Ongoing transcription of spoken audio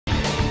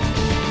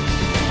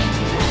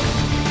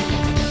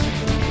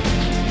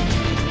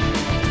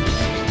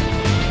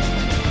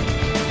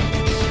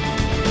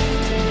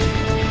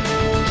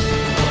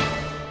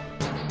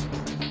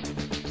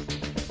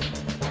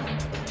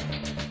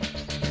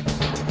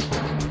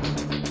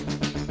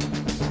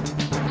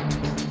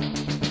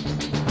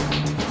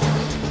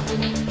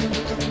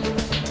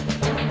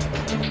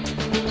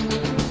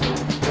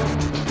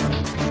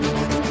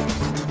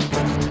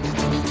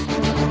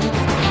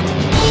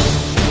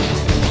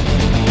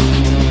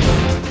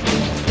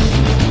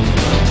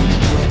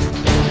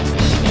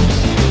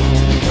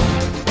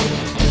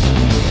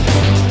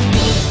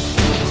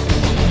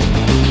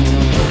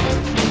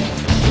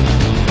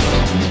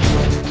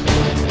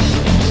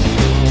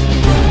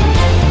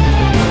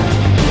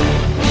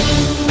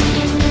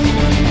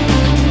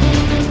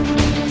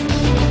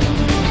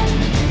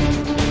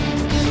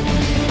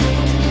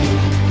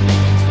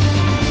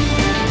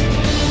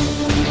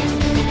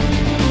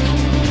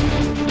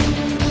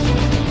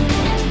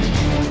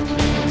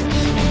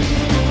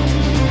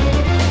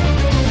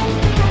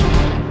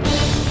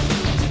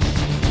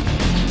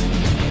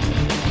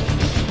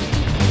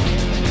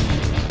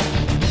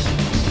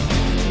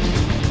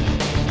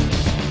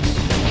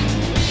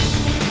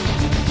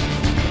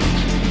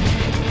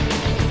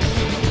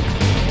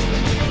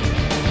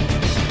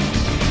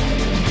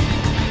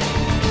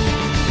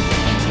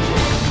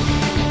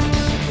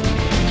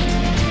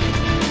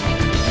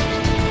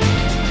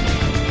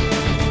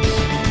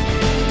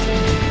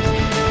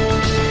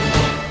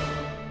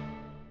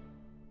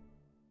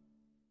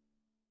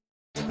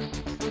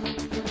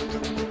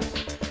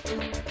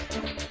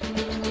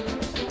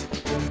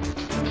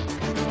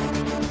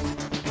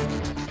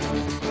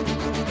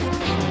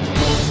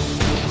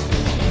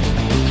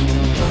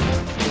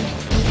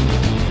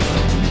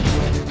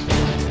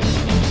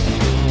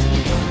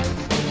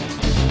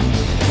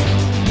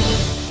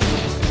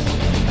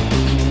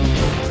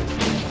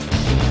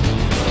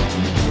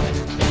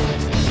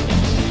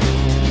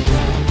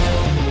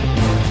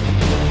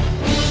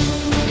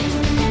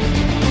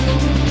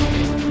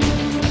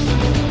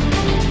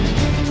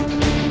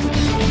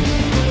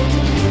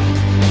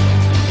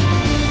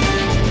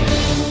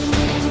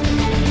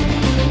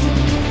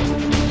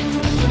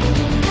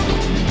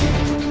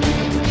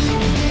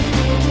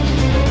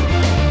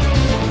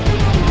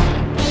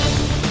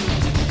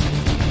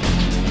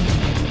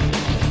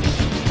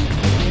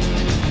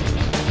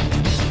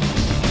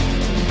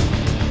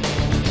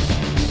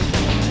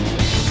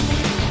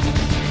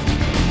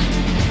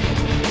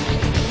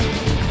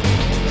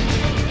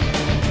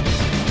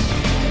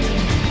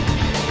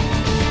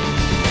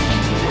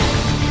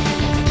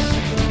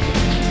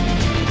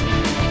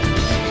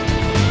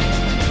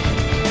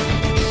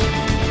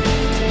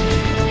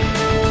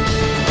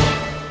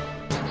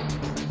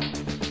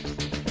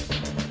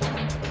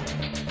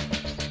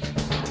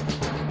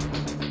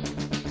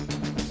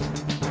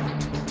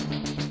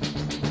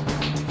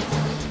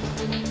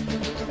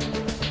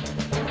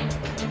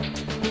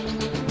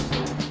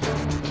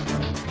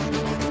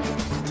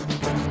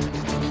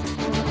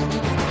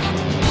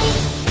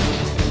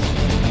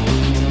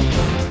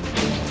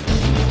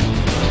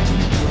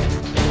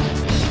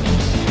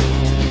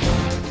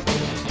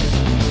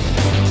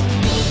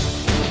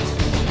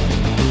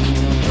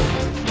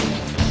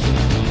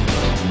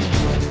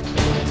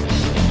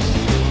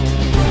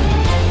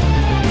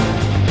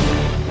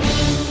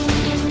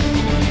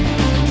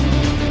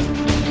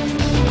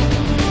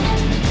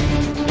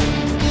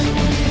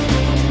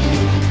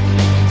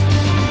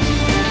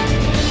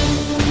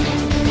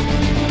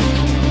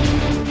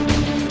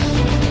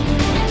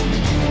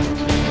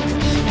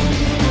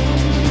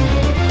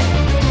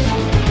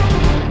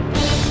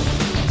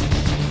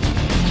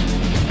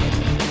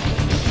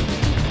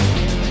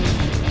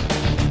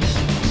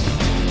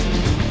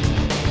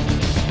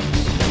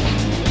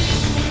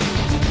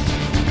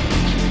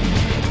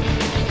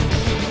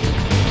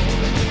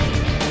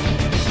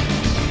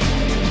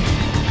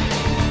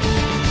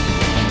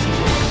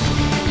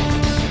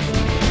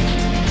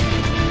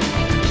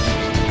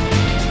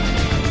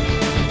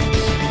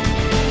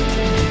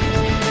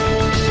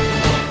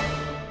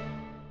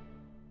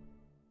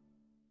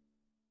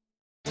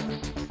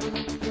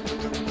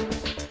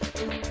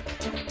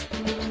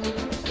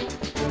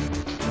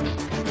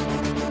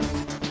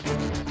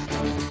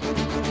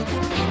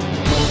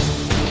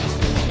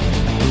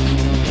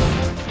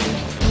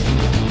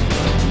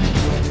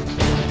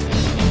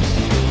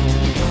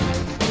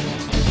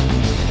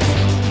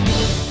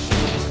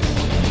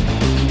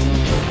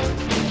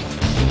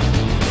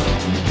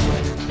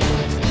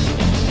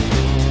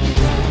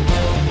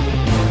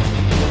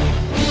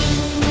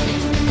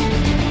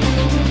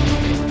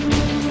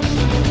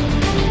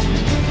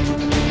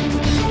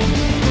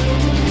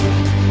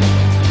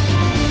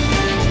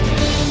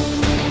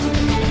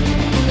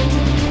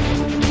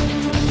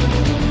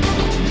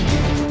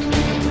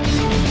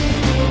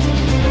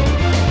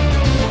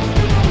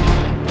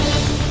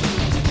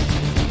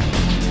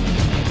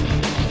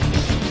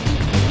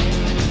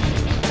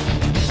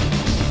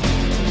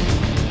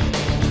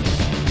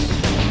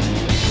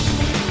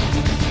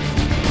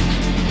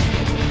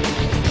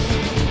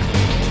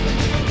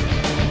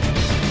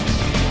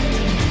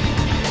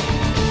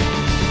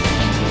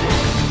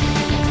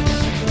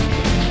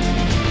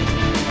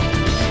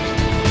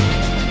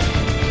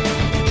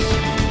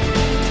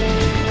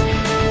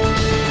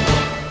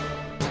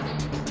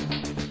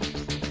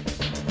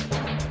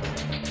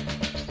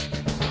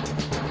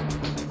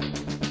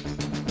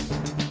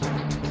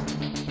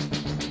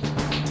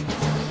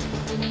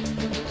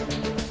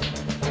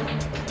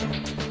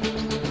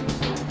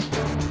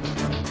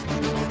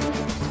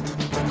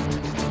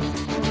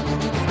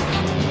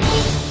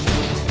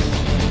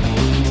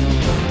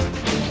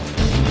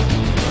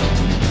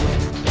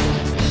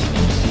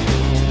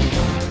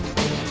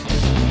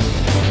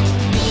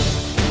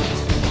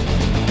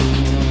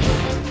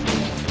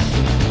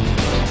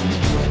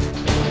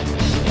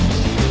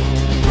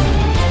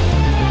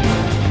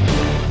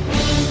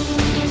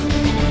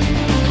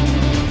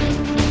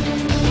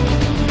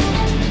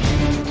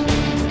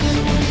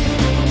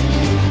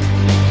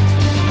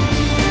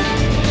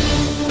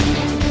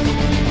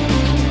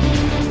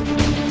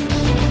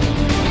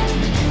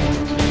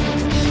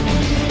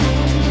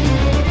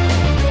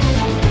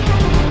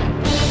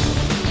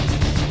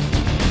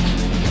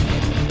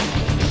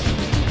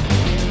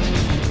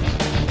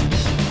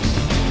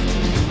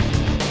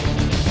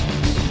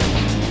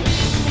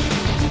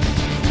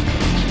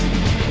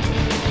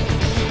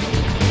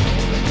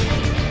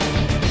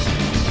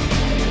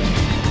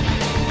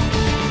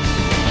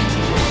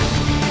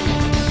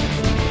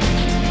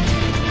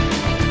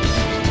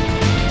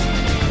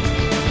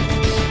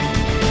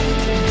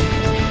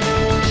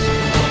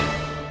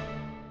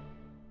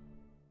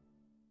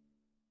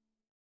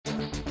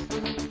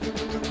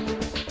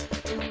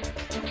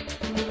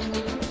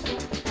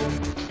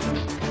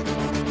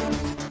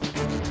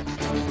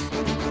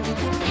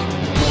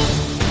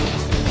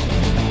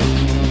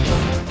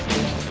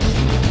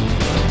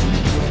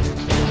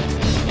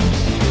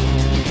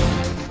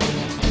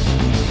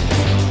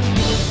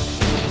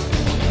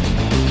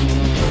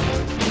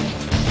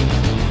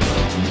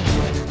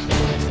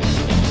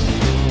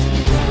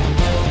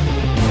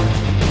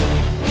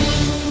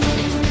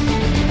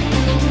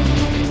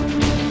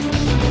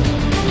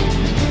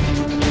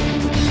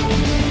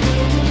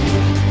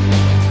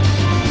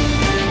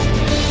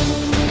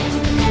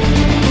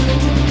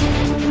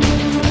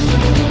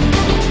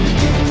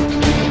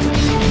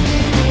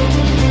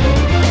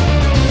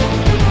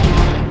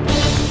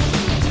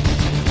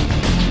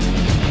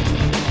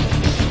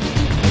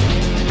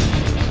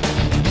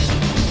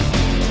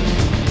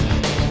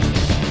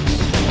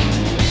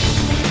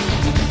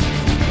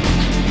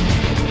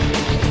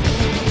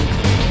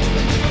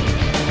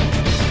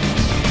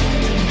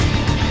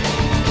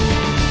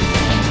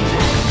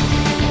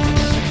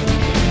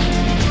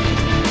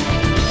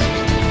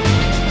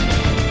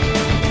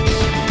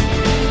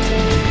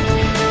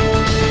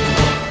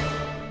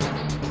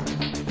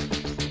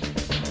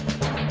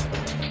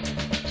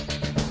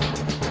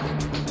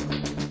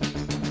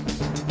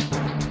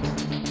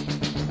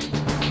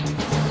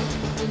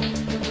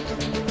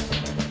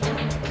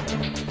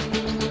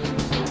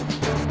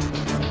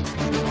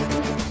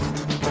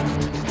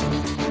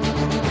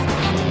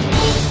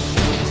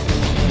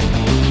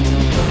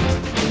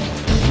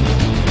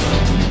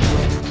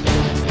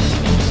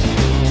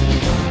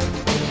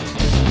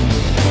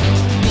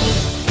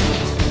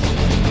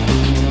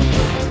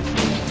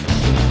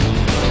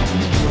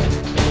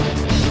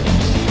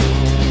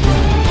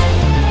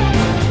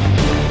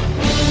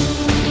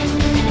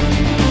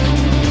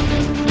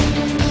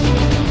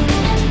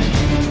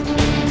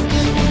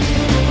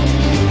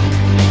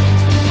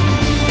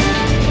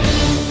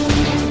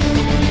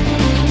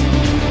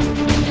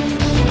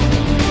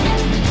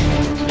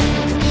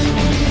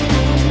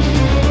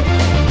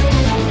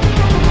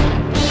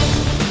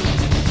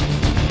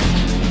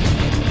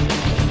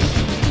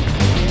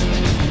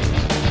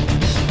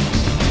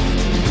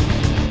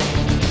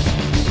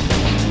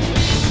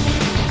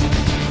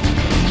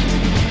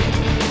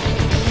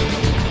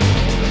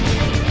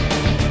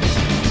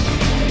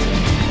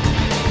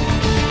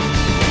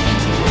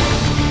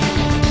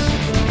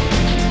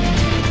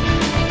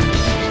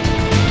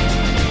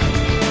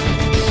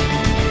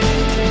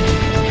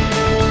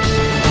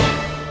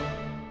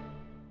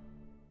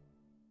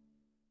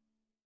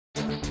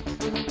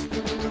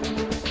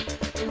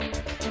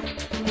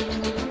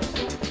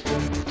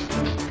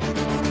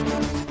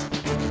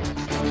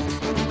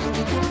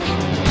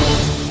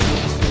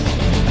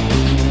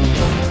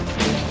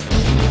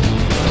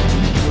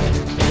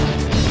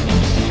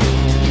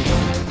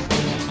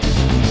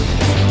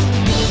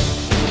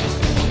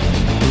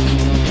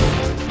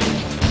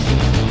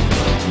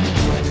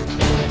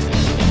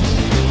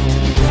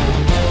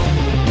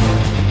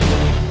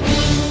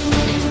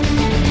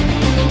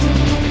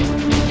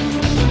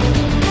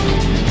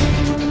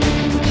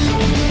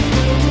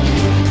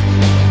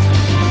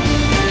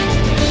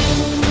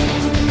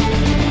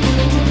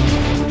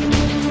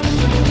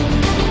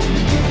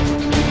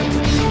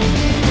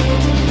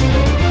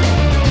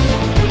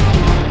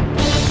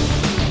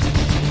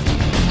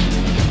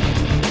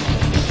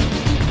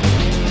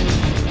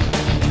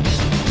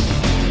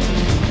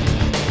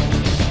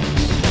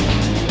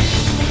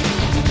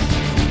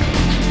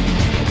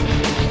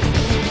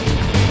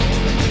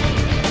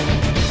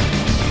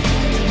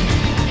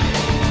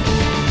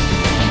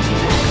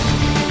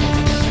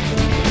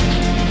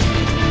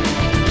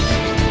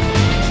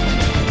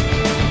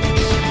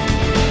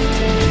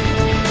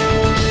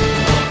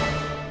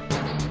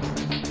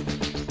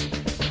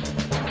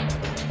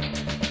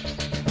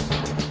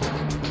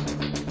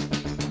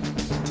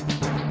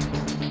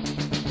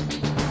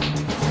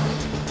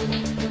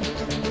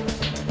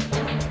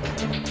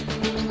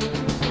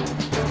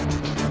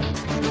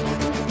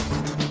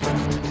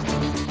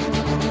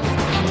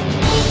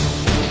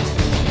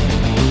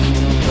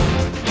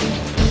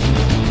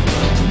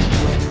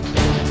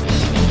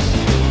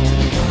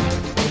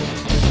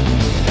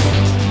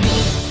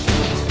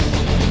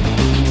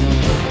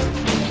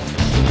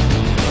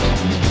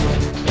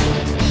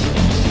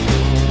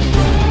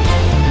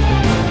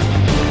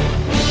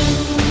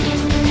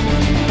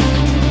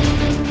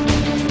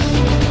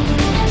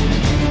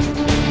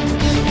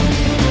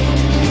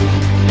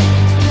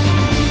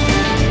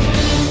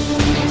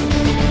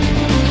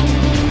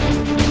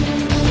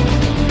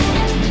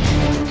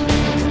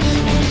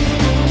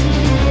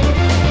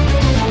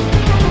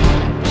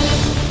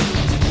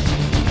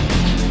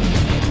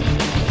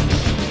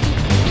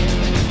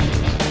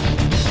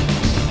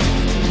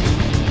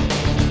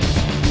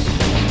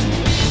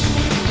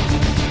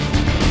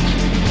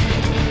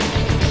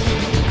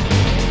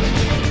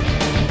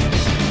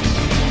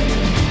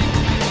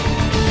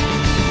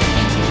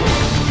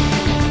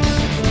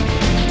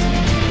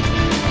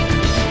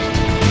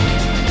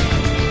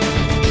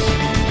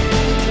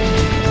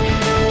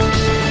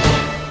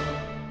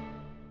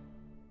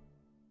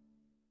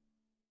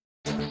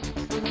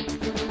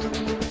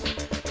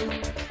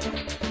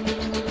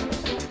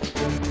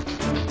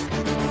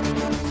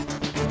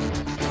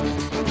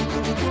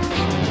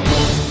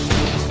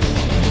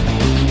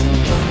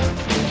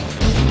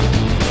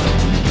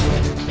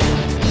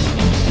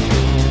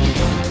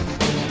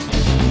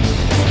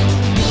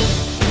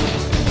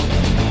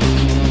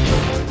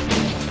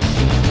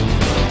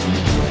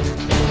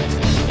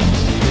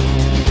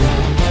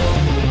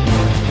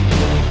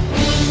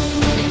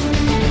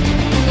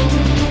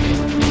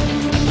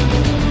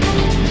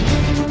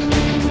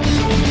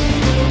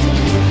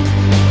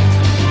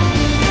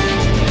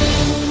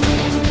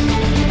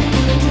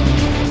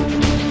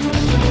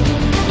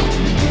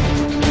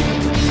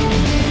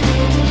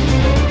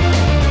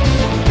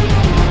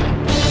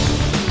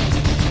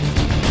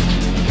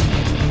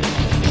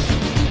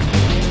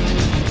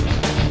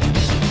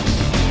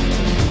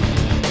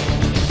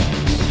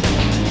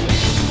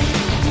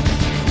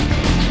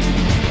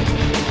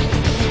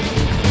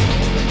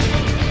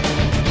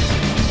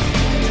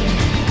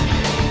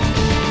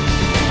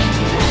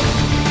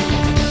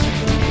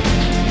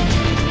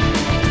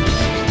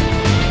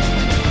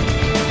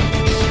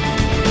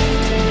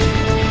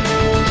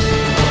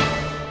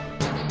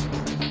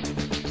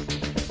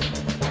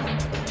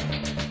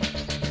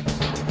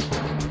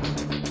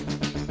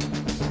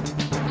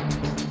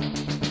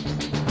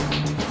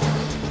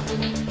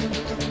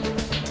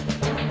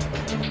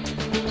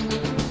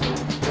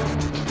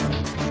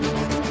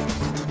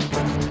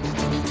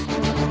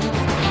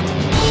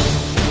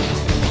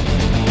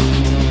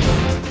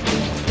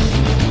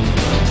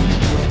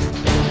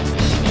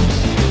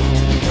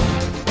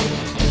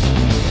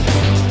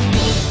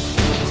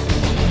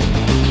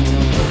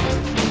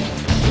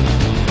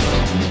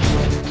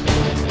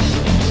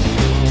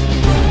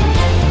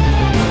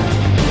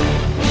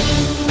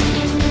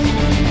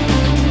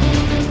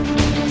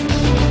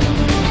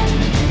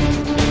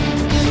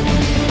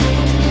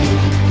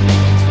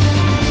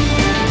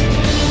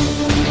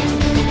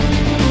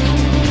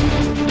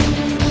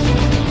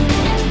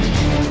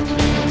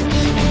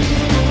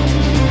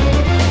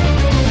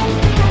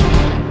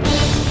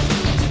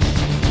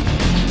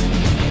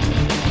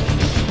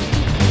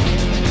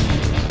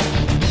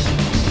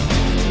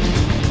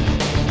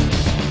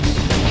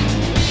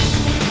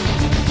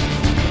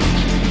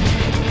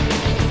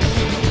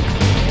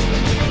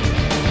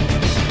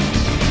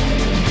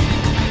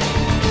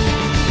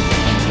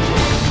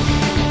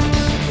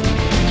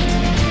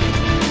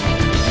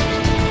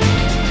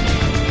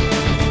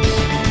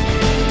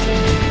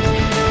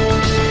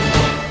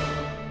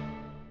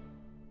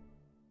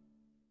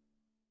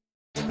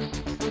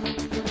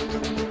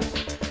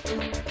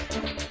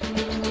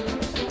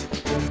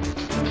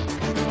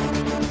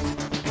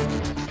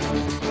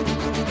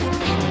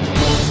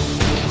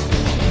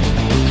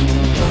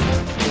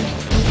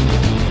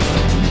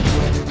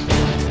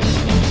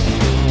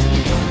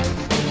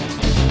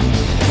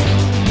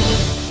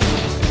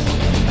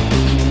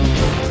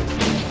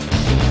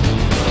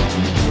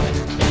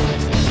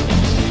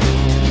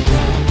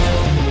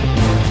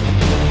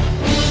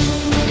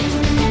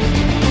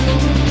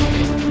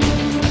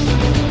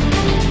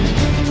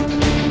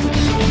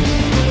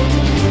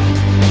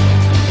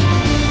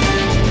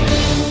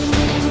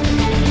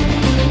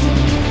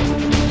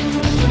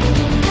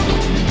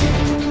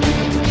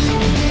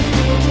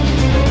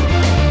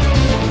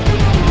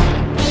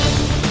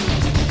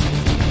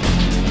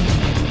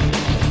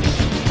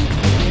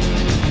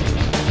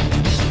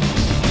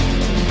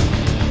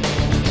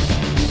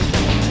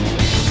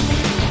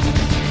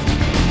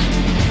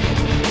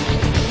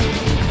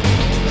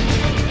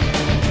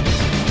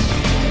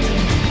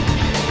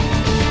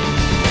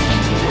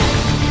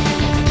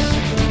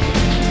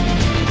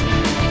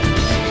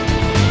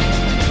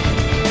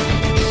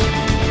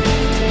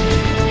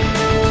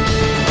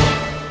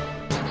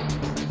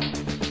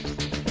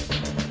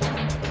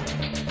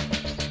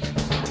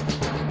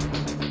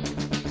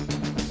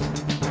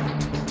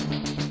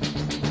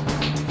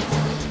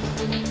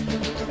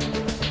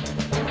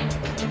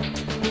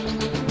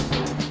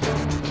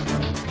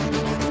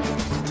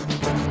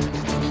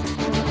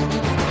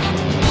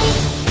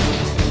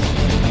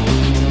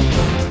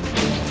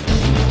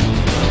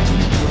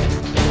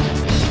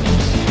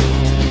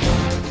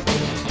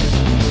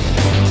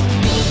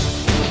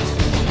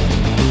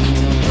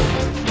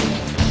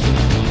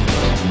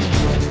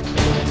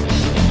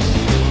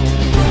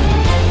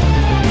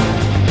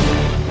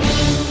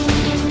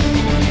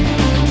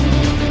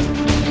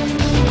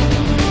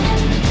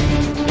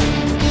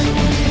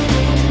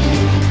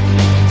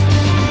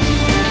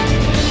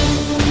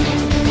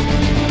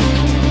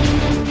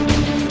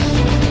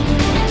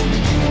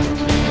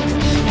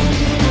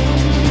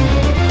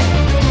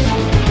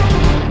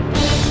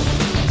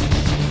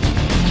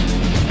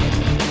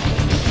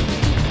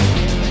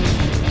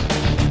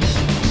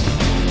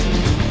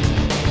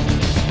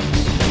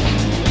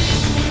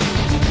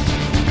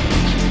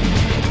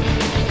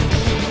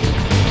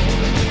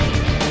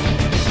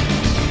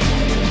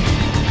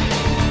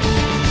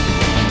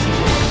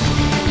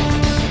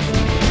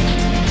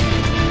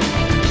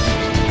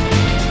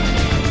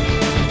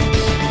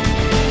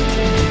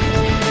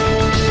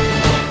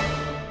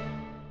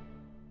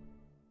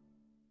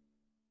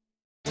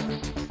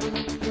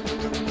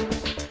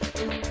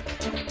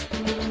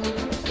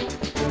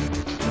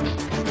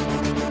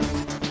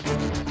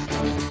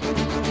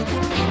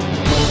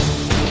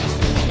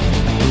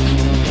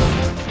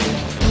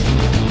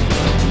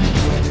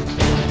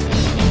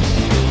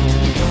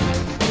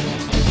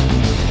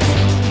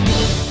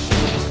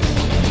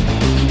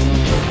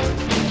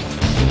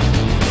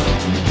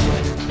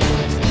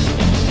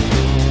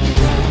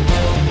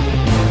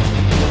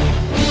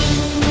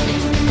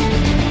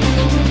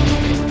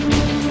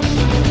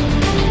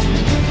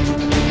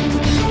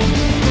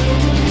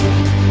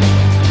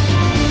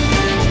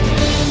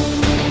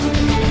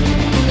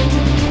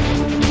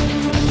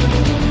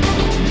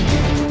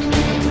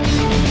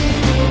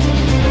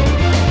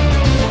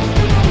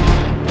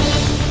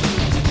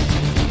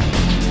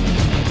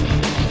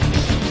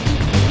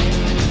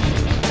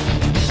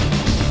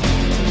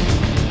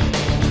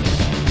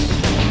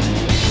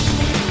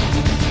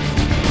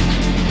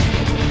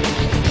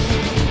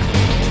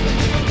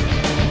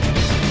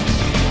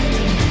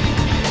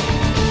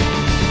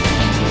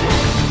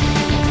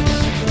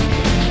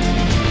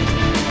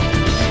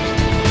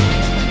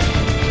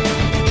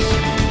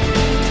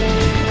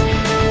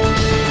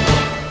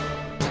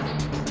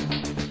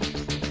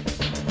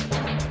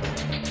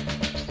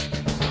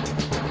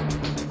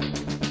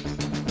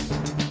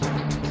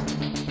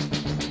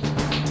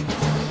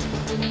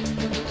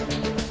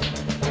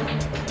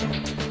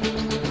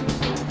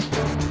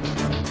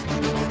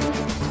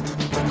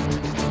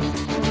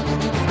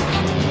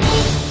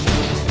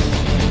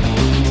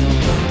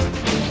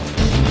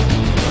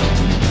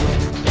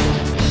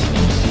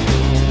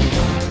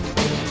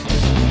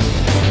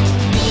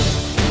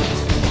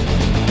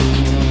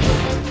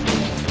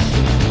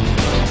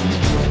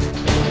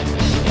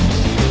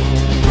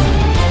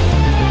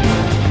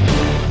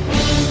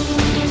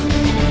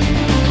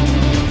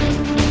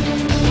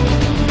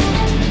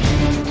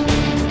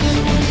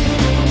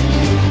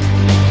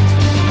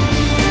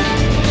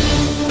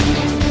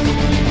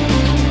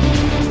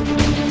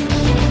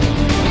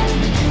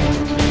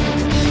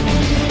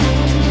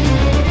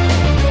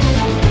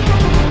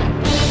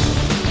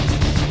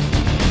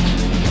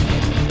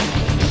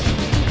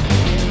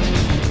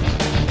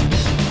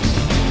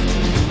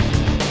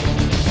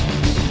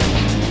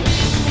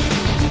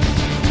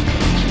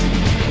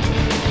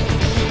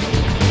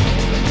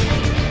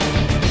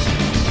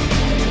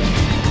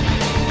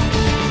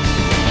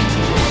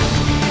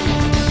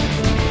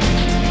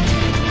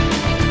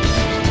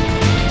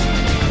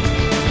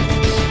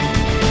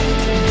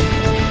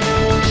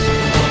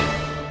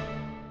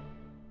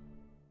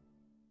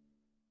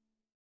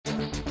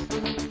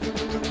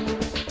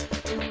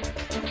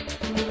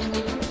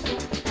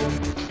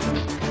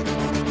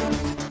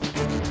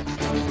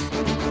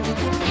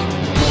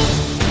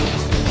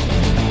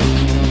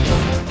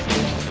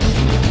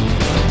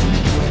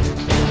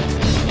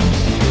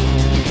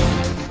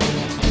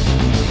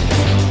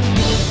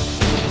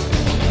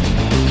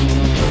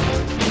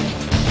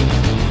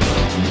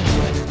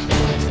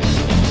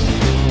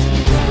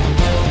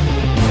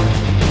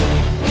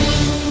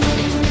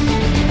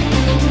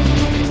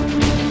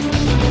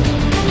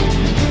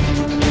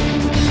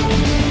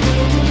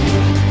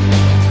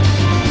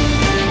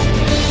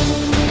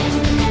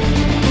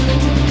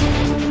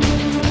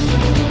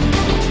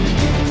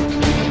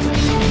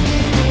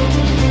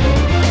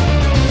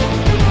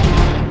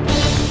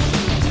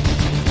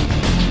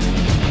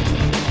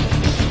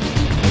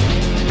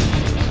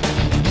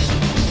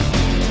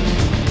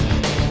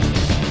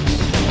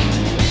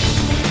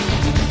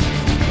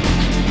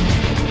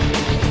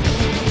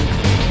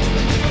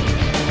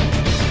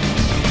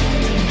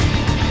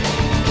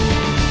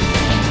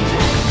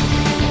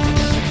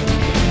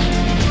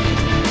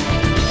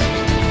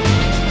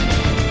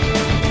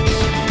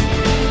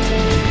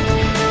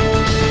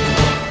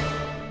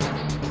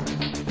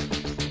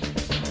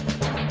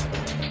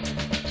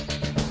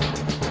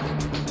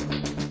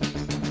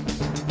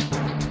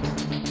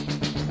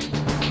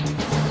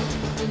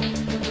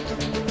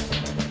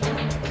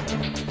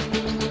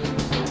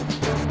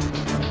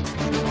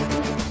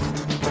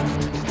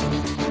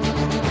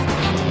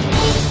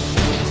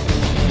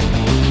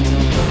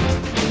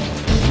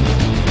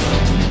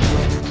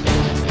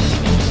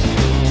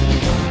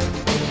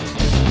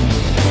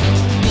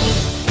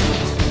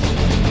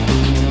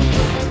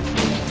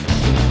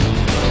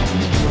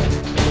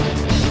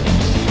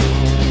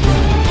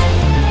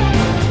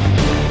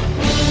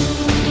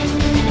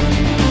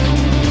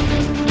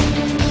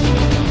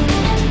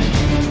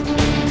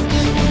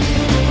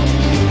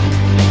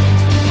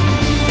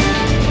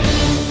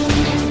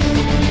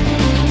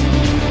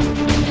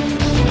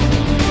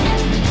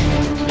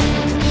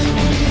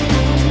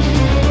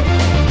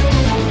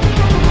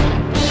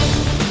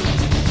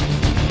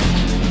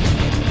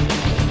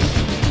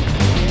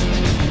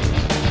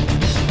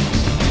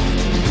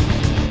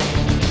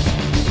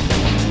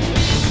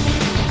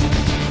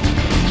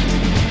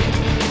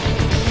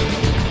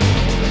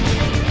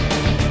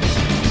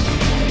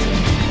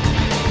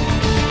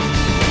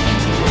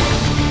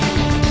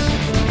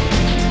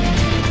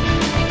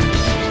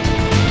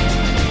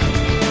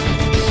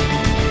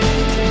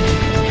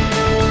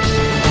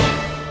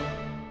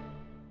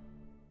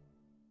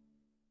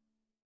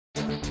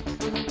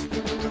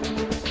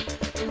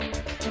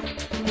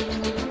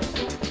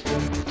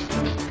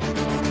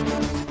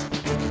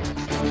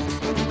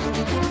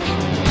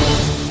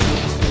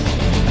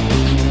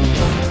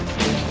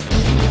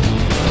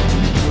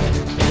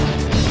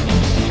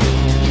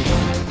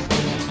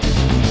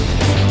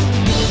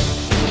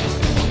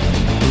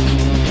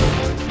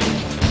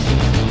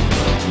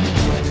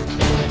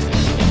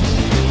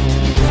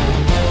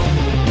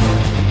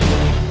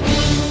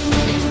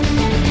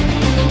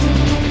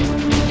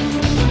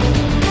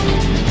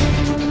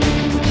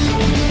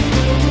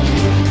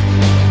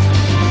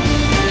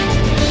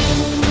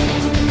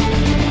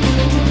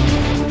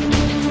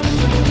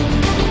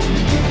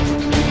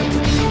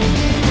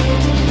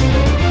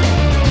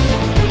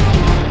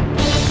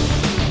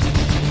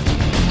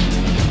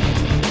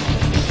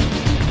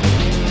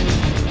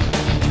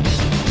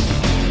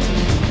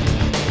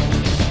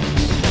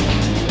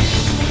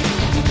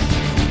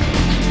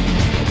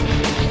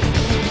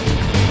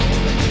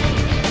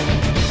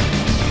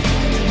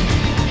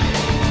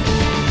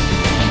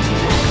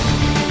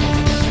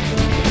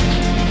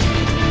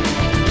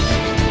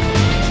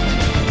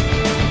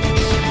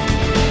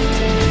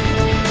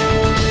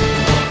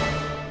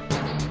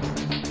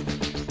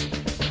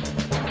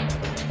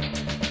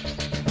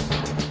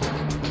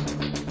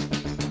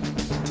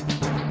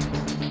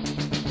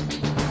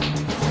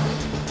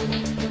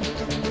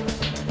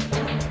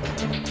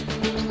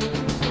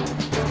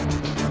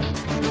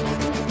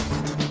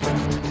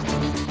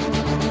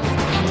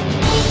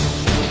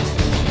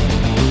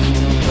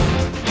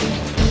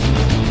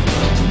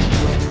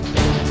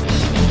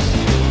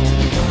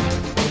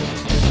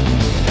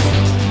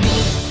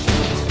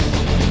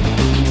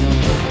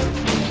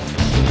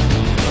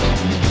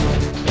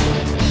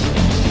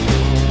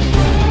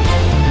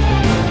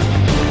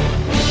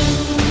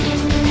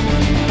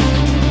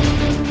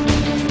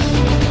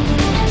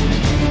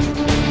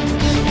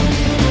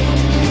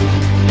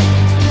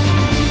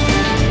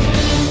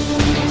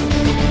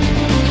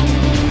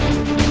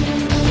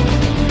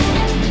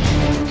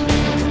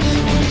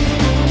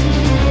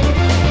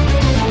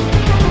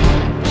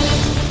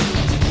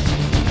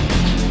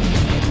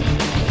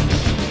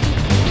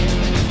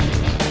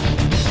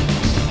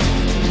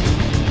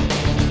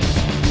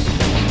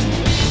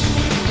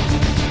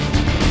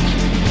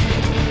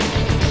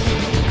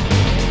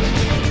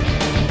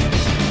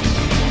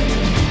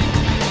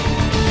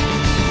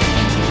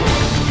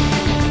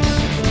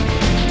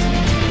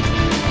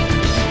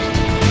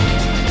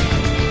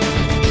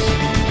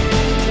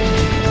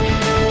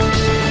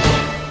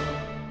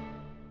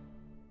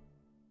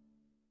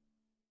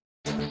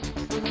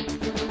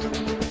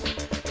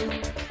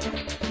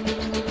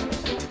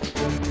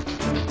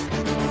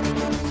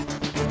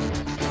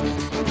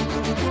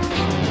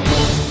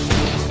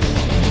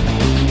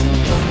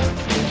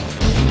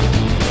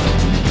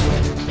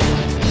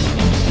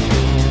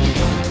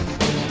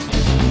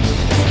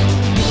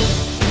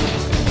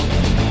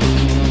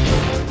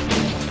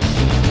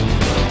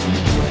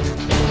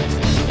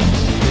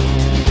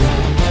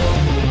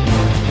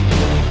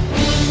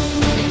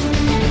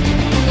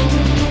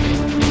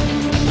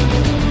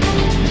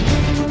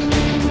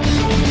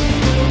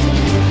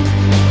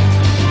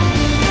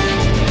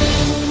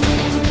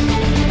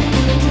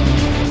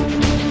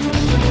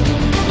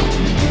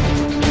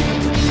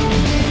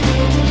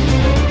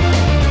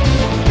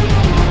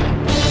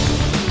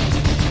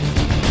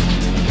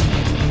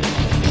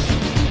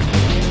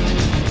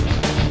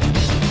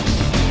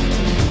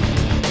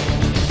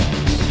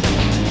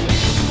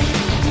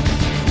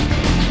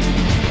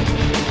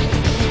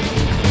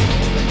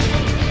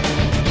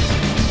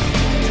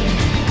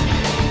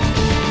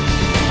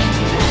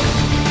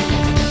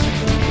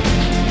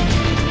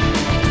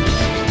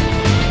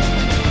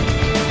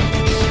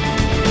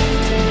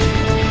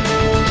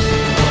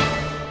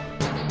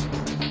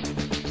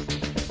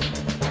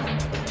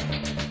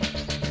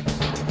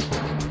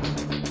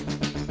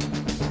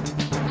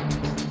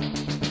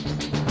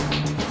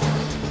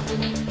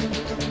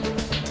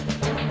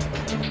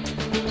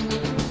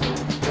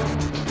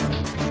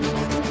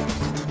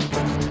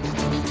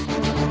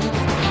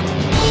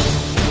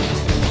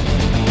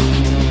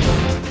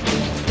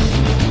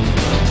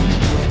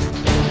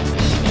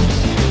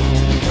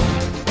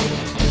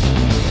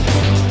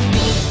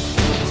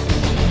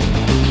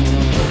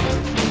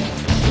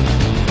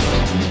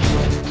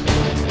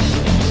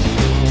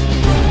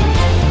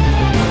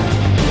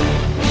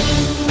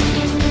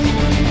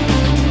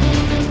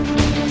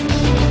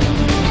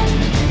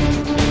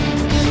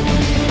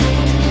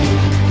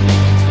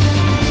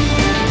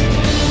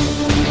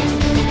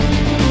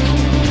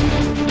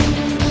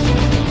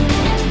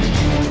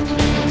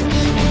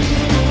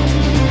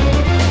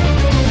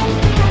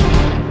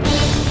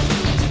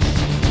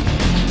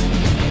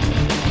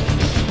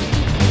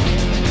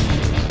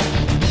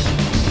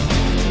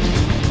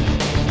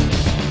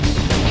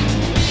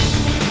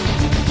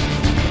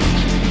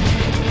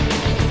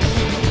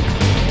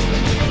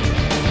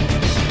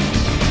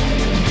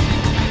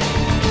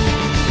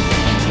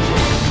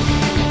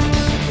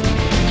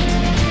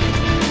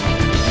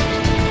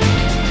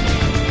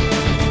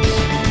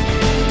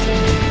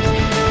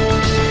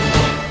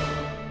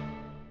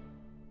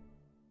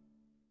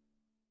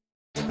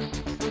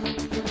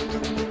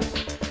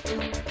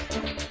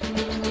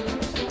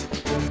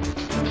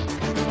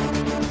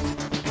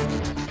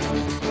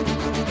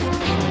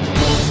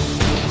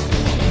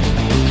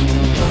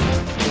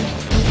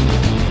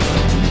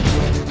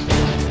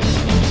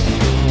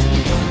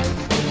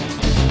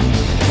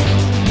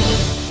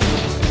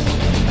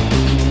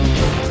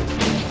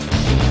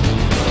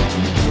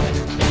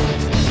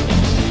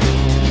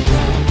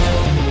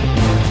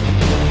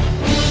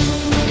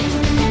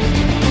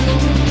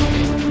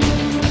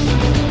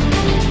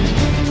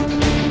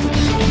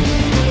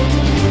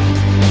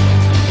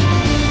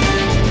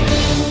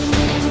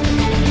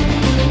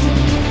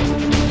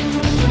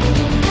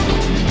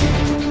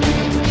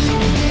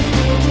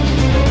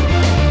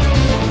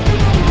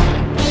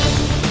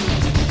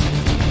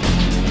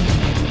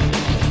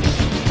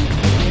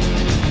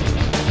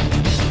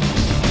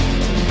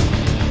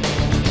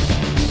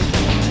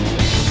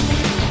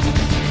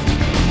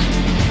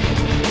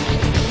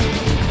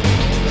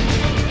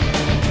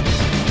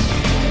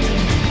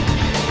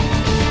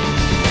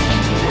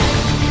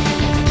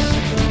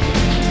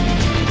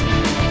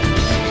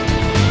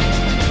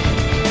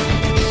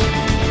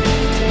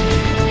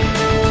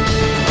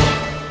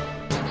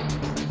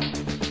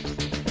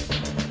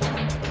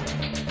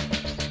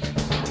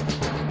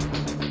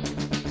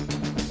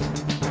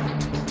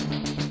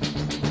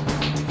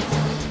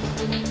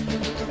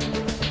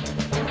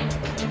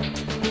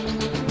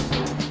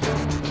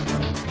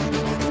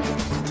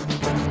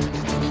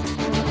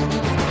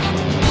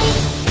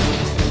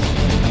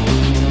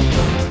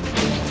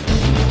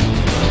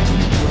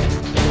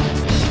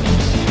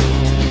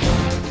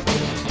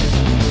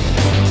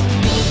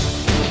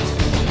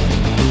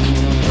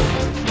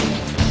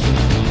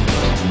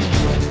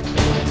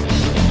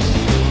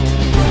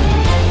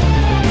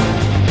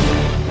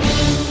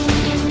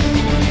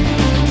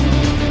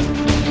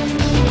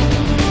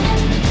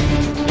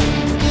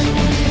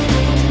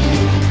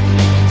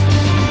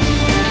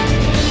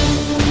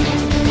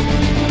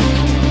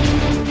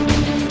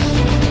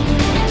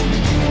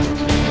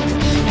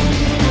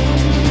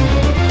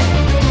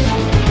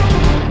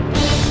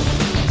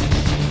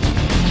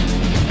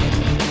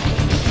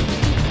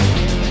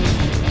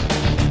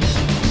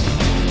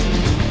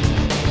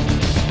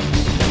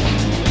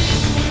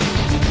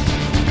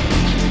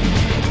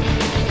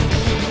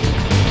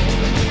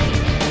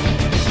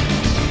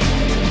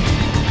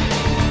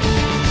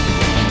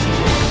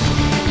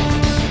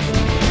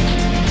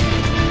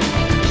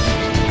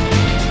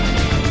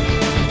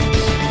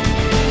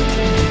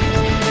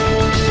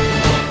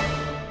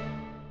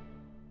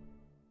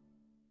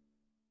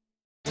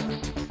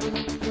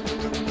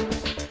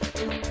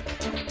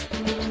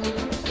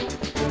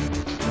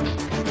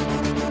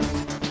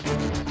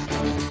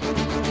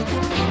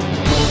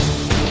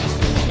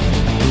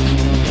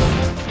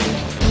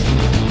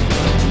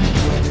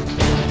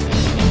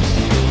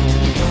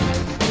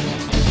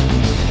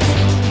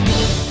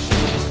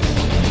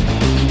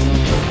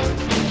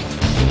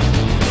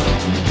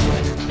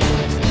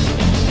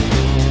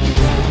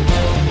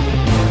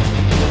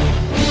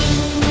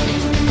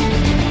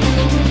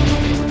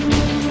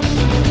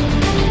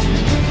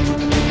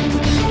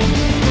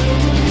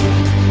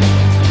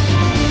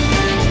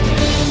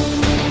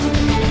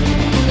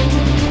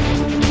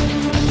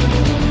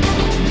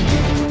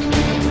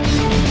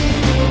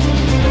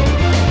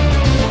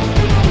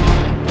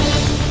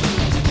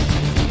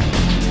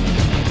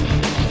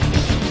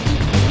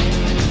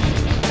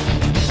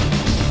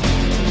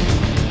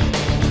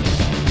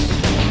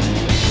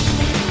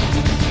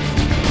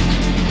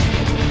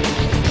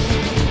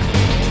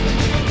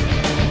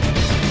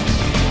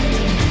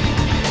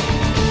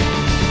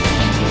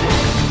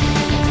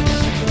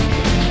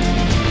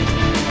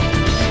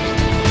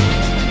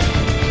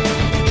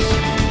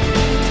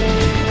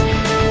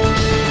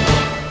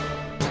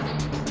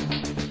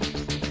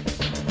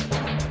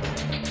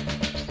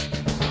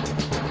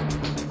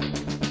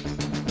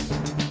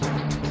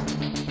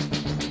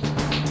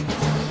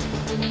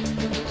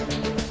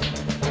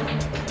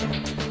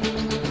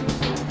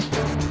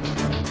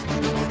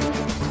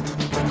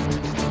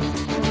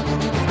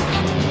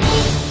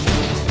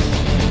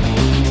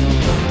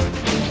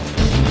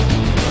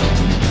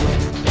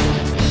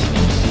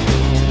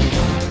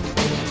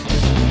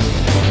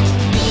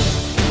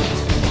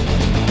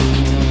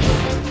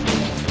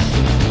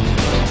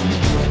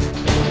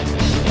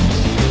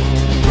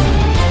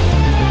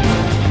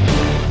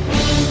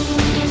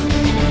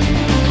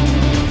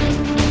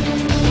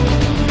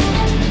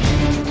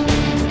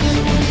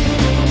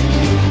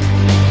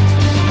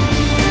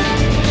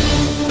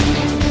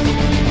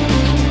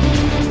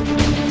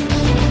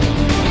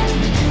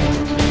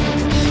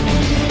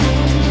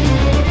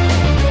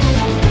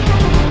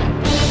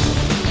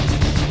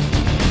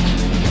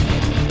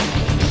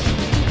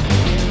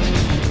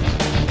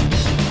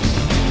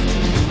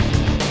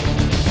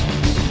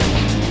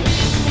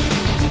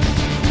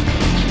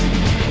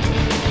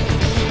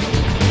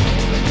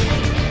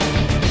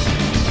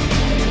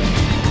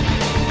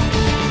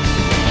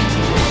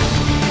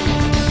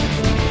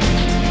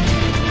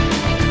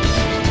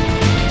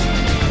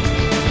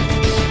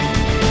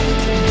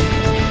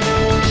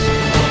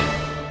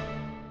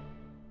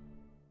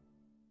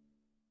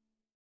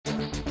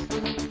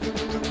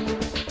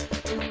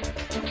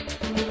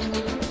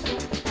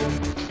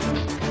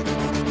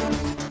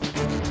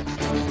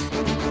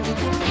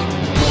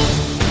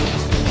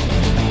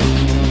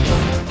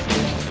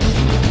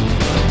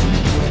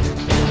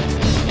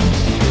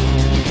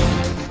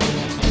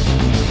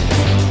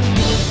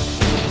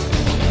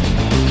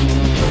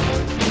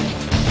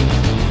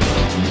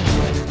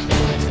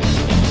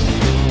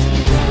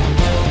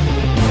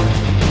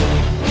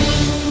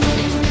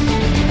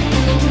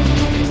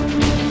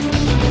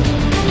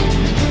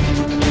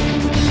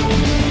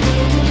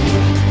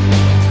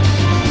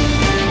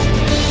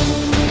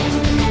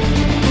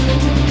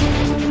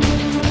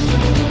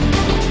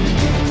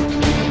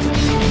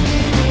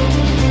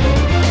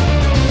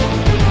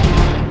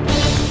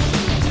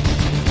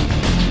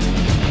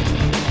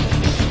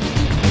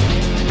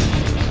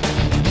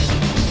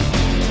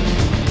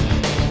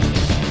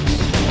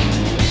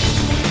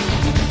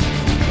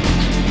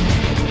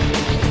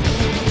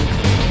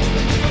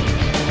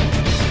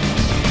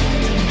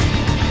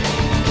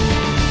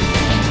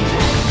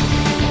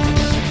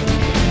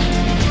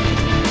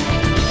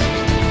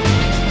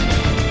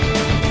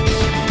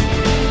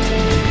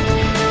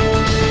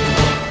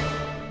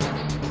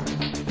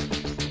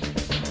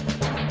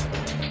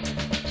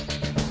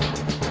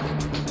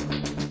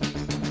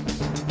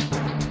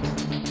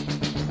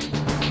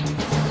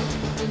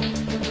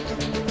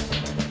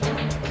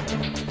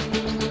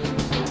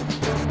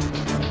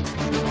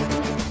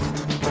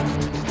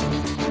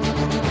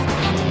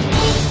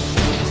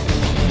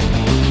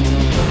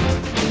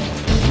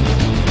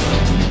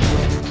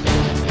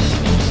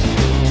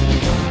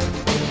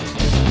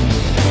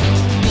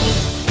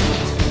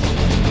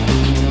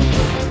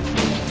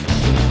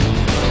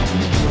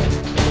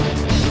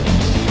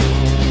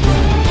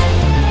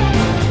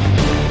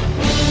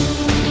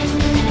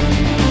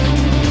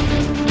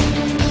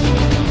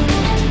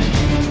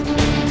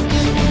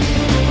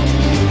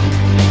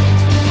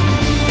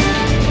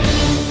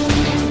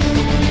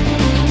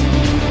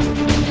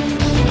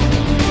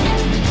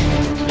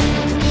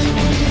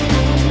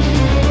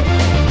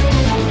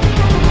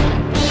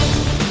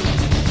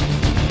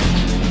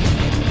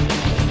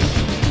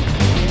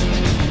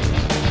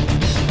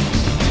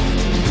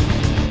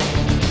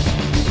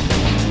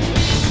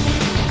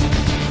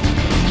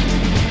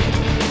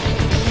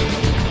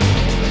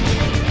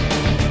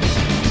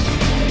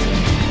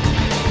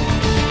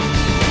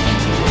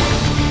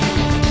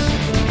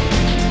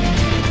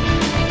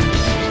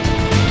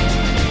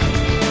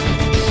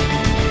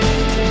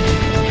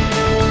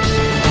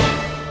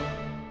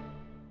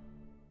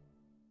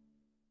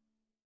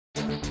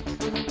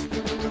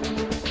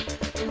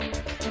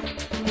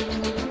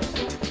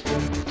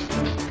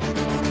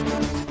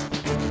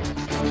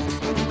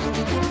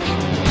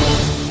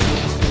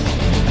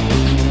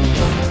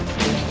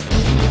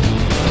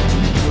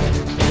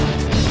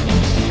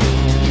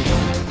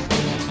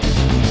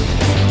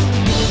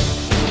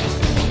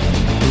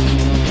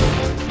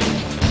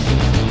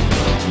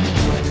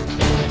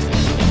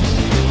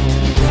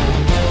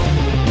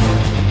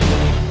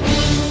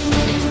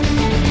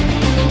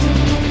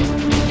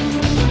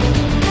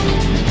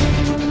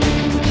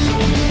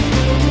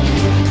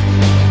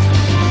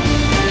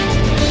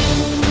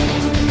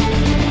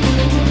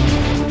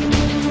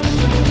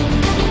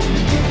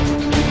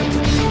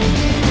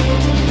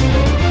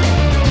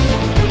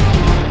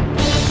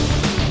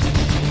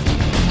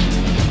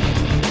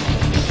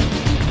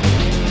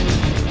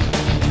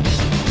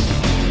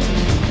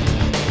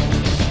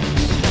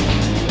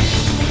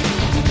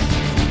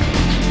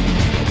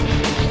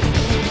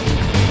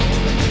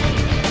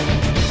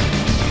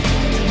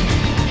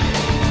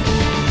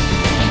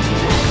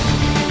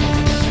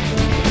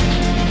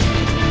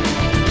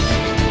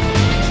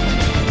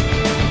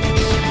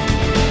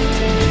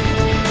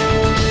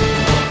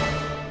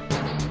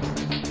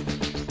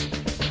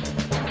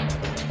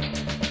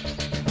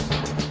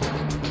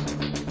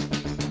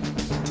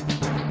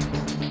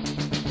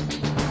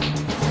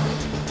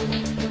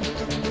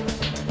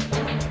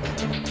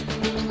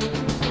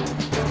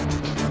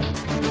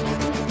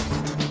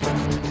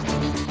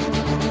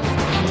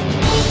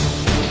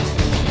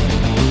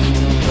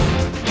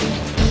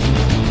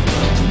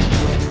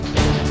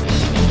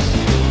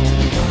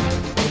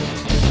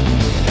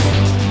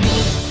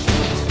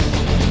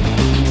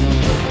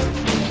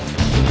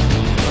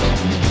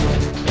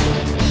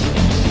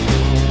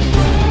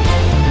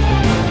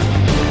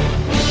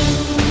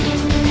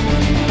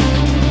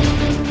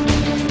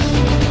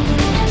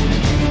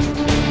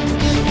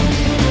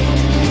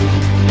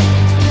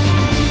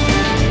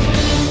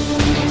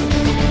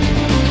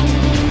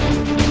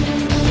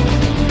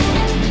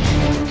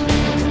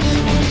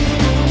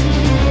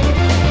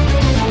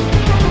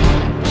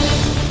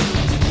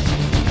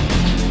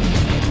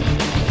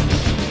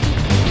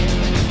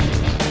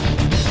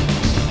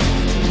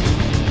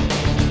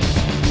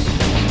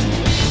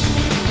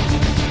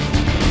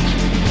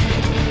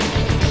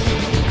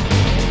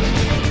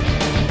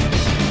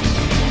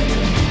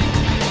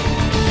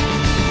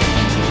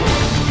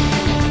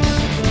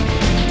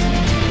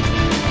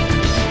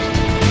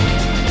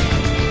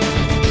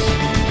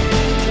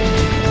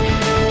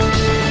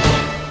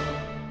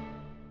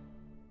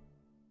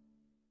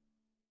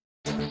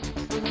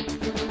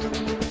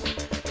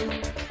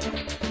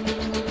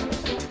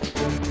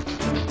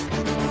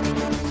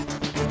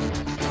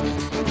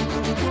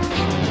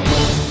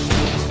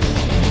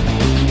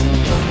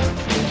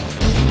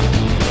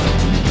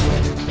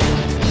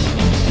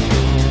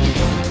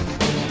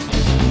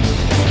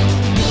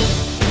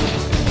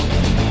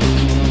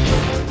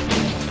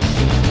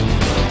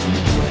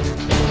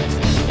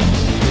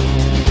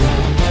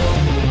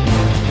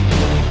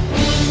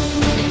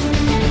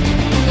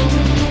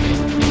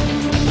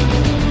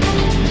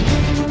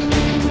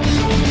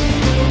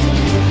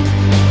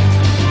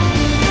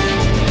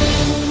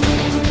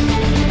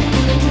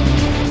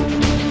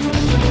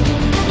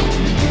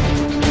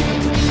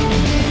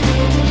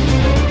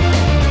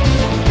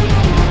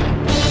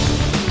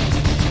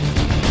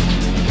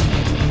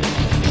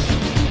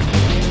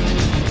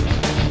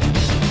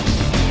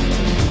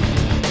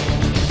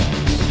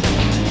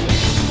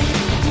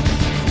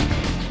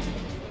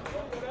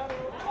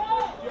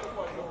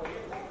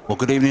Well,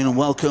 good evening and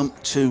welcome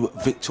to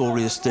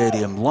Victoria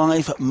Stadium.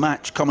 Live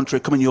match commentary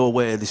coming your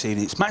way this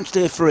evening. It's match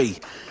day 3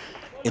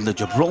 in the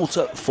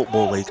Gibraltar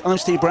Football League. I'm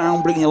Steve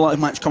Brown, bringing you live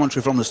match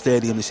commentary from the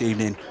stadium this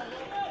evening.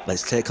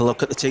 Let's take a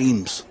look at the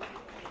teams.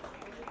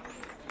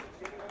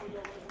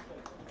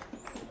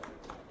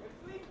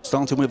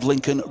 Starting with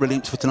Lincoln Red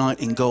Imps for tonight.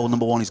 In goal,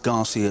 number 1 is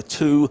Garcia,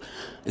 2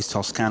 is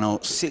Toscano,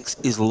 6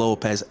 is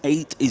Lopez,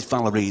 8 is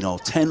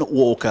Valerino, 10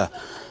 Walker,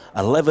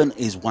 11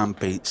 is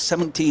Wampi,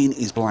 17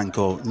 is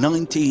Blanco,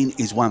 19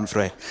 is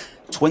Wanfre,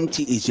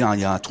 20 is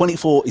Yaya,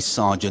 24 is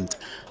Sargent,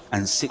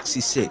 and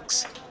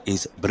 66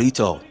 is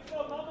Brito.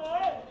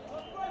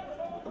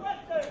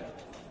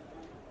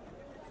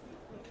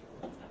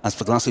 As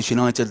for Glacis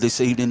United this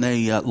evening,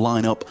 they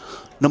line up.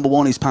 Number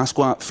 1 is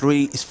Pasqua,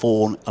 3 is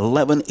Fawn,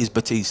 11 is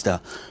Batista,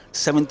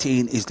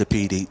 17 is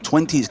Depidi,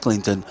 20 is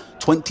Clinton,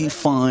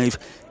 25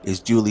 is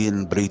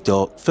Julian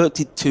Brito,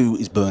 32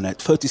 is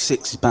Burnett,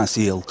 36 is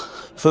Basile,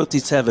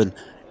 37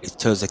 is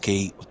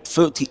Terzaki,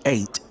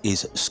 38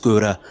 is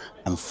Skura,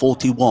 and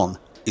 41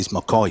 is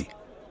McCoy.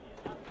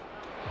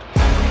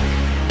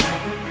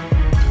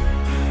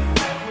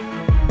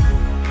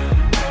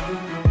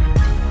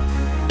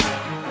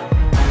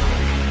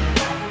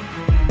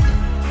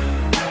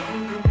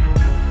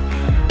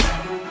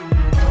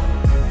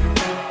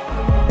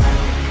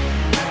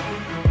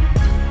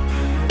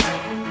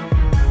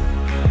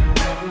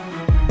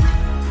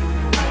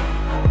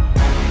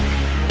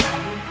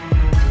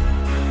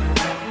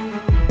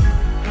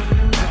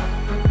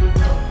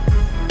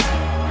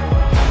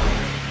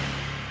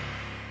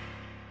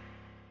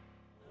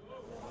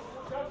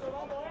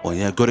 Well,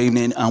 yeah, good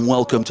evening and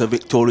welcome to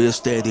Victoria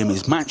Stadium.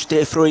 It's match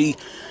day 3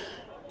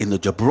 in the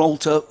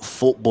Gibraltar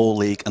Football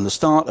League and the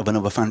start of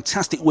another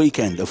fantastic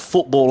weekend of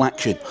football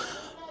action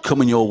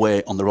coming your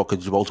way on the Rock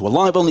of Gibraltar. We're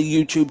live on the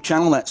YouTube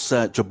channel, that's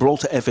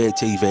Gibraltar FA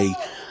TV,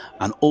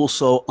 and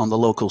also on the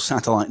local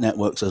satellite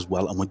networks as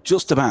well. And we're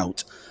just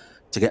about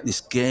to get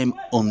this game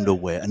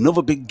underway.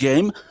 Another big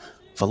game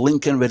for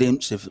Lincoln Red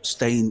Imps of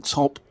staying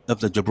top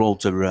of the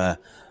Gibraltar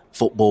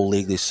Football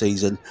League this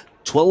season.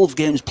 12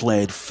 games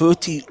played,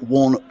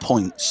 31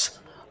 points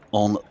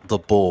on the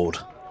board.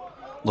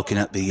 Looking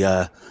at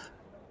the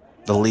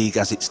league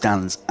as it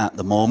stands at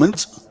the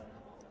moment.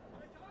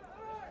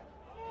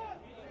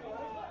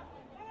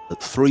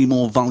 But 3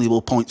 more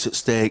valuable points at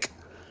stake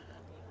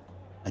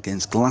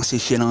against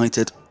Glacis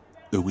United,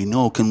 who we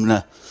know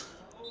can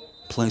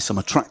play some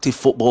attractive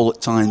football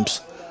at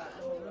times.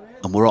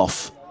 And we're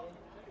off.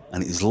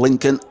 And it is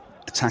Lincoln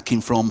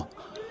attacking from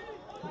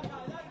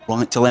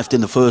right to left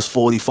in the first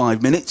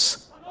 45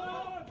 minutes.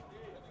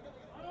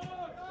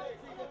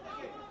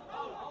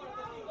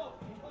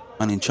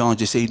 And in charge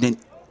this evening,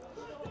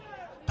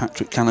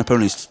 Patrick Canepa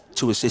and his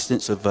 2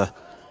 assistants of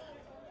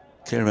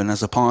Kieran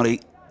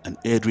Azapari and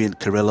Adrian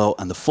Carrillo.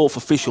 And the 4th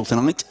official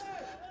tonight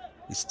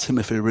is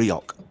Timothy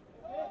Rioch.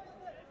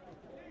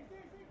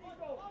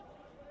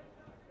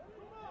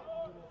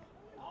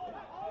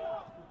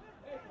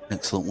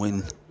 Excellent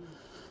win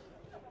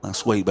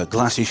last week, but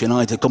Glacis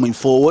United coming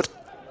forward.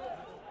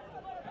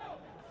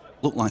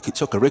 Looked like it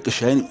took a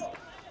ricochet.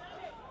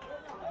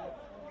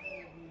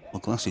 Well,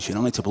 Glacis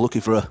United were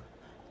looking for an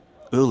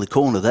early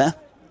corner there.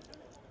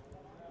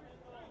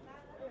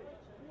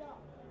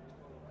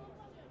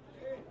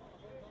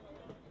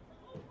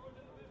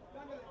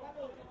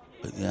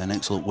 But yeah, an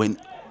excellent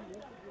win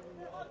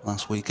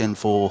last weekend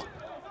for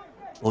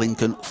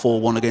Lincoln,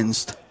 4-1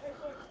 against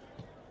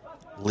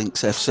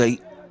Lynx FC.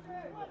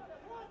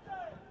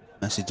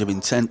 Message of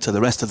intent to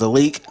the rest of the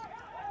league.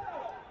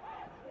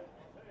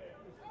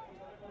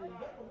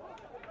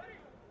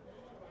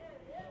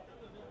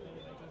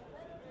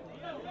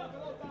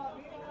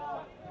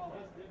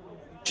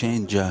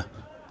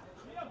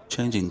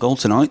 Changing goal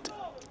tonight.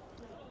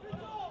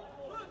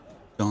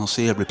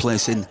 Garcia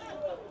replacing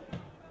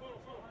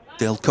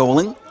Dale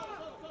Coling.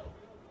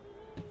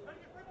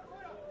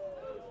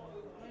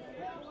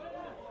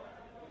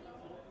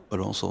 But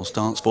also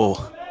starts for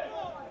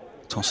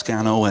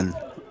Toscano and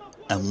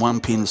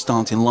Wampi in the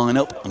starting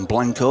lineup, and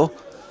Blanco.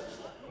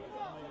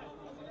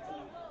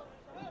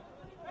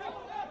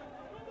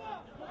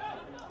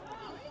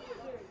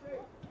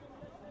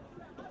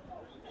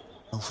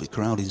 Healthy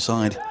crowd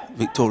inside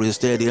Victoria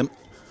Stadium.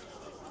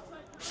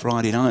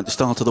 Friday night, the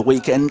start of the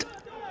weekend.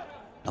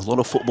 A lot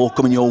of football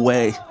coming your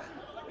way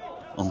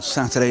on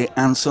Saturday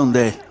and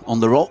Sunday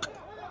on the Rock.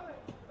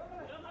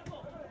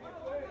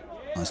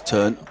 Nice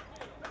turn.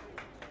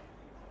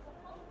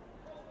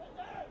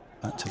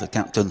 Back to the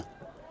captain,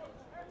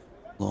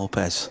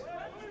 Lopez.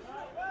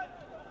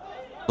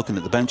 Looking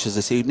at the benches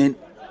this evening.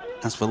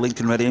 As for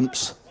Lincoln Red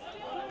Imps,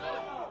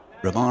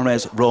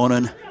 Ramirez,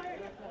 Ronan,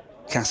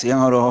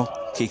 Casiaro,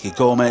 Kiki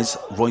Gomez,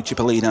 Roy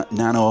Cipollina,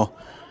 Nano,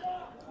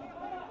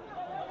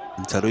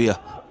 and Taruya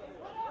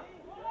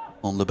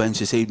on the bench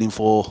this evening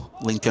for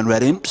Lincoln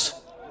Red Imps.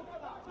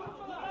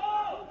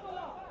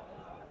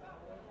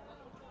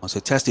 I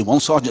said testing one,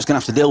 Sargent's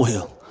going to have to deal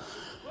with.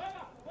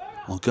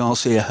 Well,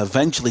 Garcia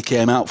eventually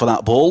came out for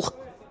that ball.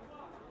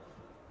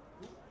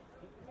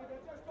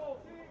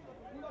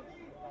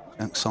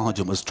 Jack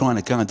Sargent was trying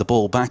to guide the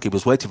ball back. He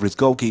was waiting for his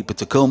goalkeeper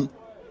to come.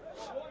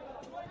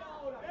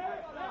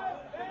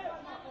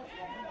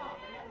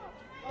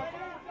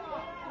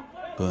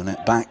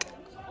 Burnett back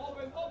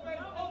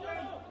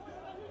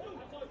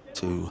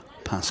to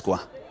Pasqua.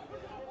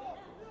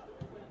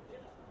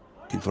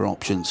 Looking for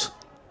options.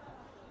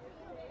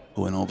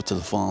 Going over to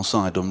the far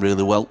side, done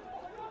really well.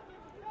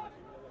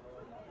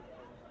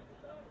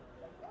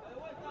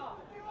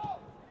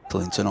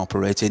 Clinton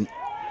operating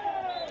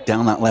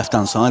down that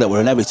left-hand side.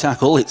 We're in every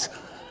tackle.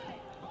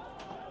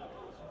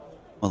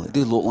 Well, it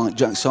did look like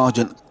Jack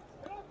Sargent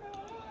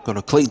got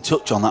a clean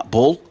touch on that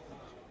ball.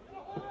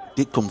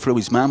 Did come through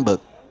his man,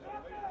 but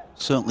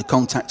certainly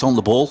contact on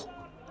the ball.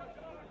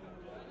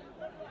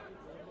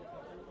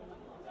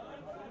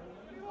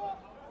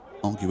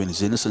 Arguing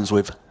his innocence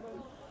with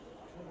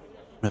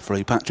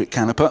referee Patrick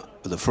Canepa,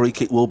 but the free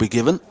kick will be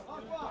given.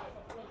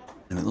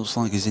 And it looks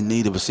like he's in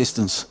need of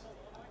assistance.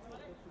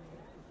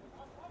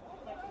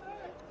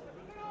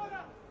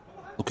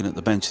 Looking at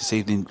the bench this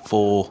evening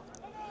for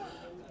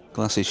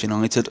Glacis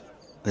United,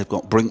 they've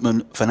got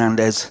Brinkman,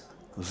 Fernandez,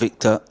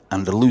 Victor,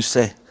 Andaluce,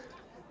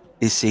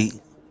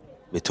 Isi,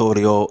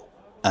 Vittorio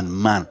and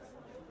Mann.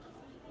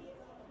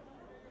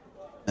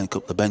 Make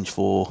up the bench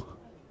for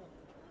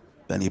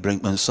Benny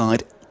Brinkman's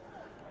side.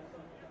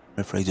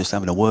 Referee just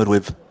having a word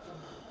with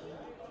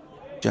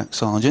Jack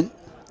Sargent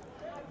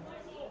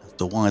as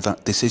to why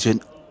that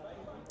decision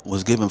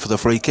was given for the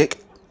free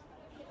kick.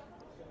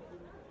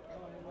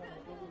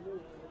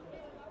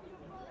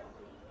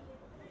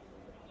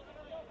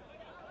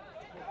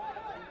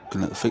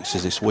 Looking at the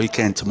fixtures this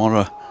weekend,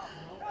 tomorrow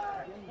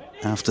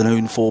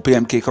afternoon, 4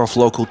 PM kick-off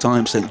local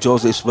time, St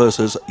Joseph's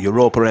versus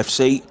Europa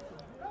FC.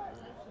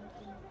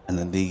 And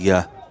then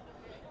the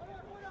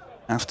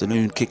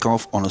afternoon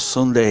kick-off on a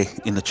Sunday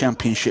in the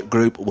Championship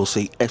group, we'll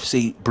see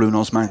FC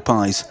Brunos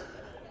Magpies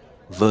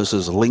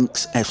versus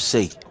Lynx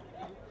FC.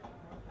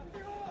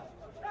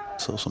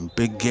 So some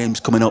big games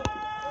coming up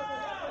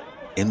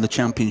in the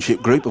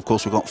Championship group. Of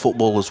course, we've got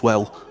football as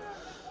well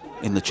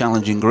in the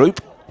challenging group.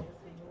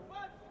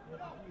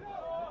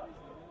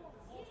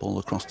 Ball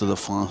across to the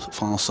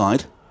far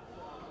side.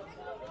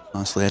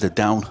 Nicely headed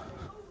down.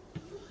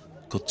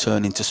 Good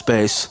turn into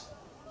space.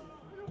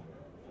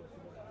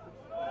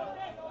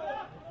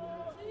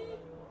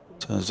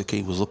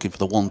 Terzic was looking for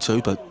the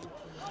 1-2, but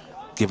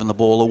giving the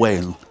ball away.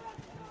 And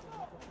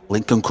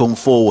Lincoln come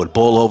forward.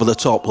 Ball over the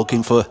top,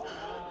 looking for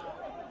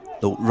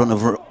the run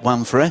of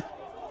Wanfrey.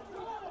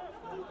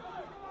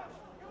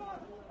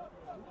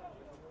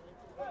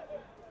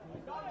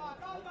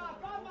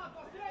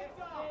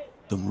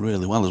 Done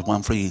really well as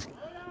Wanfrey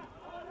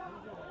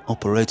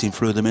operating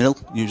through the middle.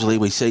 Usually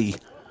we see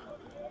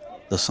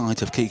the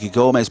sight of Kiki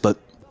Gomez, but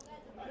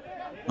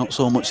not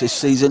so much this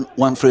season.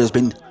 Wanfrey has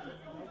been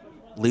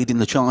leading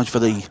the charge for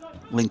the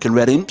Lincoln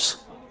Red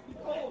Imps.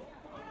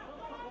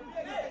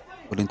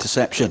 Good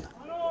interception.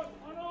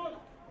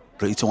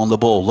 Brito on the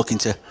ball, looking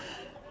to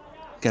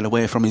get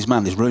away from his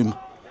man. There's room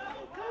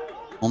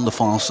on the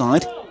far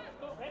side.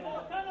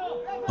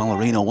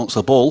 Ballerino wants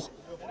the ball.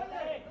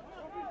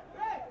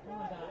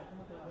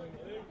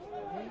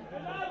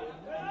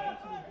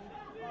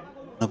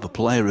 Another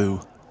player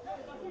who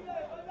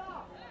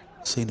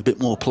seen a bit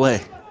more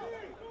play.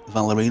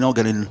 Ballerino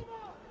getting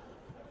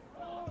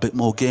a bit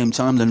more game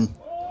time than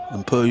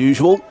per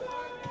usual.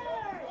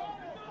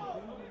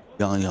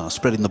 Yeah,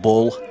 spreading the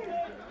ball.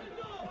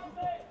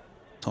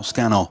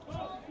 Toscano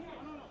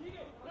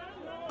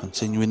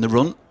continuing the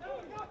run.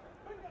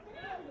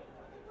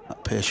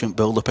 That patient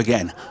build up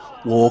again.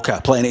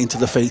 Walker playing it into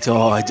the feet.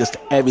 Oh, just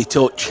heavy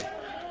touch.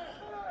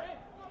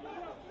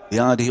 The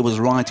idea was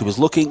right. He was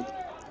looking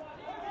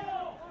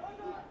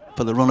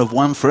for the run of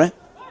Wanfrey.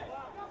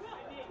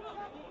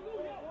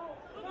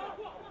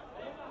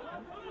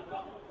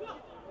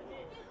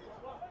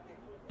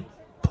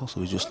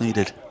 Possibly just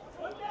needed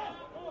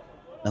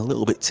a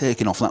little bit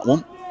taken off that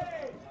one.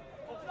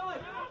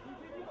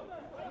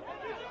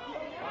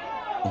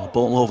 Well, the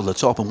ball over the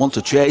top and want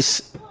to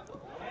chase.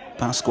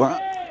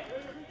 Pasqua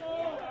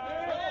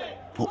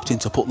opting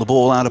to put the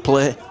ball out of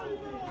play.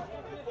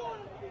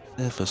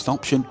 Their first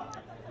option.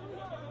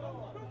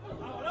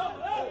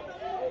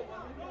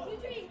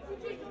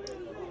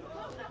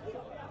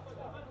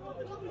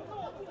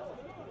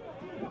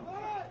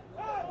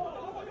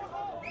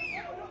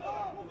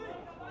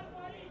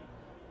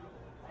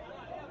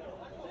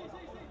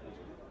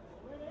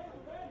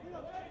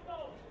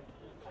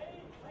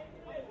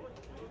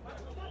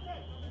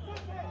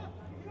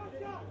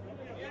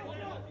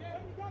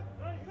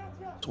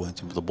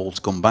 Waiting for the ball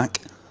to come back.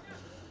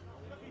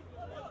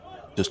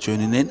 Just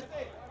tuning in.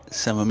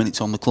 7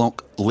 minutes on the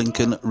clock.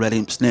 Lincoln Red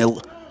Imps 0.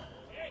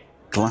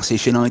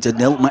 Glacis United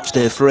 0. Match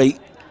day 3.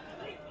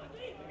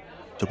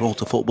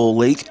 Gibraltar Football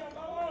League.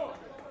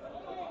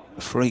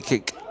 A free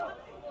kick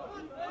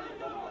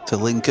to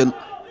Lincoln.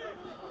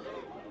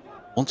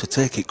 Want to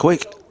take it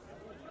quick.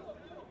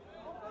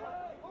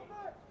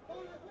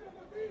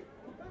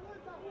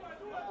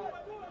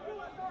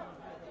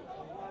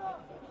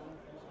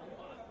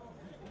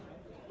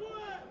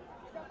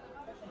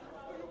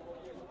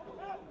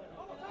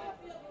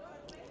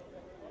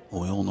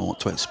 We all know what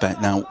to expect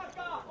now.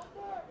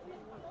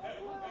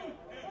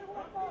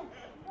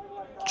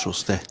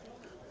 Trusty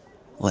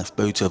left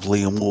boot of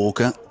Liam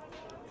Walker,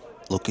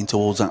 looking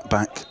towards that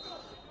back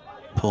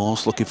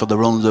post, looking for the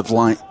runs of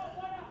the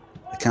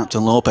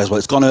Captain Lopez. Well,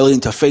 it's gone early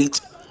into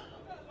feet.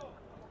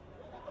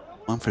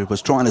 Manfred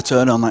was trying to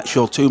turn on that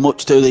shot too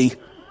much to the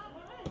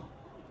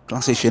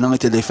Glacis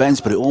United defence,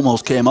 but it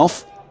almost came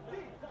off.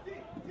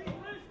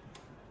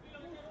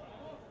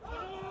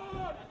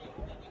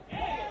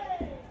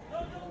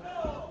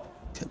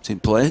 Kept in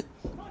play.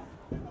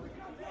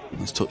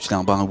 It's touched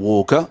down by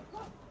Walker.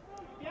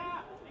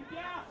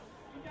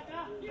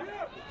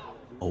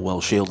 Oh,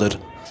 well shielded.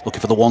 Looking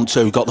for the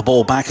 1-2. Got the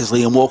ball back as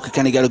Liam Walker.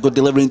 Can he get a good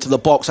delivery into the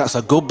box? That's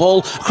a good ball.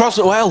 Across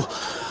it well.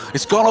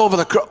 It's gone over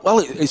the... Well,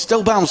 it's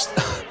still bounced.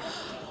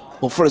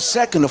 Well, for a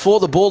second, I thought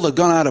the ball had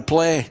gone out of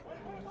play.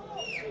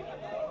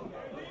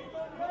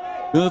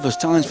 Nervous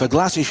times for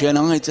Glacis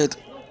United.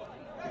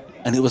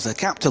 And it was the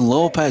Captain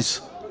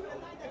Lopez.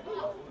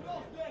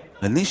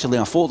 Initially,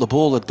 I thought the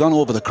ball had gone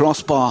over the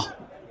crossbar.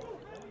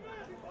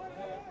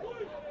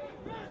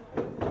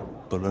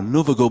 But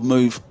another good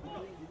move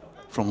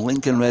from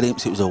Lincoln Red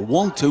Imps. It was a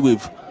 1-2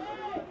 with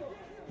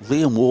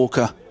Liam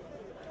Walker.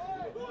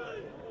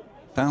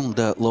 Found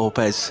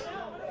Lopez.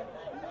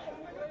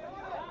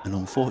 And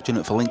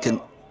unfortunate for Lincoln,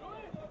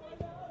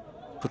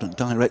 couldn't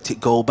direct it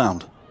goal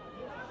bound.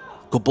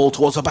 Good ball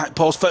towards the back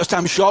post, first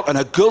time shot, and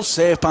a good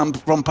save from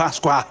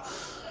Pasqua.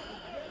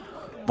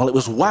 Well, it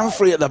was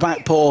 1-3 at the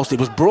back post. It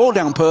was brought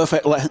down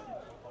perfectly.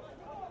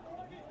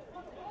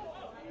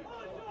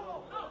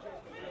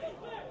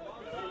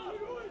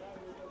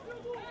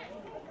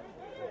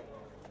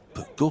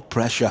 But good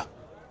pressure.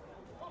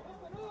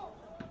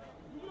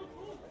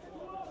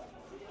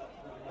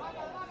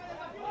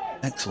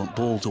 Excellent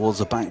ball towards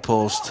the back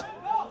post.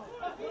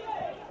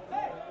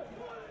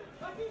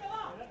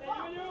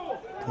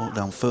 Brought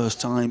down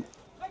first time,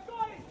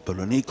 but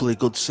an equally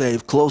good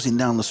save, closing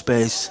down the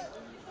space.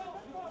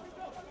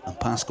 And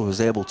Pasqua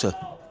was able to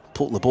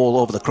put the ball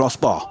over the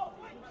crossbar.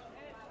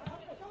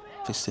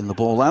 Fisting the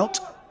ball out.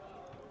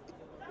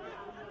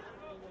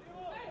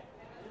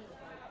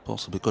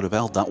 Possibly could have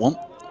held that one.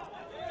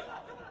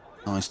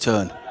 Nice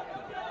turn.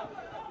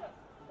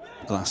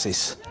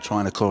 Glacis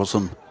trying to cause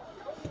them,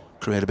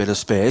 create a bit of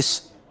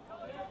space.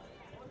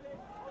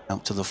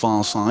 Out to the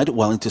far side,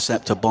 well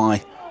intercepted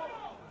by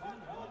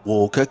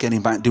Walker,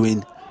 getting back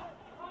doing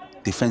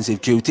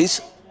defensive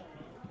duties.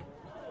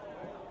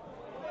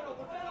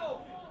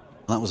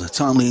 That was a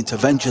timely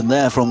intervention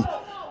there from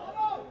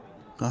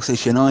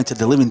Glacis United.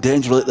 They're living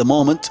dangerously at the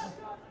moment.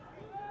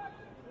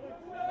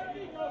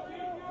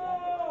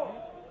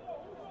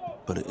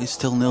 But it is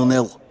still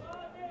 0-0.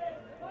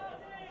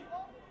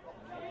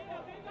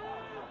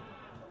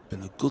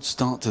 Been a good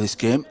start to this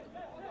game.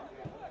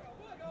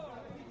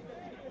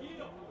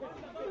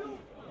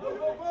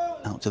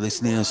 Out to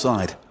this near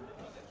side.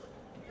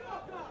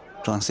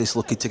 Glacis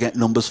looking to get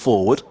numbers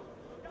forward.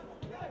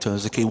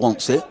 Terzic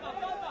wants it.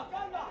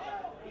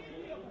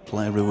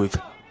 Player who we've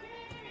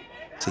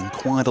seen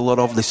quite a lot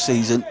of this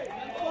season.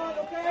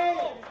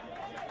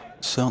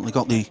 Certainly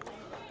got the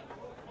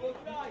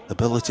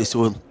ability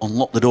to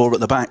unlock the door at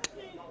the back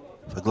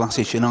for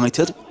Glacis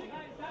United.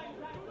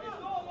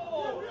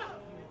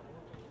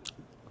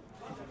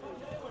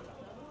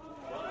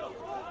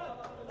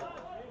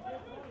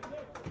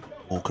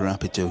 Walker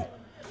happy to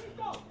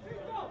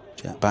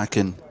jet back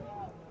and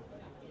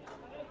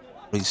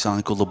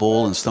recycle the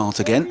ball and start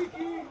again.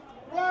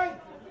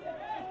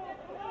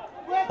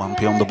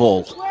 Wampy on the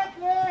ball.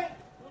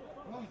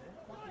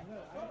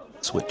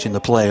 Switching the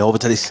play over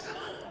to this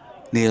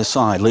near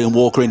side. Liam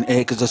Walker in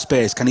acres of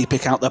space. Can he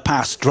pick out the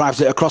pass?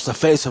 Drives it across the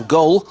face of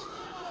goal.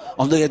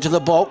 On the edge of the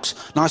box.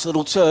 Nice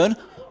little turn.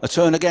 A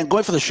turn again.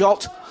 Going for the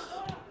shot.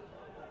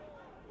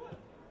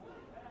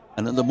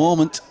 And at the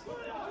moment,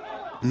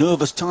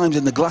 nervous times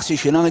in the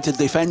Glacis United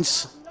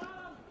defence.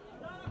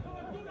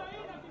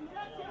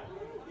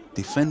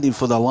 Defending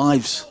for their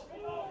lives.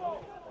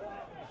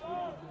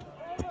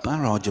 A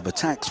barrage of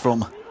attacks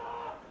from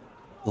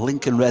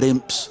Lincoln Red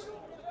Imps.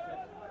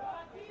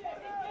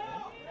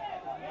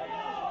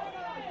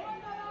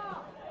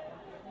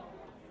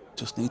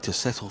 Just need to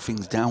settle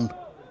things down.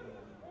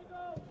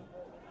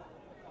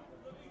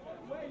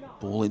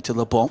 Ball into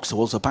the box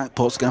towards the back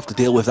post. Gonna have to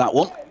deal with that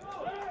one.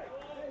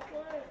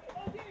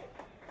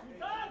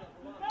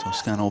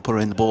 Toscano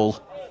putting the ball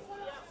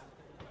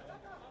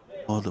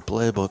on the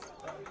play, but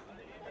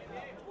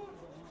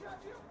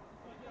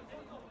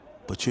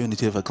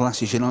opportunity for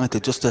Glacis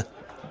United just to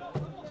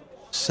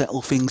settle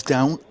things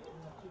down,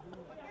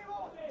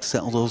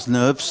 settle those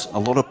nerves. A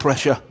lot of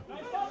pressure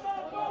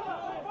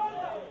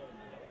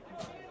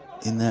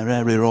in their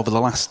area over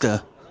the last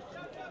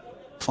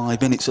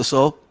 5 minutes or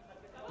so.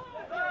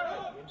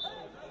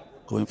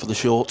 Going for the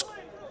short.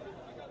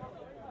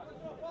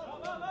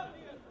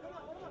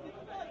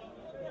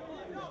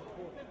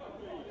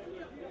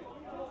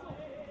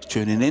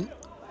 Tuning in.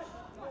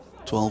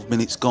 12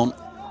 minutes gone.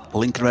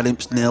 Lincoln Red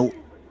Imps 0.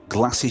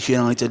 Glacis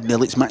United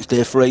 0. It's match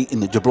day 3 in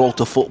the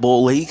Gibraltar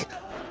Football League.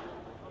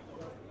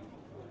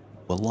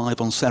 We're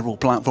live on several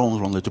platforms.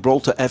 We're on the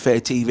Gibraltar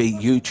FA TV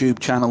YouTube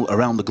channel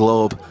around the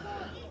globe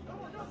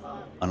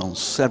and on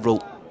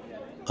several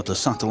of the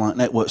satellite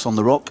networks on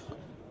the Rock.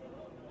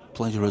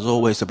 Pleasure as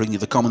always to bring you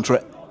the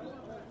commentary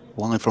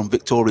live from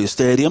Victoria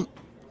Stadium.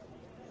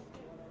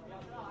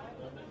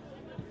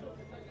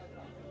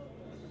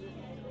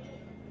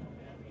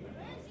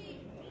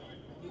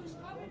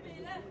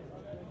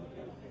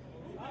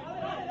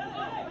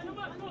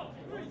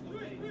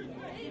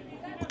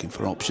 Looking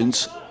for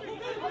options.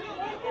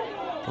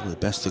 Probably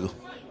best to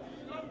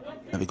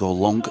maybe go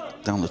long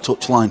down the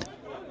touchline.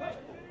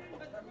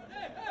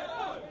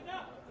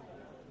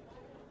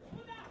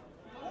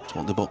 That's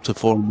what they've opted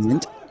for in the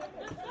end.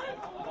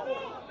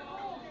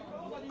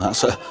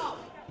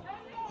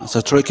 That's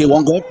a tricky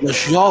one. Going for the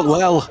shot.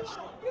 Well,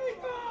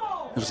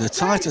 it was the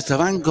tightest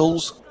of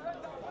angles,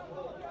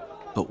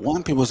 but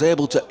Wampy was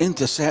able to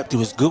intercept. He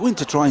was going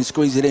to try and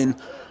squeeze it in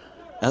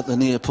at the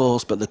near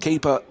post, but the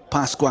keeper,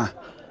 Pasqua,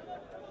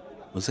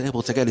 was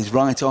able to get his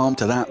right arm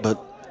to that,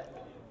 but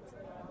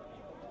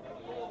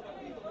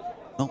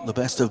not the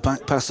best of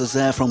back passes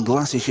there from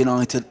Glacis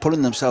United,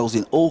 putting themselves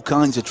in all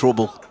kinds of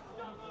trouble.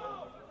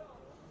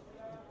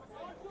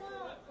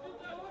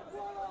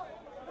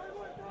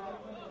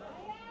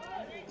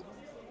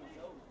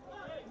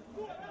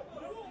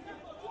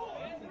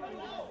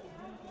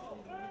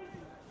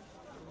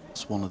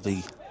 It's one of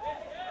the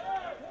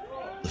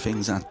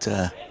things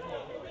that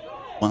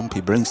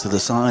Wampy brings to the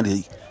side,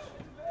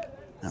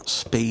 that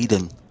speed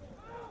and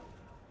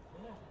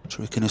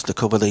trickiness to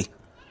cover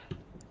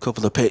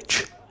the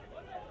pitch.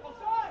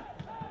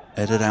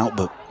 Headed out,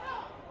 but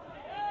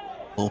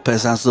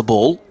Lopez has the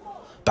ball.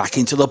 Back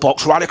into the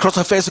box, right across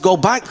the face of goal.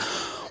 Back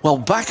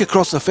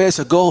across the face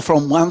of goal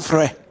from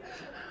Wanthre.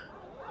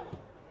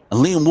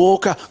 And Liam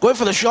Walker going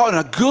for the shot, and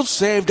a good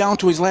save down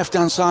to his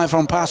left-hand side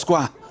from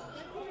Pasqua.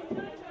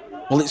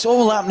 Well, it's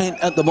all happening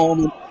at the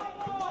moment.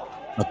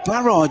 A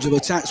barrage of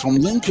attacks from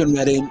Lincoln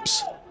Red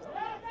Imps.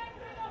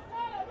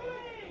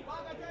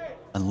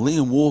 And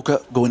Liam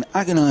Walker going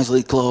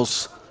agonisingly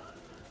close.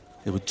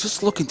 They were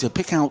just looking to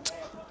pick out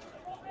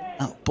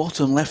that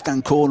bottom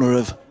left-hand corner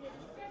of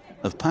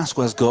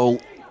Pasqua's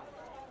goal.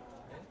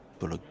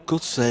 But a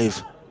good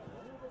save.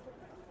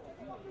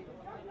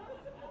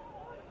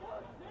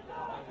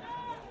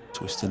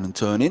 Twisting and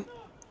turning.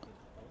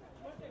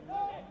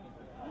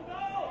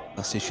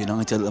 Glacis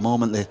United at the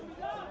moment, they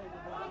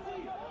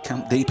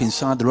camp deep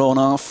inside their own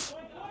half.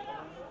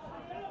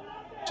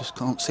 Just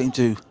can't seem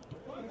to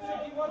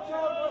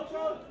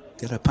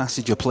get a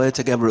passage of play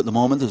together at the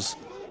moment as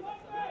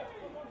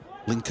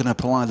Lincoln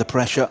apply the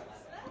pressure.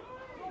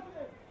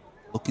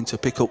 Looking to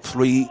pick up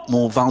 3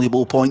 more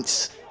valuable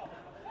points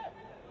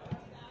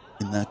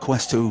in their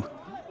quest to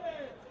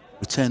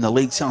retain the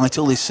league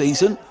title this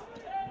season.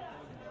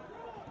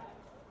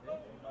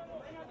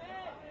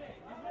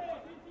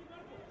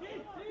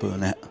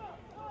 Burnett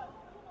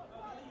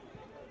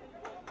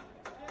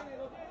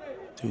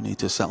do need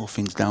to settle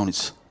things down.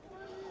 It's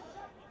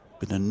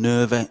been a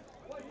nervy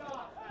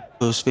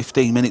first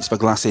 15 minutes for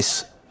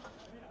Glacis.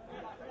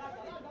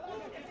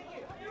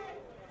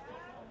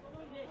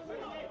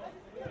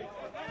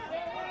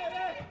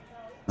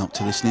 Up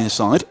to this near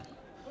side.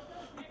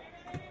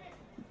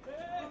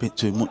 Bit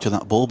too much of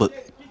that ball, but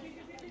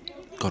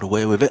got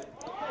away with it.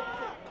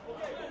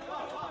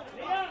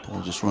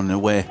 Ball just running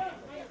away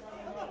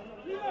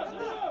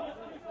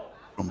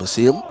from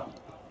Basile.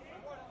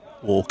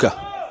 Walker.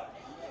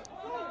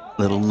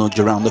 Little nudge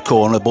around the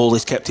corner. Ball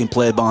is kept in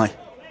play by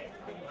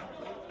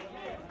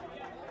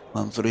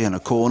Manfrey, in a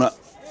corner.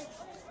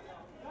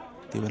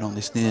 Given on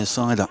this near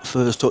side, that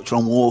first touch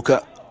from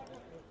Walker.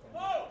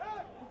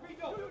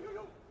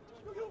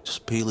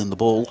 Just peeling the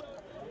ball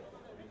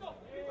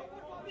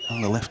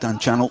on the left-hand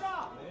channel,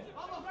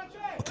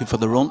 looking for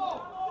the run.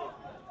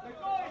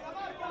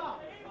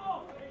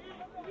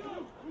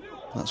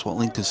 That's what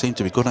Lincoln seem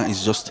to be good at,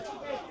 is just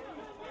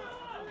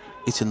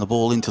hitting the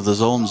ball into the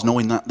zones,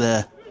 knowing that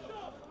their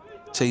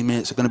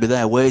teammates are going to be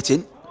there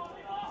waiting.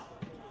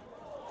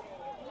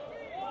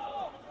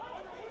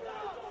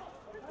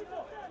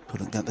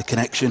 Couldn't get the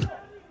connection.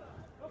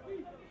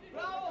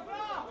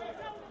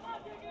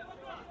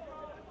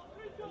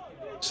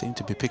 Seem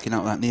to be picking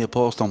out that near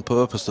post on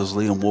purpose, does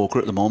Liam Walker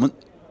at the moment.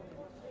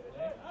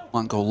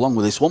 Might go long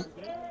with this one.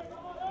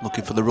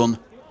 Looking for the run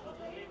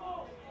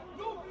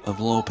of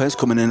Lopez,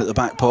 coming in at the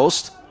back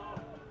post.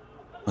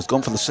 Has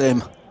gone for the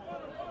same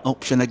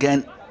option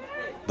again,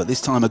 but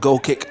this time a goal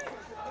kick.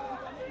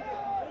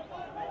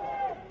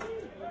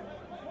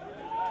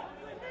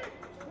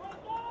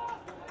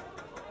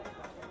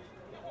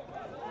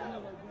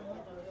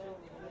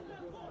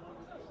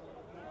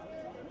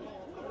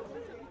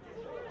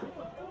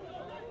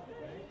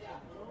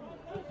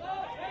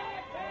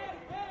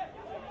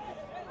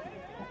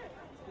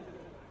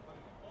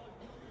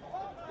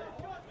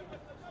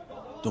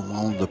 Done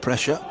well under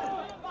pressure.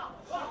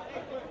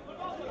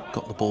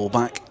 Got the ball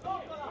back.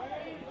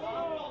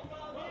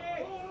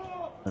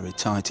 Very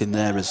tight in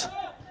there as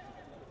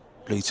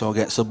Brito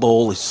gets the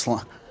ball. He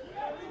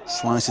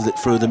slices it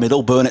through the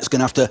middle. Burnett's going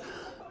to have to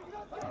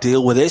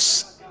deal with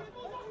this.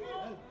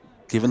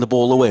 Giving the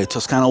ball away.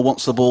 Toscano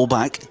wants the ball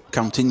back.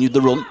 Continued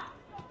the run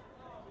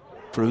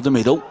through the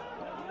middle.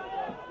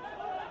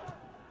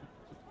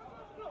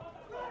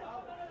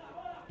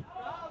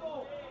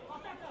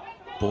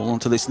 Ball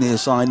onto this near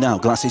side now.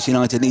 Glacis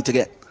United need to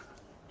get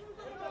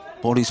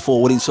bodies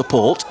forward in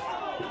support.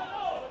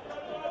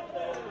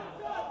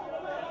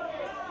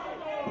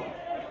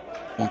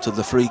 Onto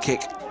the free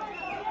kick.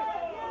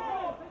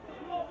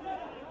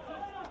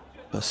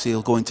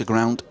 Basile going to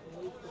ground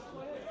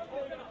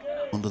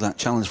under that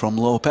challenge from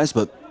Lopez,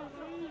 but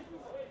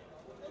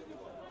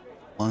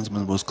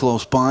linesman was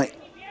close by.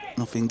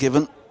 Nothing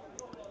given.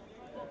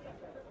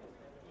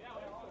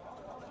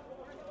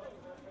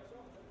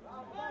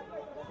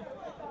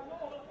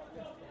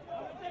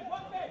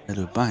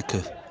 Header back,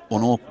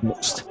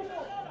 unorthodox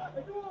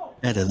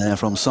header there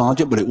from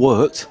Sargent, but it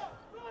worked.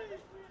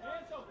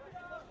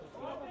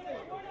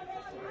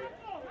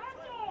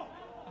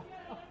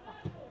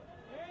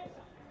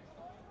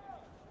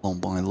 On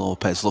by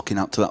Lopez, looking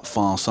out to that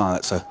far side.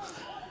 That's a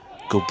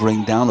good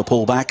bring down, a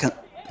pull back.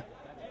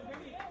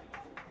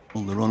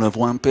 On the run of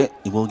Wampit,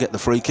 he will get the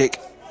free kick.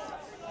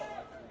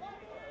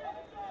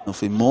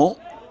 Nothing more.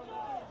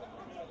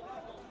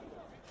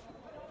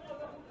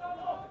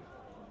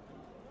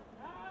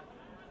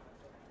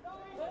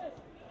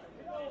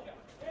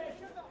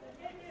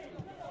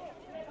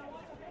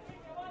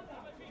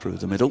 Through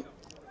the middle,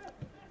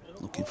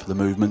 looking for the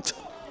movement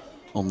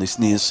on this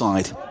near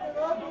side.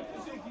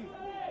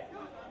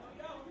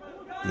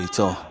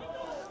 Rito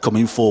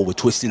coming forward,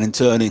 twisting and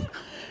turning,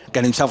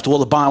 getting himself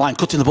toward the byline,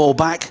 cutting the ball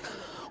back.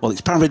 Well,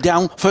 it's parried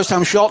down, first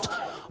time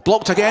shot,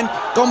 blocked again,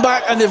 gone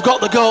back, and they've got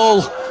the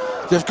goal.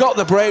 They've got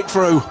the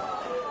breakthrough.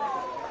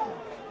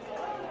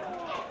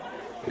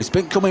 It's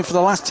been coming for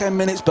the last 10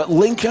 minutes, but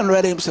Lincoln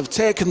Red Imps have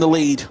taken the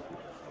lead.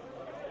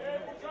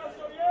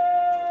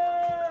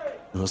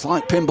 It was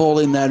like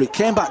pinball in there. It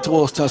came back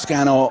towards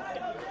Toscano,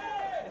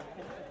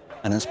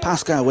 and as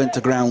Pascal went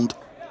to ground,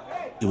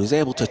 he was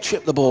able to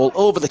chip the ball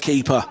over the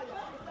keeper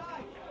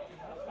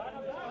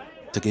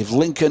to give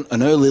Lincoln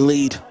an early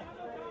lead.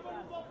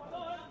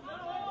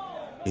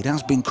 It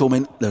has been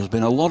coming. There's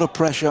been a lot of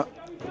pressure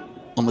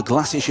on the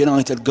Glacis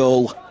United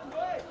goal,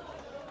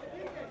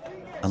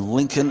 and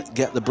Lincoln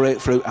get the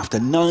breakthrough after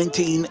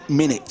 19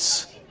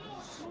 minutes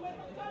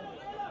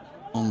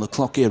on the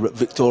clock here at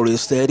Victoria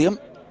Stadium.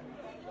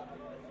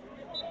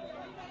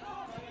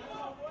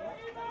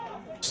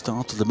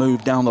 Started the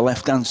move down the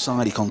left-hand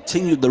side. He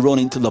continued the run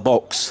into the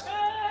box.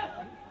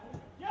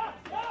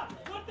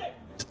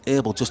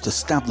 Able just to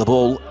stab the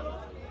ball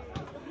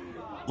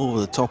over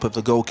the top of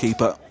the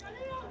goalkeeper,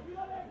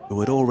 who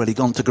had already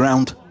gone to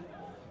ground.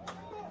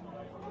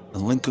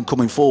 And Lincoln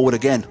coming forward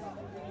again.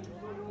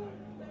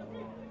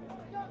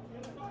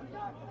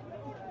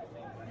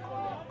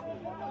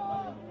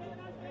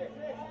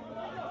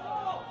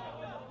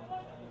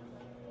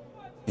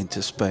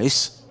 Into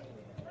space.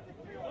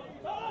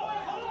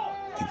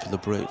 For the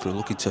breakthrough,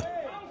 looking to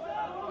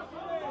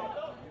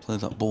play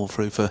that ball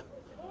through for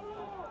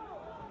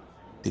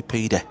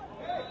DePede.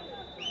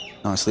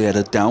 Nicely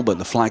headed down, but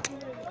the flag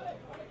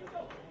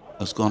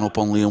has gone up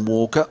on Liam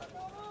Walker.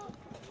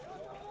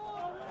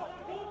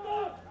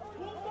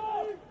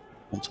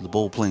 Onto the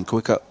ball, playing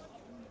quicker.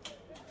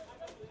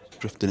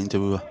 Drifted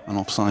into an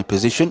offside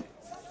position.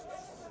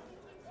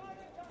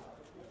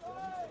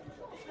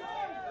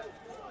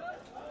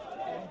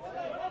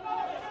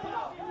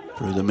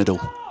 Through the middle.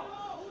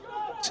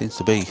 Seems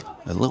to be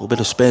a little bit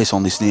of space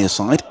on this near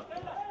side.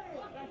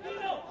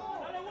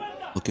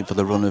 Looking for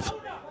the run of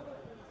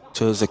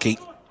Terzaki.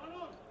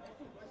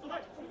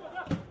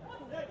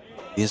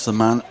 Here's the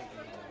man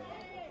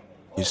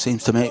who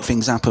seems to make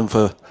things happen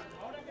for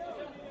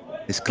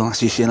this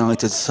Glacis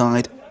United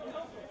side.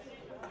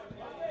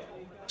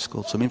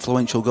 Scored some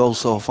influential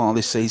goals so far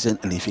this season,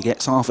 and if he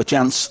gets half a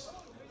chance,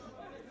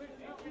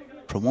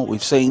 from what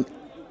we've seen,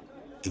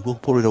 he will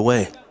put it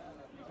away.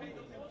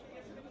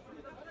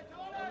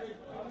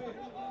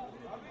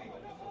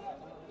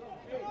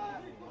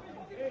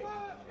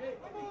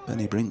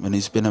 Benny Brinkman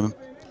has been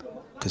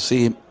can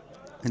see him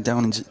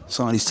down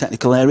inside his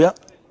technical area.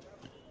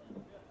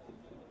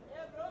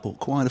 But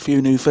quite a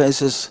few new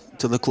faces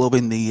to the club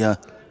in the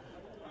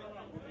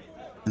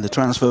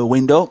transfer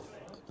window.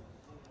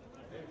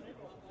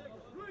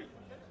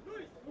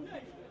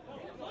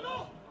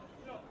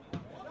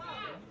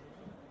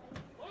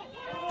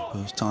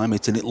 First time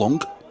hitting it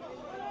long.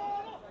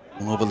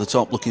 One over the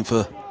top looking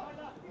for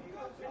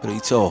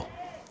Rito.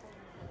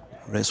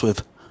 Race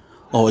with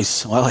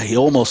well, he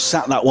almost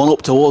sat that one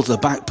up towards the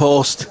back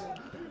post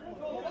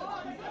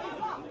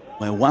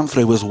where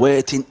Wanfrey was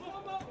waiting.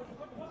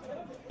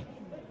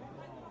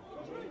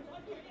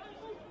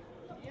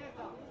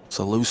 It's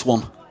a loose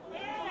one.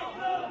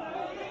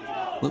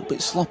 A little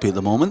bit sloppy at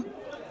the moment.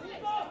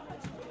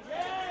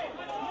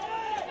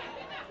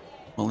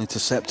 Well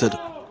intercepted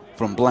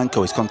from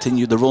Blanco. He's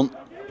continued the run.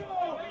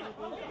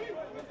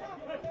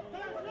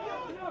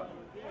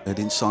 Head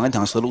inside,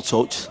 nice little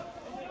touch.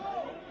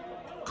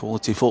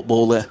 Quality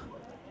football there.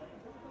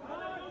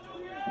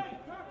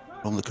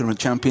 from the current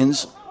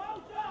champions.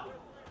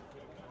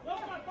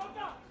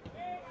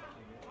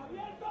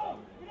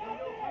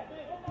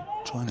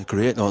 Trying to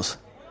create those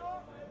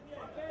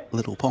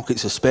little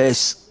pockets of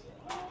space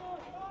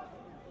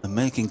and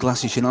making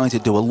Glacis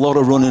United do a lot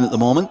of running at the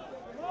moment.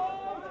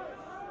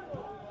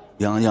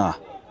 Yeah.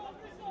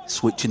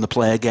 Switching the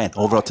play again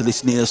over to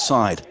this near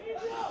side.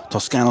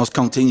 Toscano's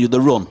continued the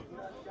run.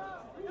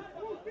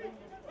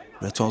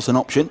 Reto's an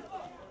option.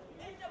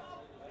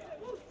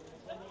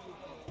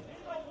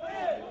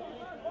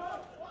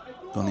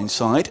 Gone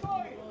inside.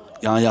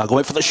 Yeah,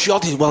 going for the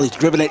shot. Well, he's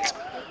driven it.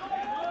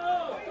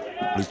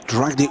 He's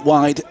dragged it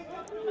wide.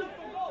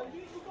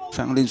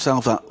 Found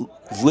himself that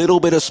little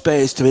bit of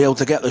space to be able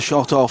to get the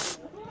shot off.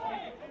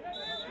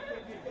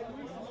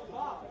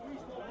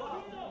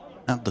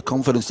 Had the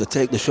confidence to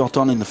take the shot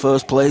on in the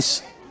first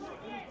place.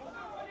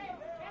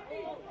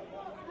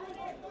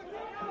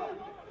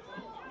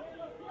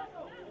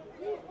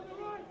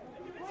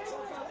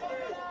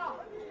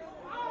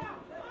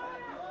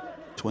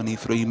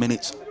 "23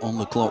 minutes on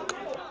the clock.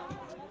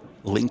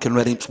 Lincoln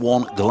Red Imps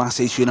 1,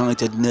 Glacis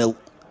United 0.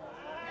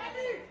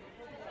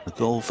 The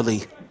goal for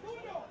the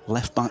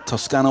left back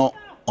Toscano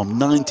on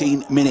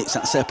 19 minutes.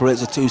 That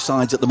separates the two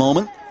sides at the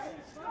moment.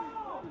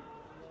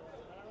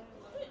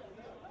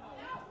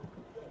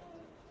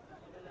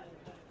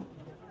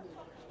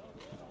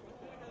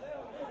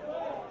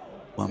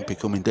 Wampy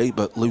coming deep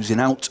but losing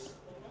out.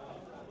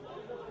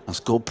 That's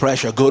good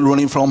pressure, good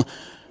running from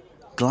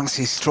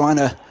Glacis, trying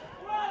to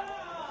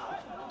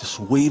just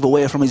weave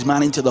away from his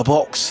man into the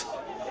box.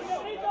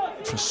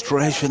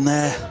 Frustration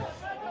there.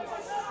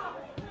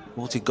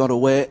 What he got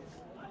away.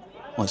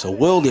 Well, it's a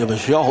worldie of a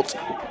shot.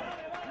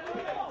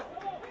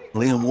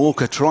 Liam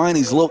Walker trying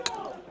his luck.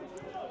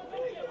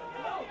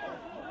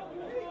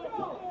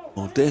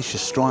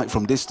 Audacious strike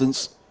from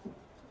distance.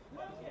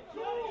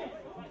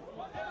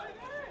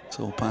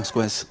 So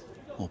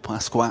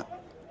Pasqua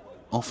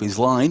off his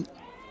line.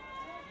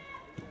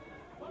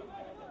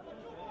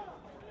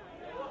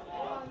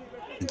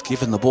 He's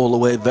given the ball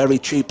away very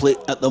cheaply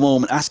at the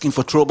moment, asking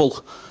for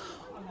trouble.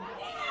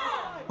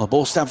 The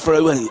ball stabbed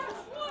through and he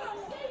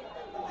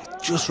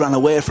just ran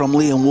away from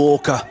Liam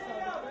Walker.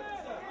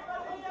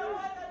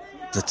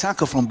 It's a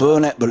tackle from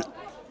Burnett, but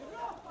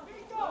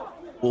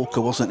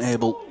Walker wasn't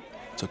able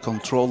to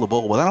control the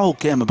ball. Well, that all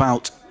came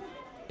about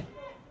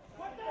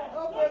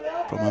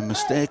from a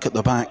mistake at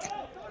the back.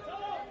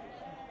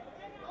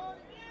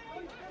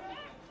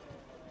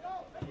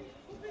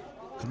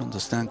 I can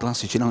understand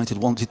Glacis United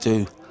wanted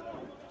to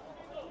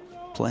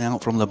play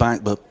out from the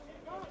back, but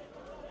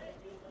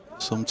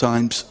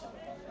sometimes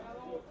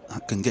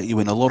that can get you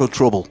in a lot of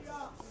trouble.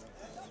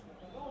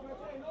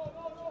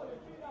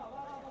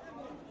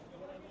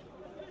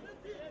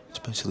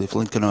 Especially if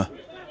Lincoln are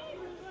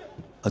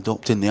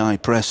adopting the high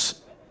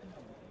press.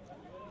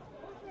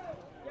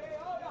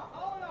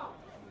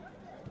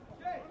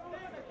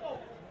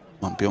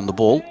 Might be on the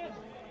ball.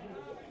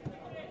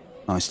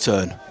 Nice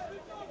turn.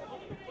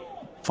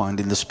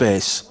 Finding the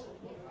space.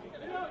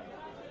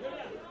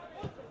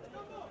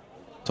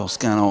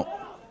 Toscano.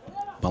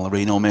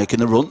 Ballerino making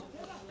the run.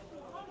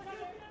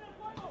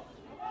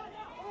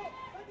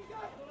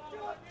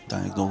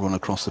 Diagonal run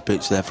across the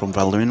pitch there from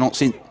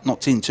Ballerino.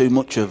 Not seen too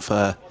much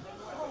of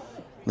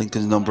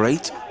Lincoln's number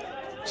 8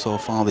 so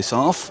far this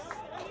half.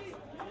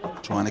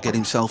 Trying to get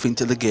himself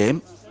into the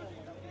game.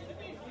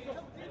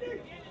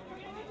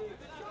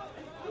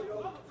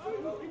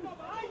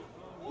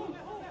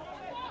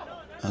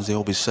 As they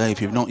always say,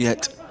 if you've not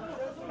yet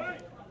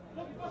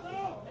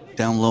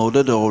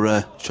downloaded,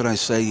 or should I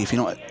say, if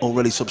you're not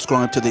already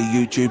subscribed to the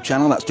YouTube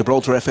channel, that's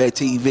Gibraltar FA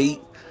TV.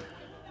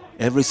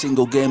 Every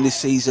single game this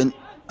season,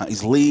 that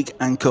is League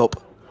and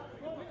Cup,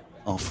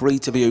 are free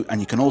to view, and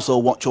you can also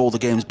watch all the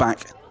games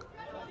back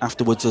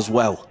afterwards as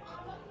well.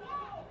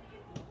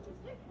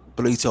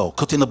 Brito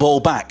cutting the ball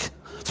back.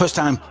 First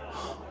time,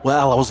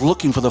 well, I was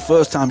looking for the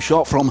first time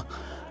shot from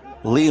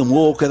Liam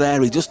Walker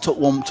there. He just took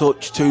one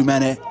touch too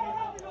many.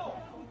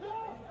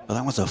 But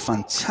that was a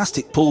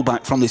fantastic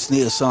pullback from this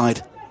near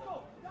side.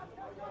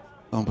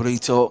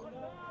 Brito.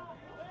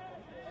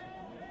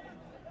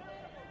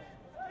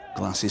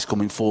 Glacis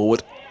coming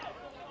forward.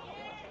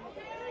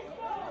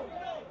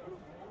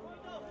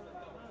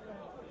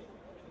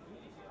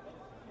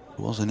 It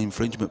was an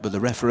infringement, but the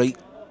referee,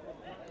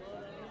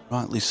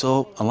 rightly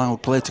so,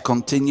 allowed play to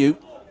continue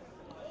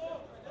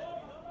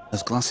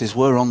as Glacis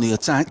were on the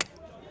attack.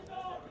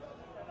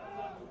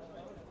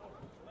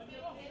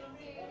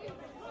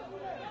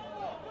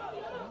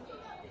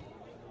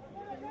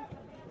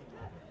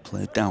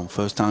 Played down,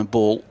 first time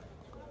ball.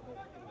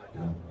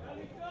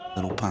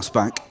 Little pass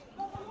back.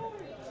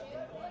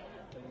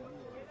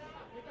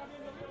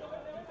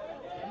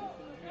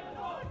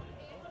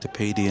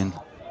 Tepedian.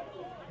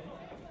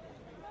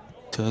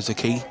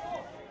 Terzaki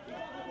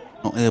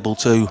not able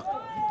to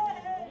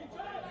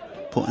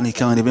put any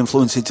kind of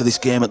influence into this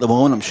game at the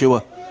moment. I'm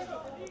sure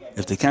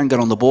if they can get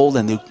on the ball,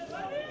 then they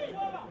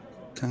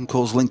can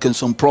cause Lincoln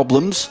some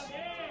problems.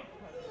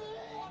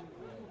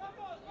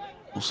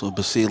 Also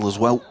Basile as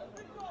well,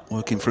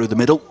 working through the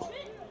middle.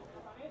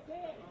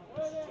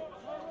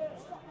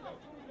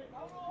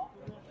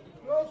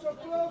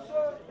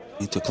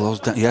 Need to close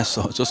down. Yes,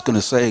 I was just going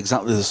to say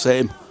exactly the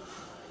same.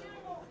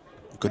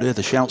 You could hear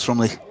the shouts from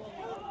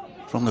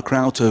the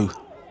crowd to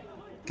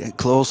get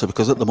closer,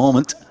 because at the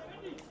moment,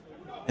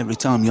 every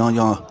time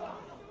Yaya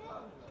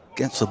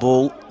gets the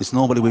ball, there's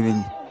nobody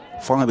within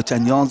 5 or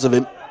 10 yards of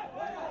him.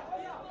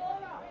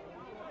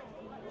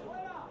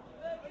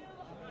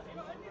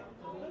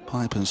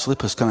 Pipe and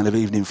slippers kind of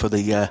evening for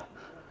the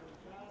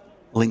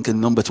Lincoln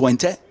number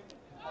 20.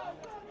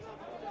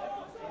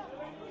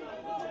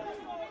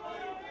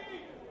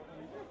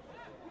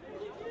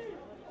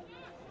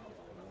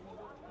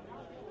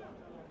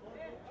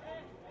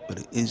 But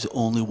it is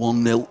only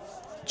 1-0,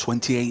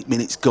 28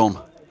 minutes gone.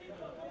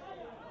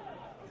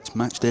 It's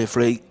match day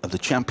 3 of the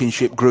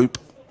championship group,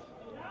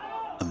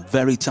 and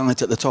very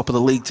tight at the top of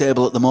the league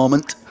table at the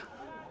moment.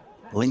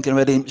 Lincoln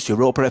Red Imps,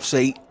 Gibraltar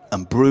FC,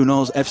 and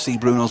FC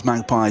Bruno's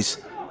Magpies.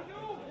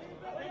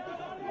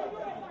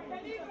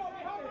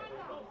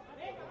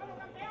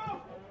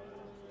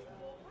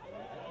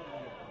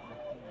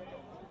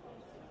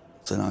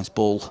 It's a nice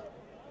ball.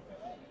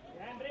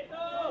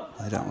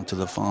 Played out onto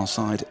the far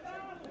side.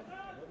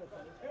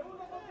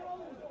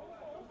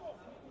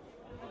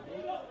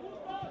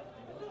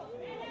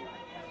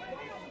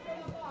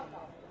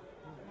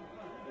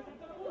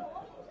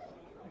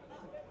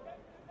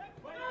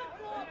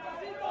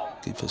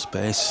 Looking for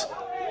space.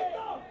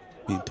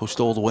 Being pushed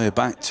all the way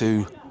back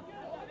to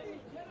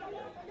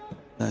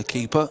their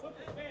keeper.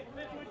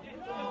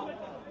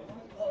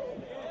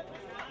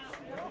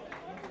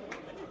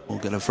 We'll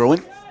get a throw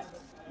in.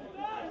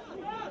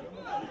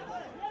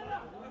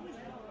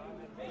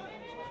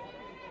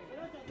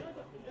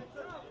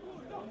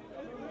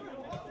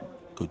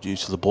 Good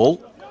use of the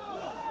ball.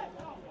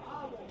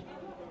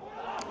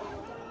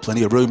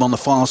 Plenty of room on the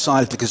far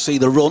side if you can see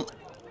the run.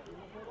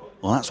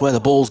 Well, that's where the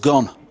ball's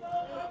gone.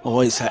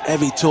 Oh, it's a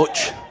heavy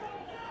touch.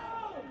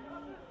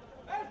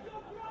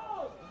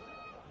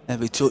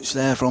 Heavy touch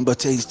there from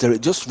Batista.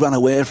 It just ran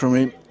away from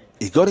him.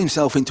 He got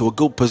himself into a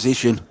good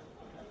position.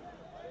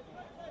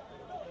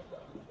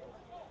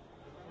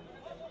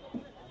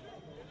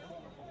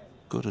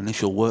 Good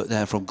initial work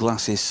there from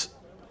Glacis.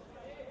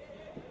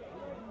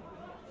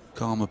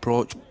 Calm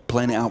approach,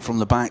 playing it out from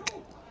the back.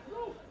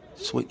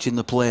 Switching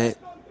the play.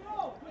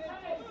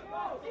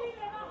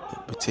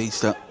 But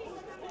Batista.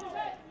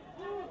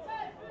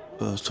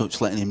 First touch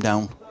letting him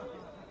down.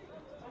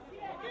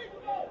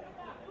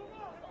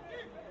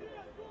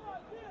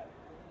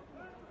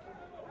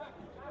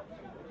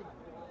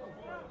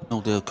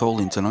 No Dale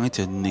Colin tonight,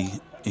 and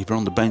either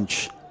on the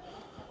bench.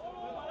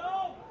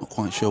 Not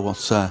quite sure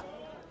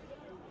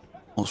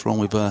what's wrong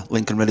with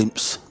Lincoln Red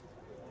Imps.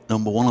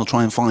 Number 1, I'll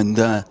try and find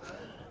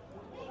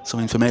some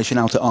information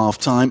out at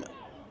half-time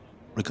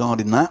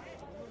regarding that.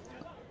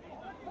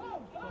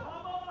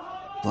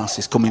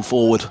 Glacis coming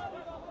forward,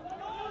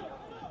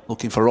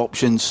 looking for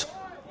options.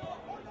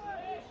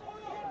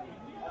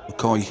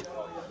 McCoy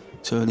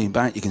turning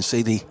back. You can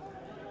see the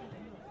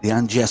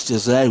hand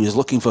gestures there. He was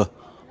looking for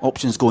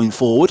options going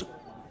forward.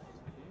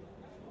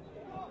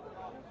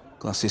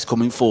 Glacis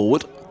coming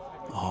forward.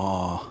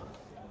 Oh,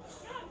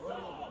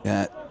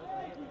 yeah.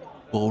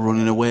 Ball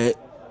running away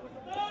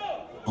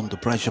under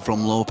pressure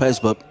from Lopez,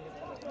 but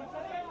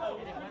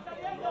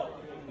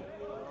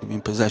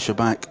giving possession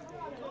back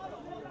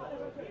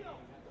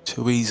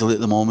too easily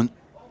at the moment.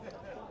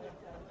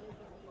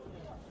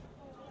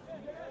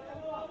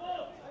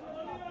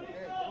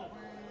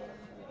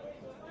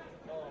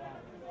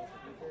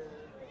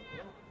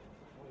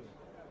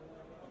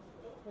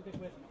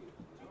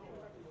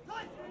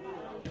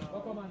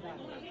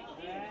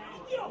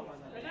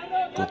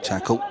 Good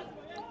tackle.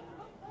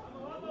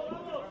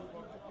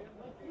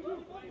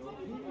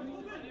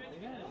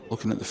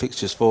 Looking at the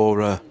fixtures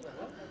for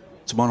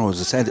tomorrow, as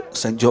I said,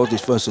 St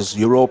George's versus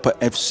Europa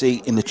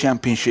FC in the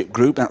championship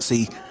group. That's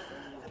the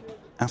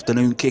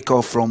afternoon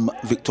kickoff from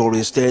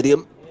Victoria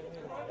Stadium.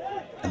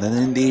 And then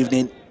in the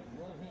evening,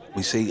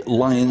 we see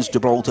Lions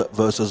Gibraltar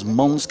versus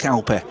Mons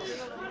Calpe.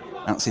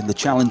 That's in the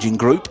challenging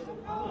group.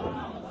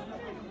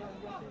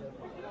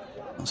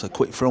 That's a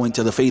quick throw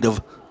into the feet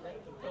of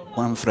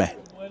Lanfre.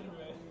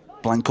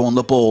 Blanco on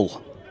the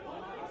ball.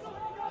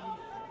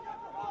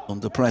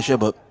 Under pressure,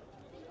 but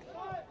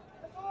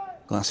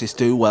Glacis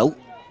do well.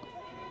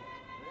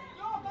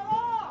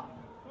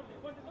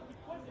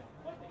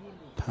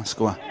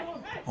 Pasqua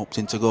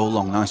opting to go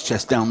long. Nice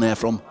chest down there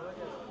from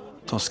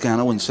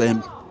Toscano, and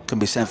same can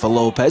be said for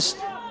Lopez.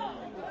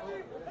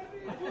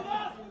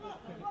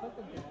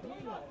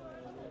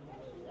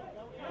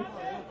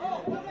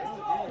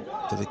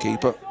 To the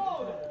keeper.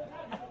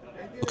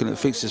 Looking at the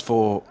fixtures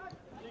for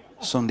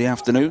Sunday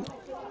afternoon.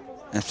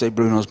 FC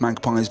Bruno's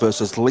Magpies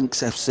versus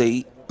Lynx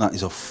FC. That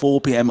is a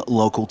 4 PM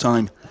local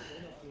time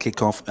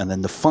kickoff, and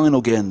then the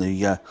final game,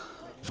 the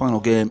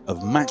final game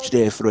of match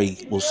day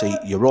 3, will see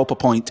Europa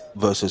Point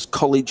versus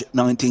College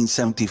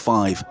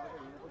 1975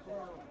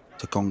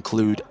 to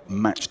conclude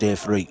match day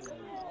 3.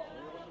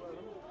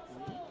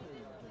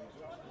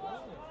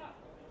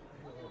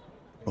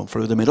 Run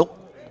through the middle.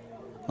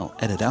 Oh,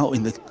 headed out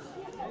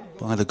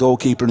by the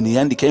goalkeeper in the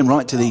end. He came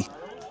right to the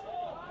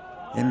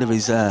End of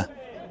his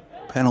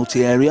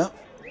penalty area.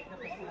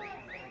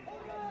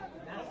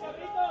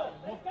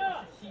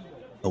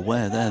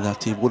 Aware there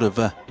that he would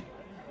have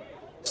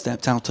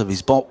stepped out of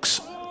his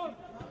box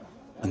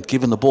and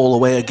given the ball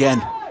away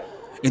again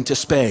into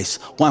space.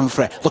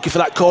 Wanfre looking for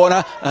that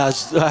corner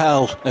as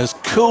well, as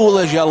cool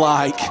as you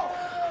like,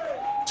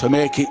 to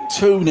make it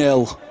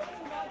 2-0.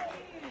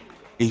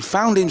 He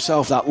found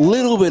himself that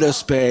little bit of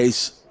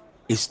space.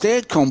 He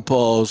stayed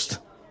composed,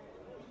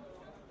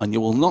 and you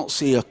will not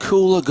see a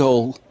cooler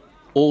goal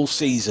all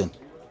season.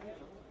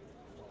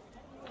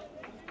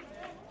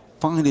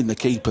 Finding the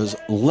keeper's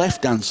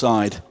left-hand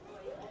side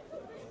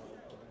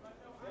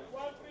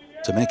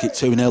to make it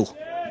 2-0.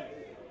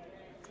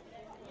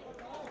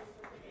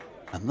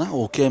 And that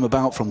all came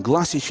about from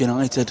Glacis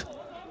United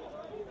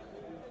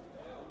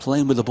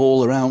playing with the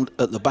ball around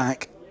at the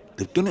back.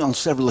 They've done it on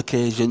several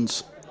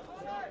occasions.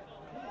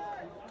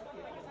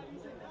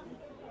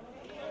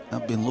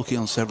 I've been lucky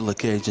on several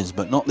occasions,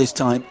 but not this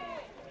time.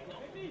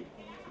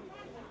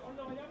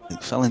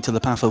 It fell into the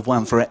path of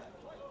Wanfre,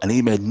 and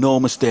he made no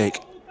mistake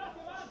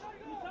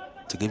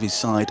to give his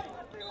side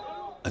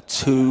a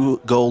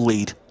 2-goal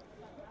lead.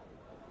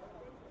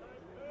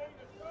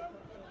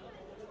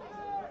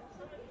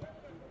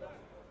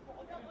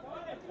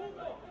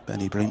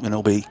 Benny Brinkman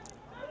will be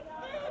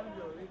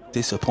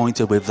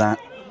disappointed with that.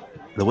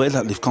 The way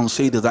that they've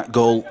conceded that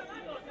goal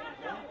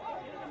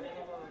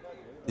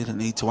didn't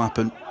need to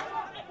happen.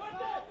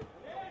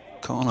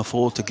 Can't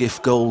afford to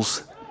gift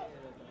goals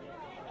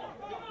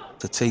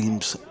to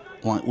teams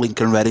like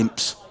Lincoln Red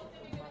Imps.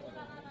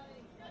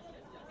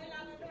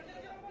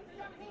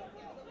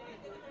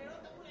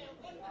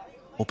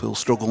 Uphill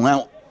struggle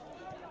now.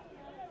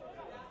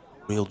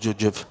 Real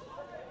judge of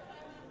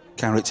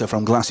character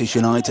from Glacis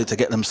United to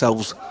get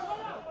themselves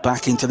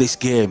back into this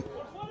game.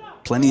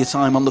 Plenty of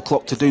time on the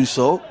clock to do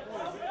so.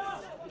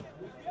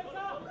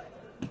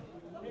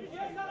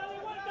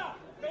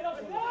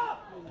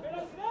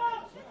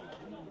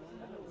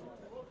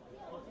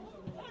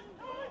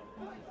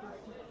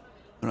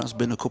 There has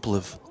been a couple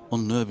of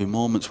unnerving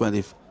moments where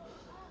they've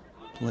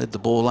played the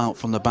ball out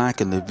from the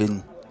back and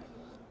they've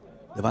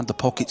had the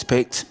pockets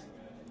picked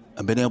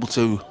and been able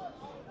to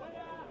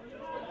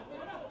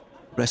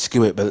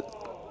rescue it, but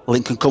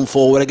Lincoln come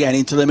forward again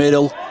into the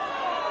middle,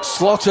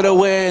 slotted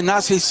away, and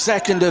that's his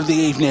second of the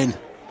evening.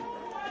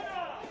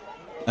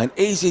 An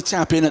easy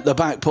tap in at the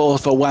back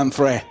post for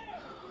Wanfre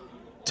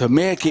to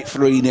make it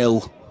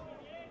 3-0.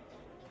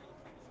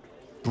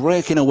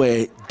 Breaking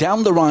away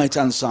down the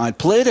right-hand side,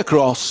 played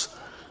across,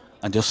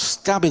 and just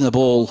stabbing the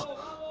ball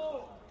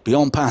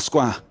beyond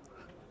Pasqua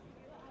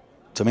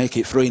to make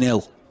it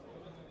 3-0.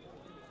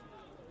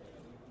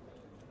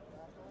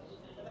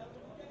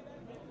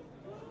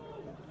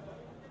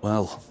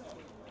 Well,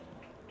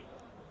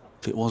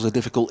 if it was a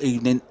difficult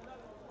evening,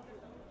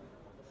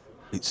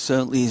 it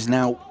certainly is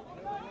now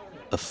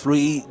a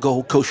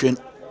 3-goal cushion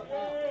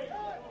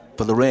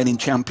for the reigning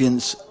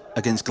champions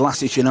against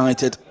Glacis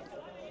United.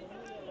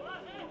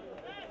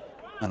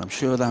 And I'm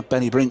sure that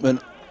Benny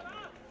Brinkman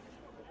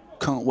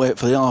can't wait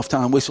for the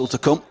half-time whistle to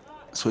come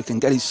so he can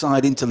get his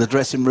side into the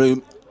dressing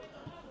room.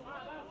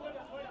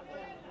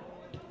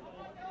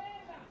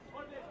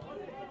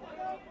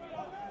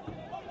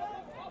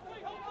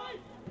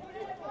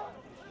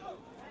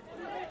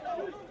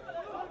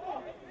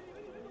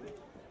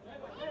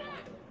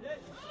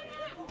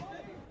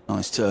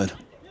 Nice turn.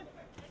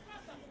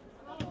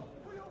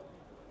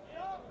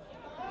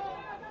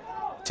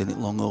 Getting it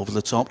long over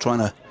the top, trying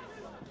to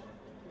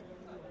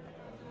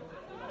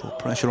put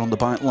pressure on the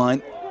back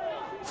line,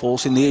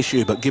 forcing the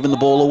issue, but giving the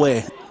ball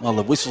away. Well,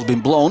 the whistle's been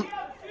blown.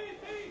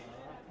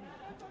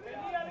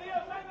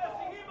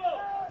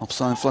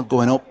 Offside flag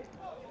going up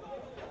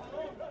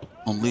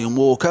on Liam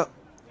Walker.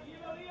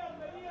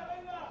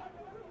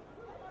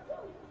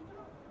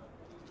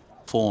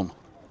 Fawn.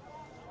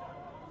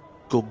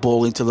 Good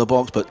ball into the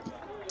box, but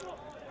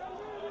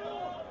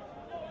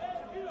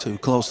too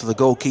close to the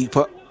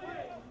goalkeeper.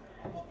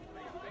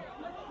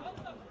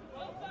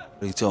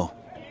 Rito.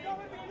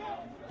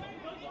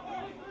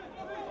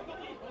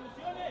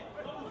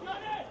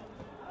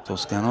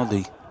 Toscano,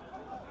 the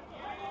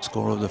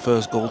scorer of the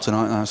first goal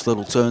tonight. Nice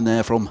little turn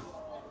there from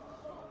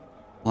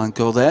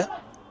Blanco there.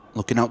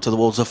 Looking out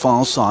towards the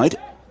far side.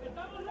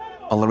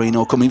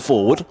 Ballerino coming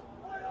forward.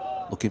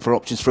 Looking for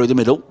options through the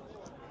middle.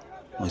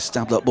 He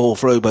stabbed that ball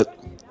through, but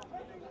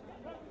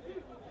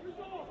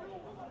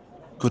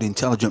good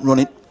intelligent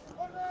running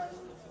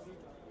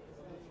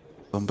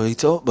from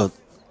Beto, but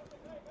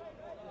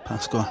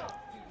Pasqua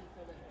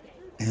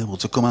able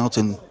to come out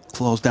and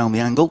close down the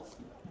angle.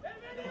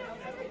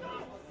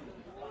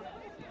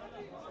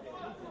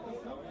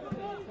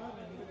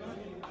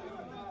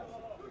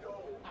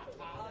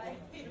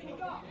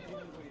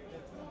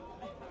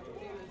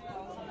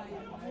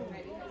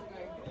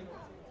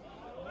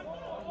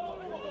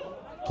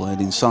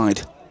 Played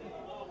inside.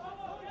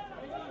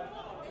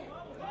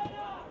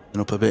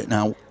 And up a bit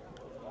now.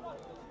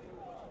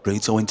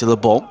 Brito into the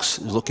box.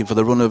 He's looking for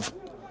the run of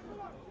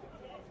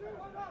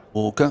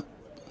Walker.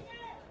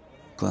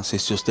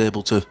 Glacis just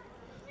able to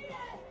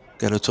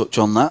get a touch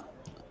on that.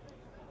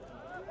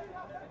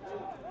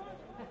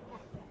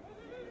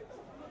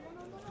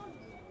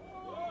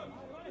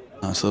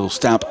 Nice little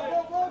stab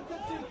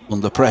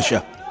under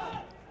pressure.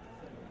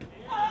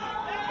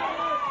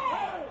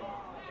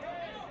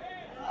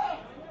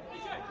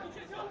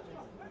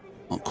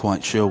 Not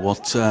quite sure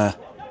what the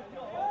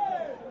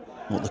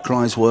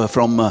cries were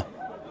from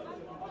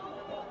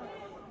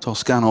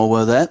Toscano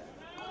were there.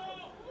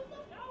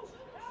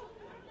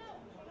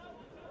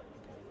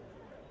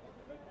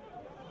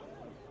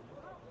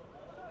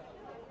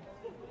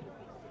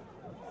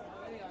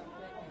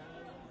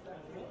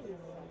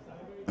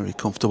 Very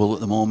comfortable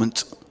at the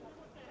moment.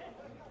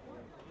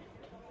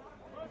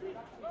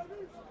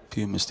 A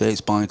few mistakes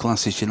by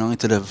Glacis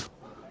United have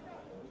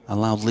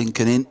allowed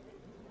Lincoln in,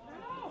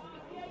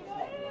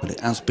 but it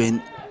has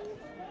been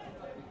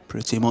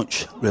pretty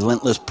much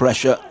relentless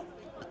pressure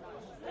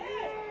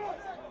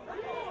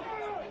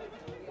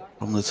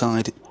from the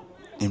side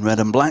in red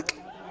and black.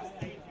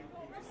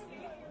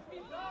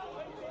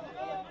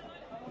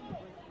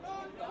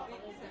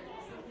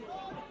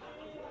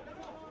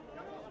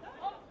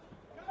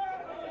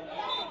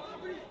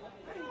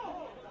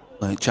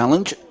 Late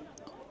challenge.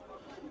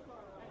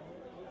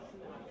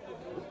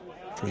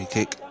 Free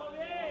kick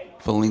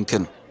for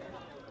Lincoln.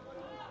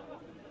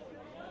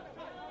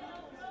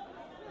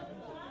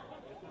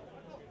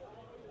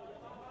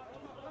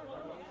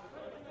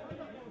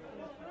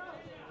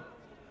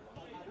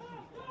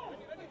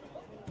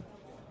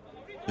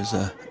 There's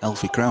a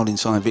healthy crowd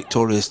inside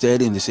Victoria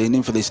Stadium this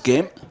evening for this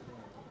game.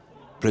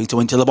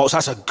 Brito into the box.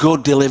 That's a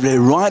good delivery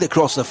right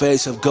across the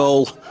face of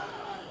goal.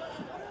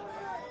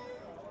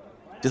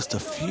 Just a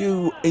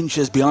few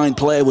inches behind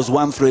play was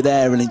Wanfrey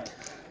there, and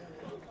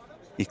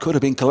he could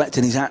have been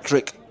collecting his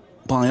hat-trick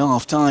by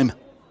half-time.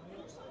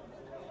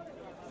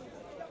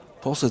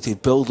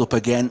 Positive build-up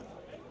again.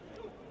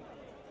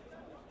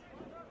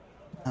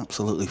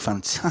 Absolutely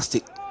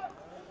fantastic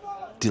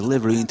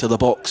delivery into the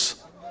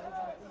box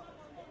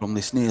from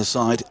this near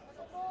side.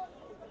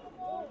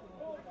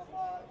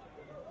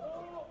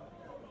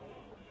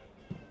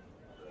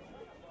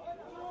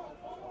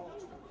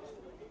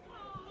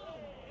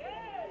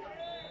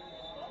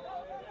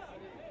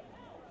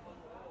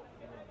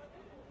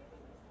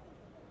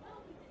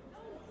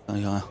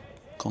 They are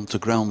gone to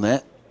ground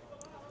there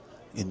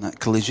in that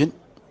collision.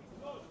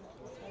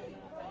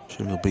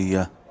 Sure, he'll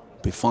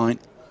be fine.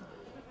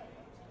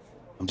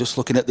 I'm just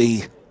looking at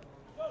the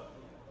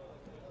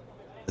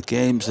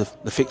games,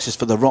 the fixtures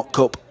for the Rock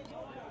Cup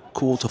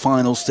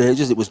quarter-final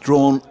stages. It was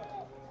drawn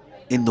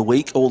in the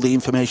week. All the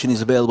information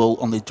is available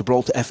on the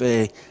Gibraltar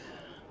FA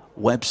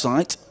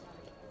website.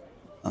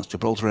 That's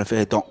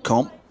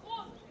gibraltarfa.com.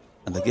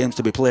 And the games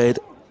to be played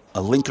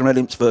are Lincoln Red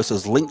Imps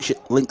versus Links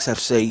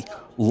FC,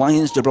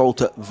 Lions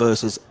Gibraltar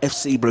versus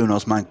FC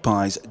Brunos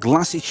Magpies,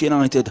 Glacis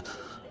United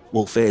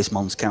will face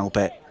Mons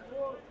Calpe,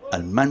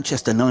 and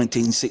Manchester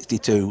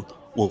 1962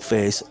 will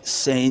face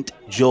St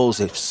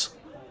Joseph's.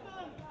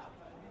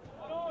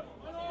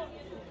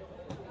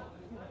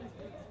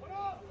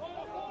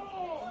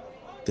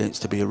 Dates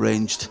to be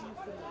arranged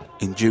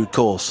in due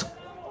course.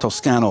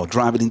 Toscano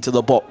driving into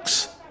the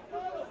box.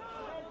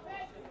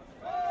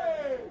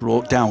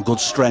 Brought down,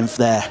 good strength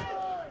there.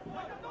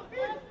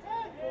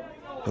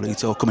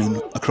 Brito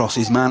coming across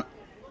his man.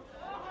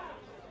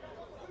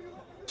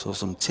 So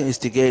some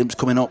tasty games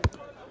coming up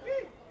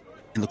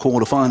in the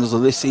quarterfinals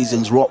of this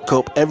season's Rock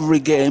Cup. Every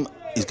game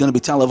is going to be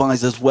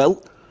televised as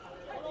well.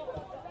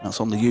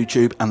 That's on the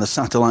YouTube and the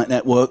satellite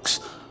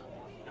networks.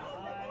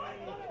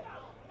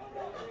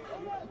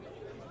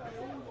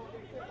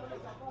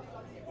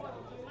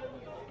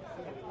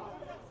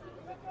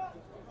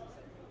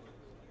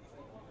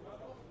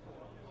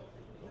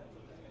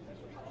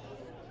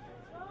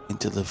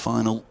 Into the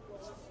final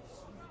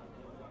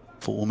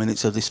 4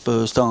 minutes of this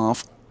first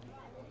half.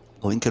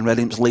 Lincoln Red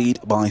Imps lead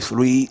by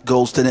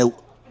 3-0.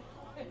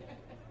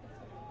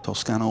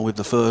 Toscano with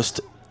the first,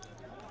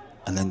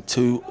 and then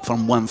 2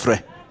 from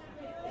Wanfrey.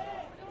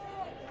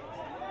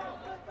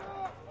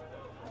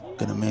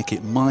 Going to make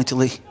it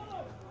mightily,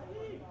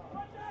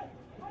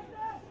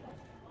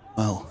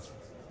 well,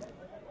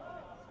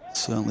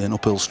 certainly an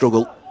uphill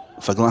struggle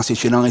for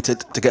Glacis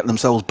United to get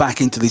themselves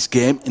back into this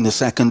game in the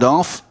second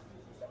half.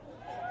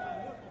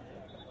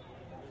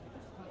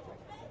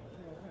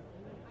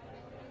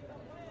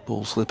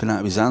 Ball slipping out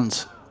of his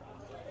hands.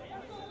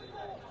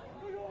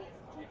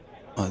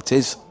 Well, it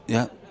is,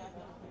 yeah.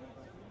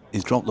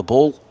 He's dropped the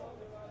ball.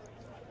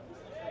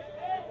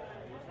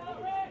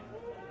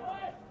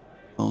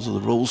 Those are the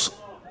rules.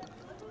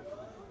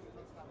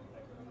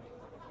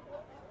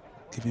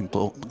 Giving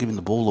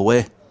the ball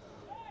away.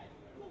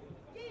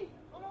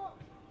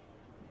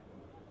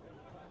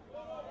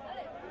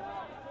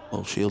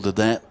 Ball shielded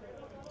there.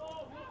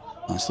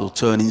 Nice little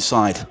turn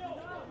inside.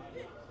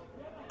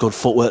 Good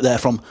footwork there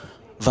from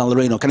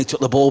Valerino. Can he took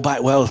the ball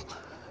back well?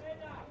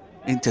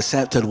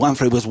 Intercepted.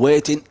 Wanfrey was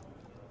waiting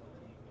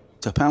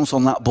to pounce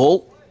on that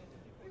ball.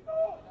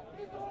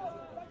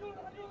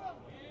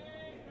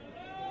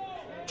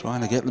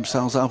 Trying to get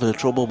themselves out of the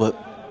trouble, but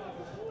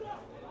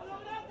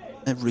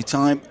every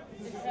time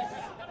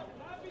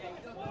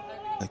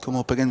they come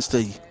up against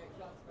a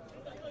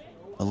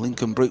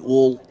Lincoln brick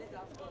wall.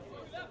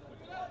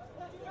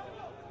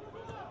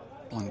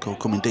 Blanco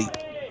coming deep.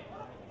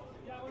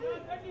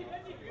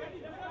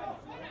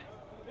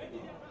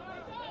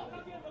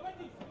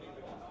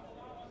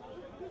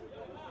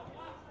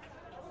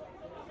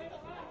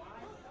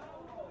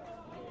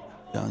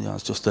 Yeah,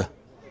 it's just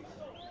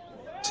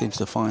seems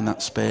to find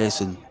that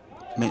space and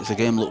makes the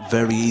game look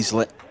very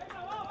easily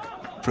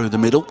through the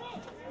middle.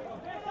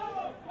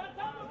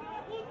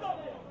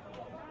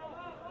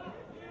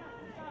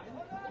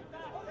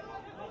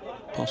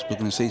 Possibly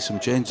going to see some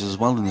changes as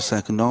well in the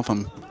second half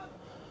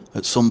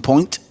at some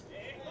point.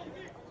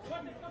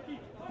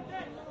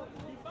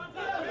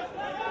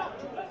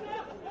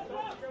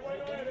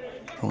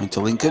 Throwing to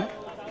Lincoln.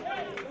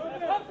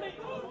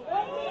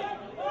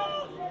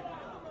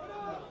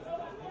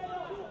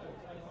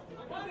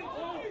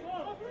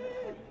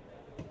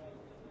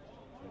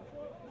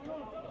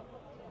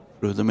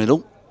 Through the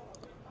middle.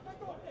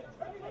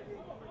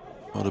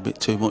 Got a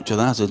bit too much of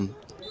that and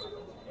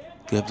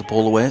gave the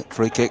ball away.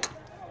 Free kick.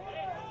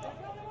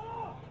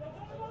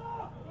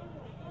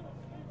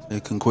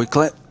 Taken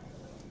quickly.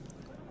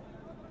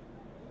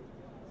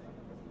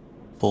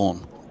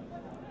 Bourne.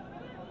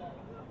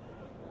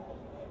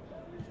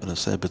 Gonna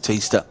say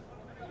Batista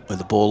with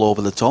the ball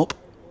over the top.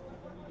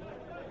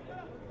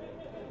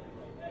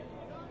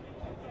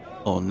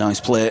 Oh, nice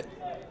play.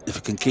 If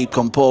he can keep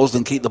composed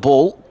and keep the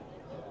ball.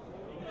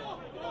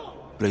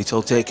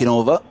 Brito taking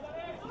over.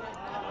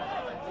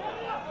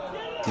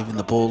 Giving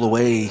the ball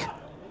away.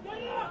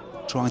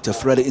 Trying to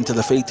thread it into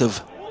the feet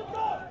of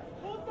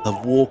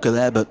Walker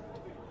there, but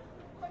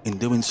in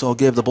doing so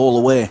gave the ball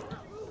away.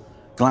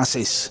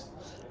 Glacis.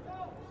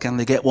 Can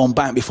they get one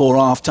back before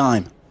half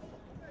time?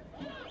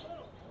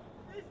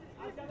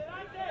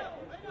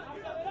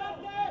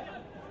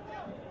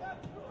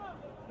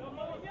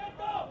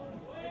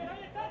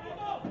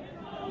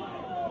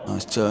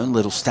 Nice turn,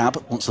 little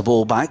stab, wants the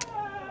ball back.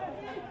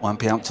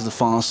 Wampy out to the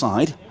far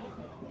side.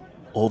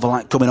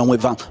 Overlap coming on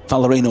with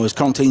Valerino has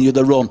continued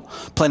the run.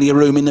 Plenty of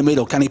room in the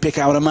middle. Can he pick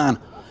out a man?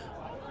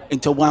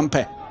 Into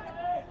Wampy.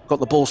 Got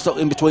the ball stuck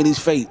in between his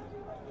feet.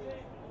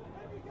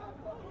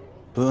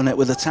 Burnett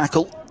with a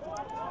tackle.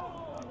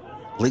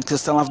 Lincoln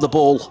still have the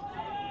ball.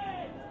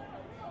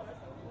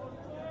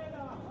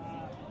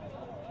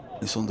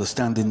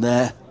 Misunderstanding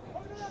there.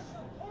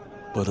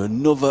 But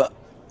another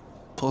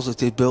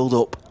positive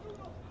build-up.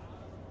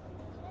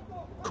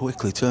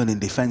 Quickly turning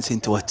defence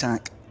into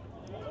attack.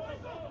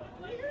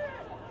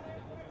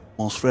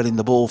 Whilst threading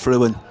the ball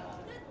through and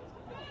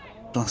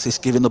Glacis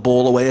giving the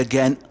ball away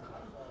again.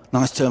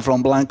 Nice turn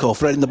from Blanco,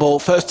 threading the ball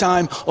first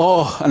time.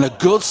 Oh, and a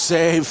good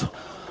save.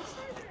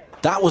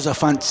 That was a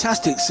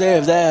fantastic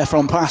save there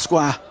from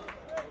Pasqua.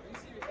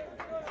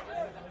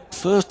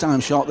 First time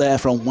shot there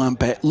from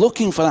Wampe,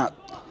 looking for that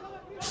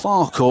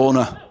far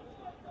corner.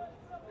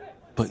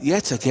 But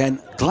yet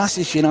again,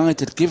 Glacis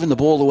United giving the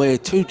ball away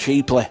too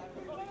cheaply.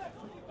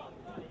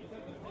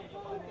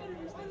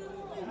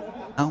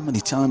 How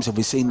many times have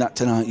we seen that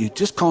tonight? You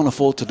just can't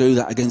afford to do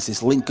that against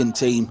this Lincoln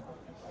team.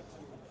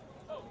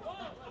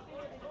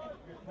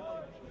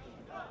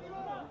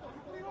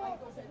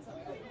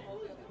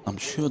 I'm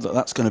sure that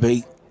that's going to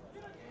be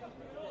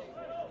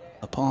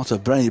a part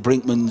of Brady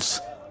Brinkman's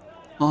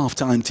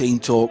half-time team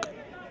talk,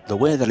 the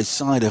way that his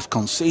side have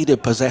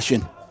conceded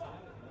possession.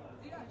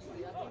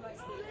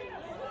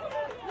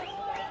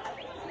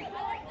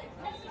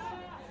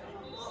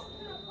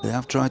 They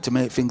have tried to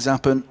make things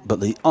happen, but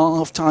the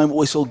half-time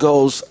whistle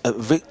goes at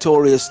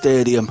Victoria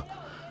Stadium.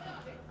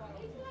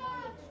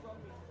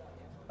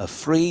 A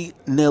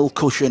 3-0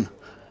 cushion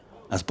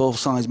as both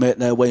sides make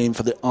their way in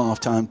for the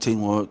half-time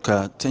team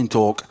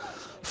talk.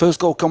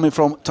 First goal coming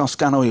from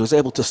Toscano. He was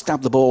able to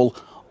stab the ball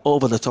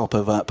over the top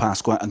of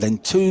Pasqua, and then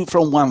two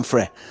from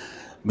Wanfrey.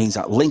 Means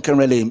that Lincoln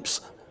Red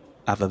Imps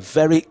have a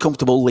very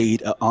comfortable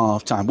lead at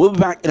half-time. We'll be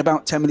back in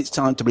about 10 minutes'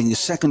 time to bring you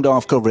second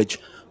half coverage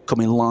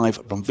coming live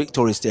from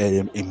Victoria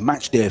Stadium in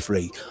match day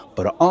 3.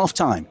 But at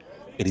half-time,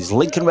 it is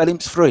Lincoln Red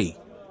Imps 3,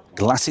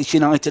 Glacis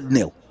United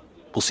 0.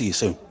 We'll see you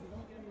soon.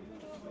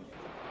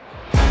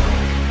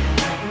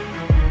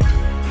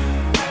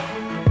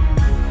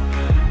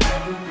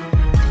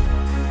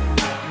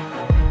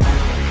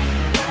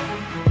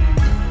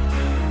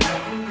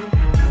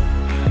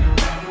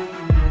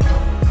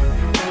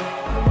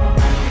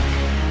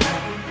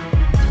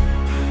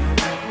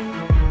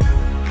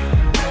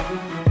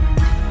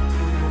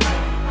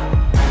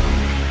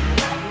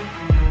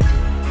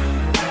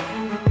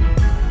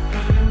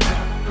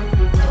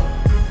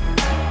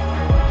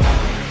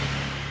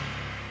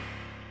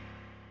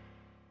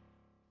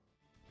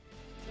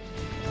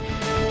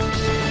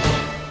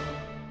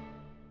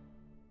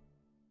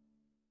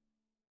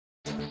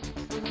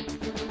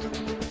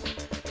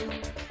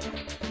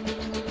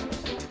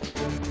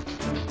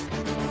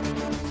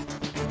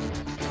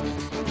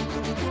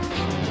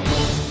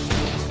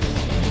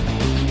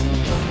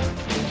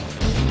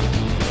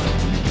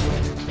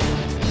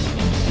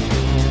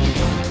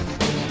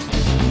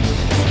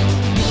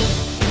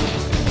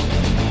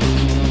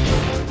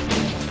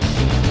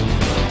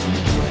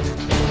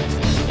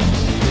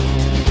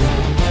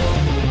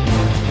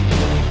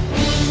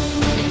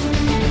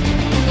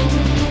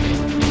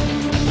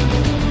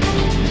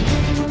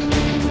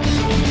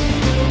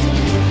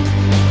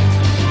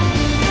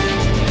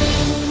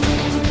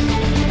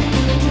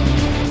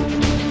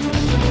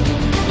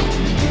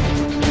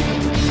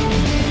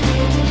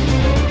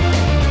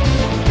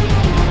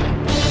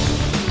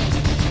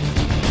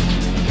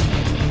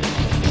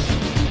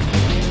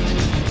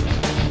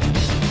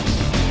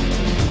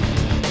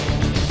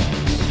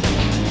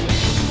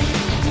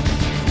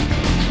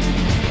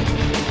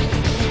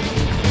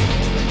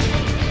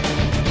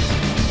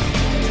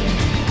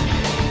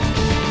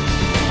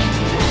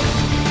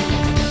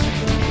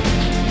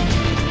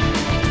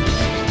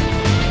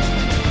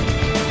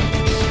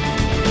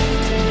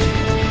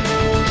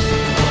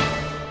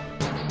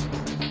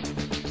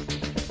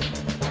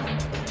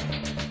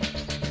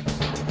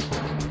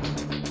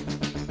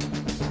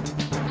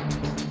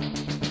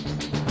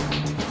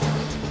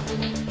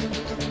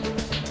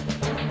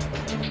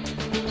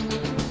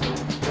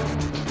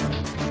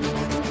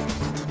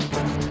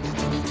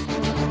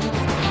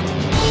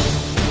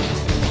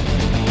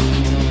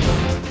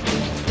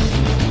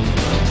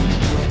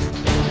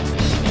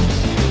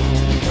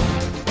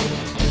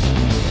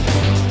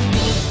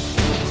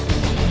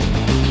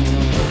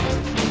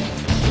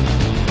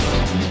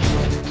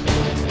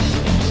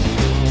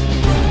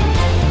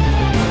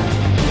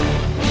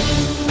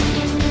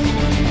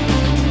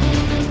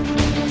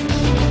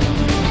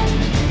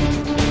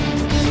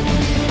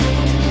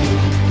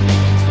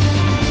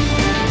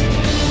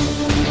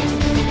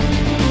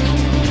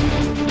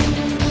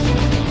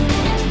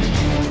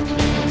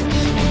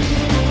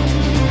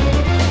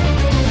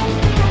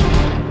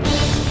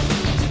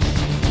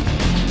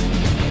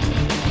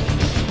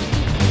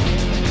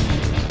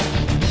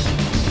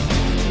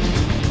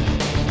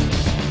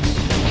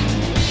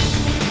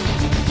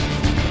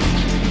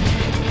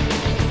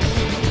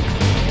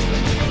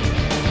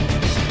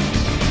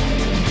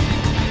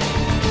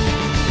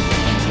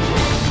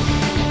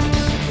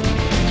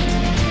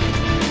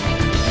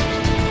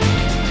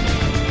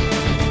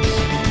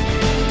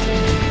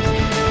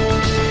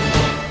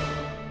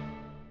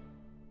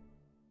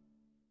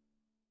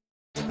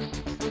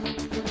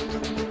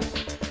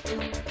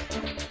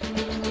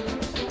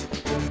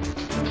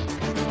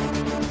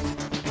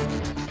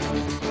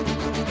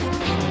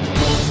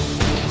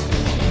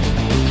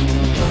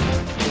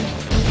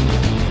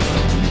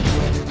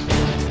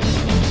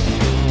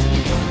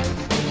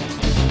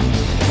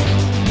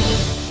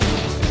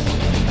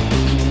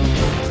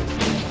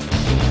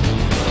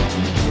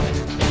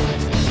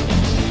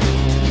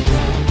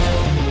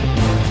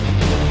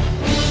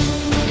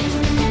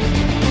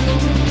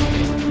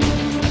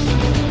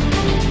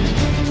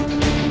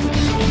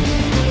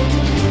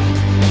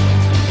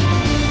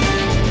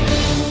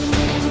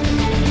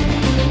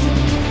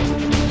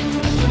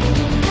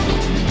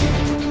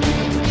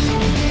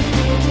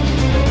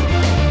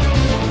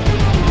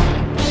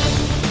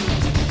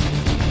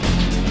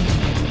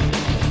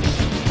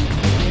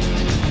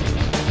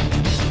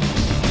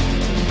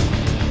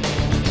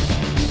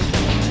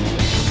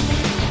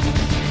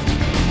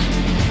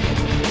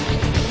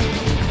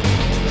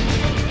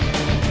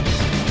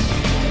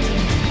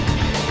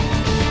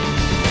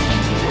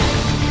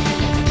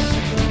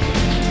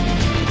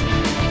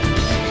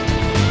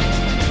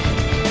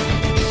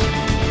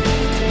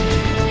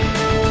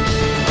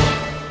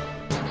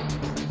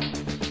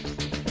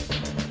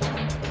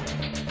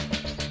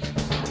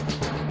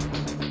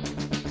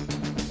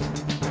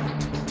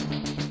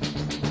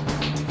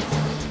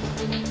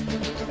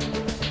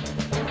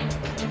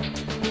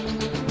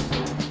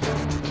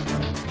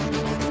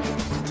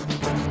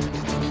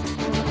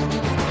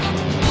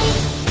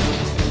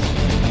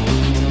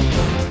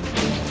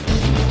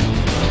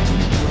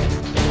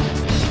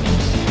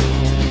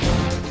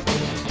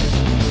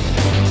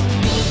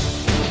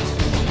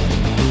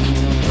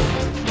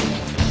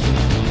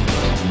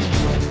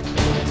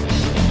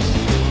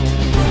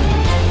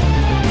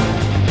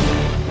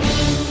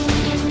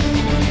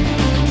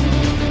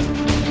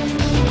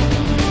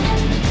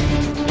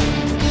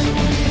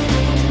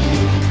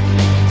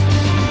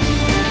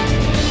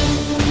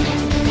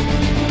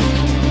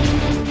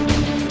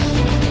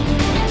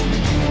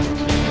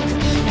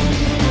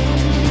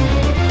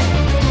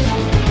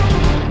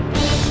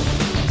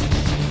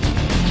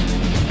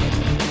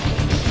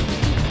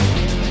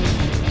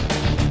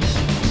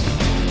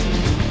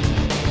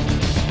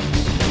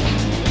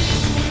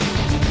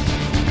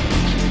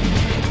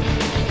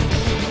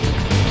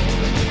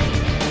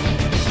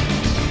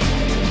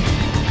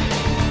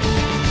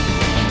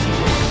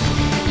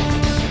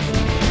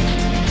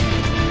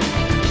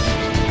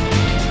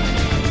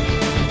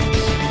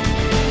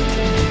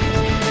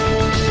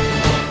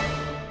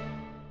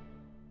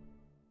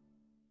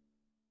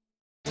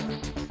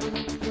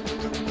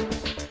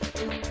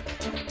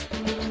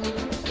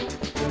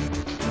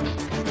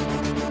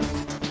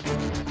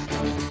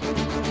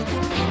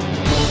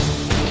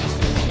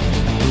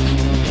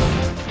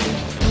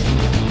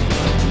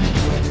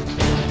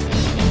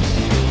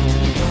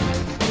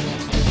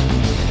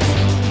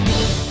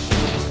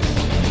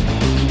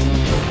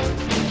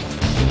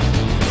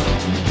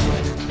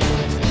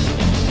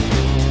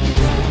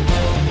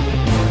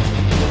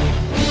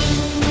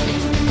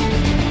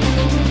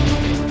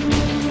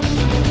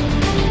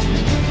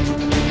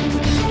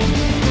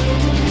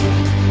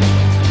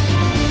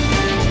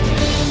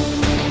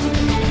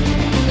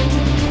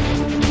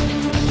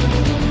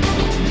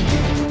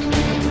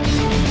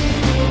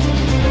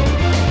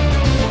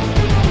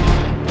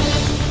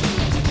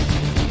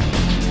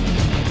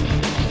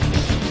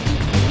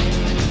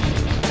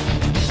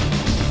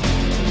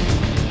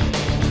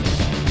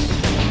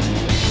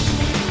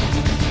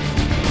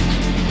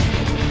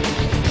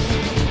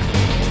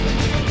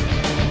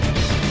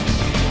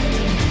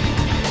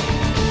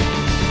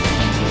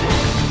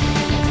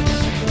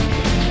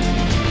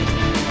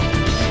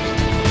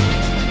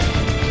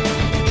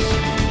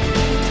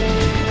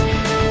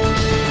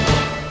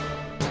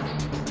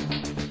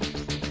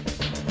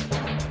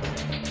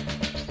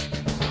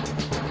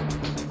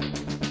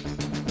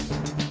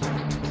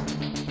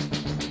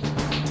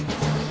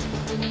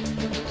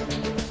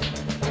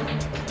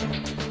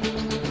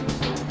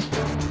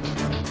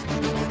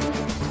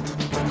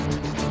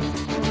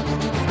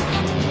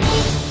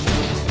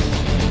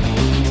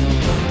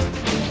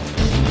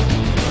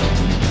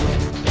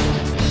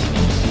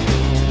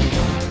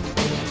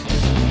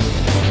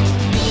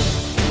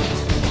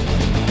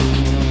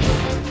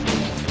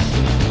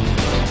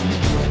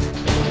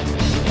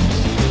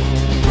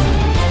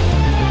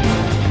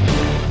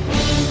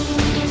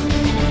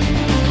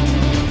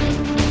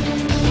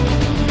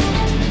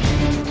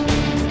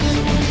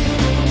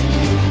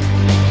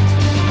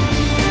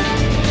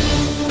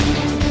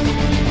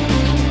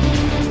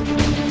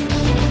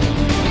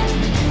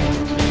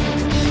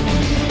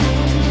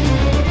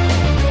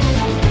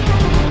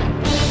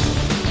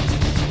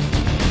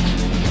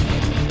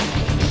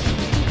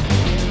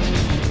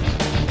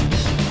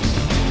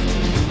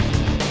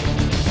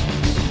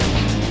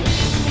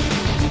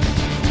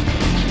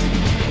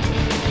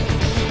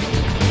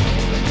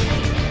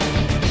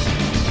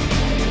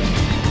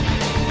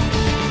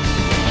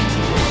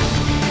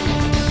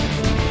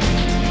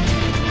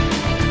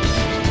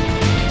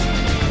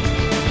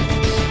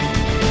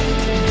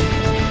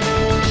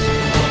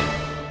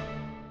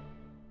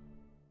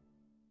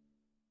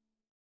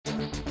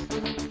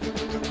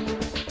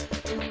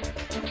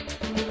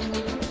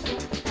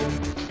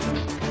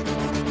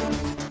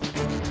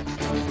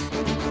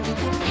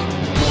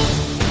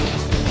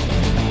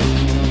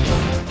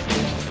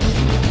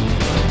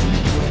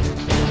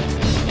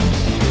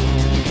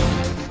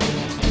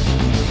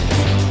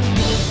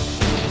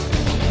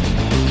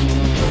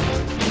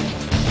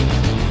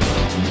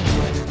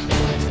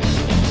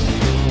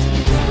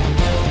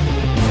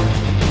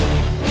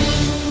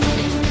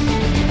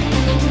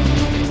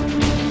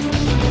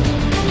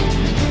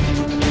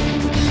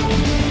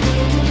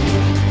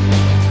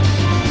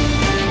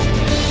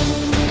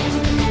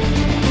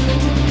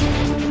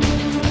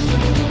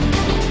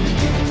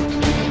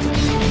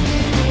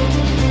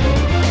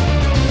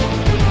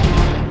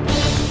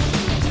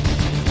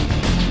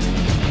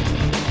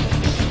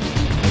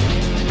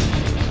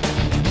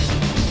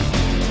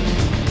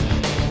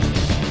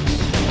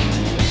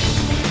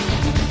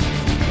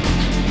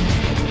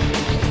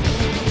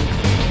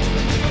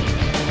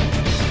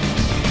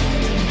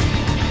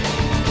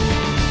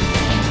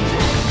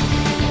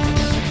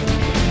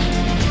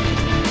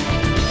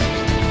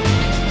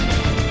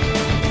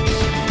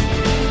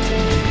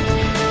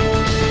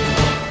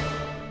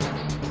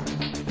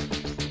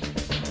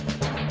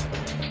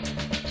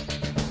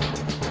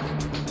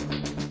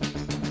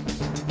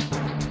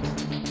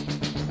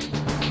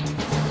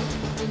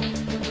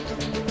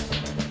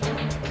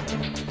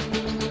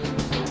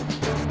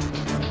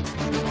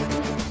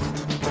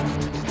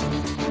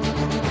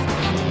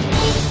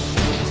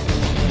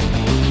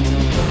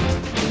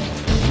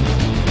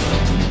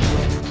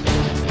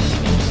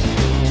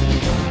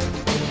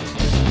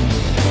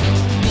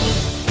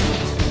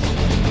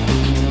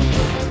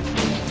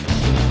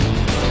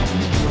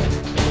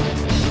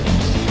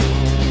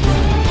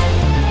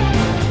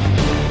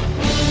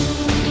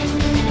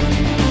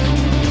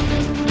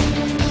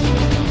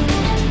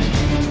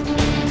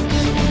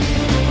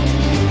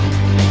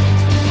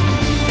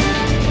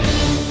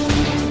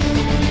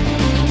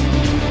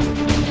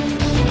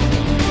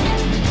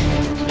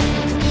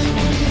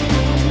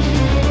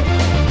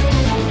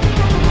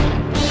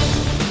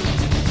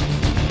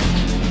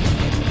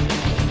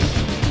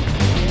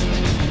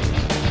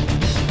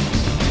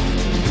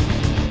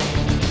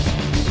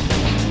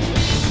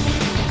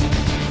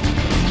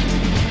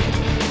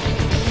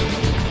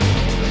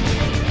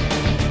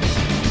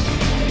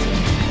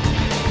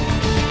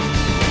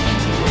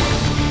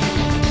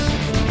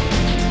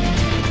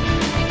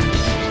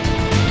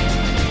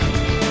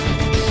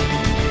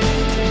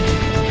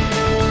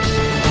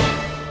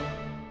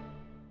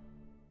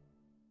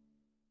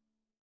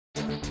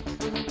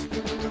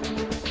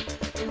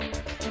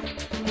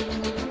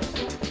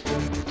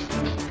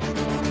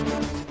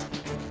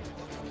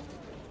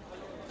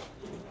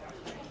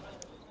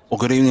 Well,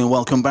 good evening and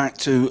welcome back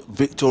to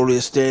Victoria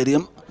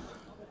Stadium,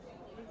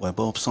 where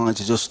both sides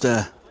are just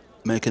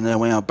making their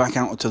way back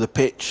out onto the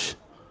pitch.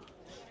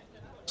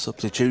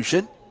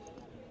 Substitution.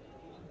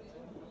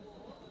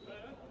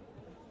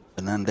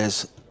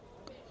 Fernandez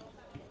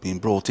being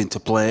brought into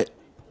play.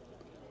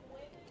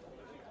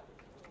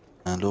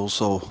 And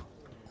also,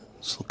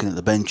 just looking at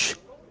the bench,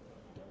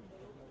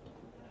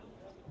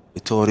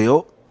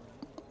 Vittorio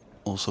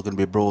also going to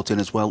be brought in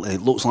as well. It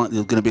looks like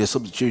there's going to be a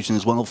substitution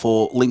as well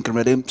for Lincoln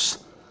Red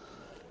Imps.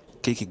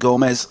 Kiki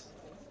Gomez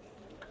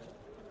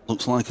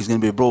looks like he's going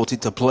to be brought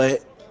into play.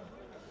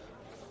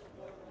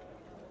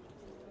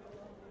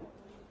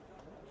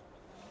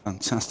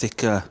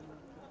 Fantastic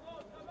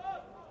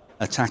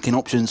attacking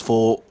options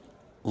for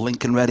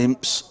Lincoln Red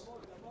Imps.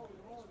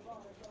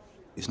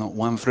 It's not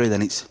Wanfrey,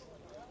 then it's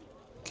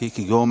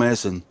Kiki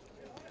Gomez, and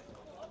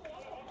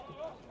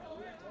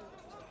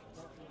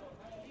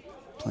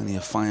plenty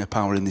of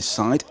firepower in this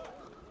side.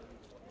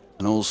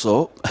 And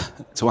also,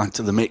 to add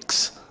to the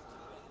mix,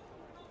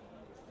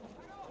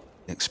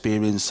 the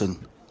experience and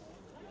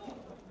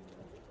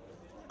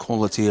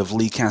quality of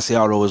Lee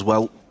Casiaro as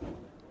well.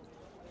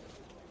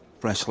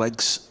 Fresh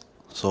legs.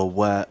 So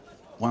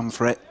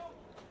Wanfrey,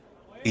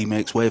 he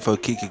makes way for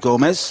Kiki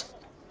Gomez.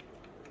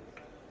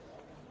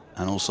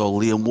 And also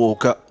Liam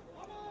Walker.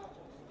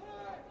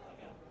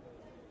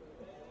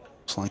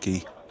 Looks like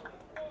he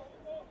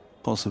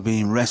possibly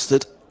being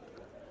rested.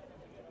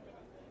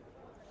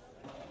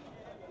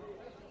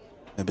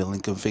 Maybe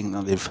Lincoln think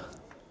that they've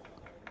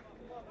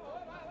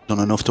done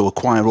enough to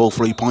acquire all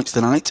 3 points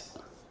tonight.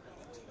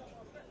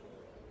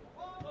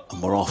 And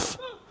we're off.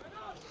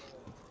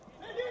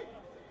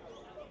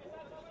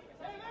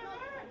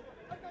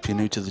 If you're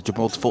new to the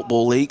Gibraltar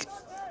Football League,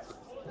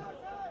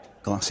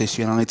 Glacis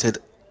United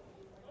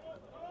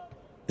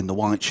in the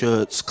white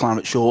shirts,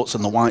 claret shorts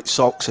and the white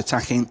socks,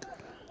 attacking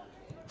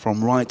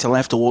from right to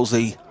left towards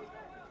the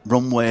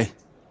runway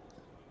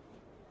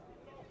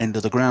end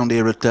of the ground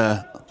here at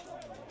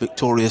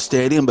Victoria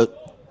Stadium. But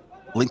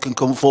Lincoln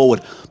come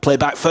forward, play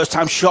back, first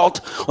time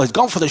shot. Well, he's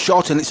gone for the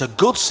shot and it's a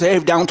good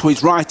save down to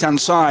his right hand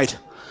side.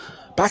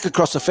 Back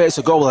across the face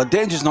of goal, well, the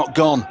danger's not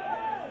gone.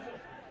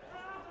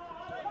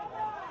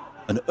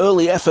 An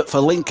early effort for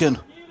Lincoln.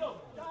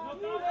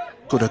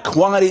 Could have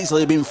quite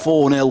easily been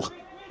 4-0.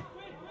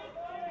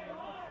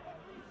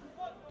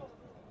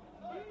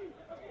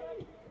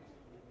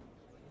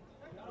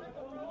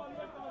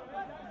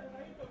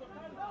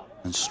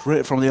 And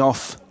straight from the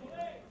off,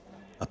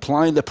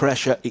 applying the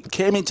pressure, it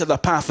came into the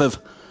path of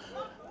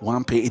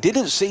Wampy. He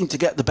didn't seem to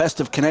get the best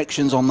of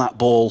connections on that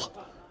ball.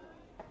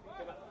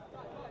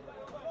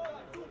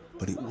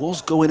 But it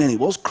was going in, it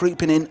was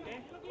creeping in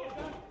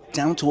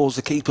down towards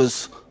the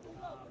keeper's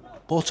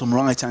bottom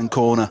right-hand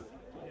corner.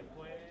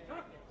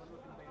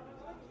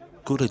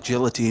 Good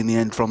agility in the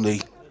end from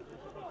the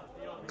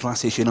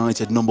Glacis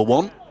United number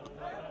 1.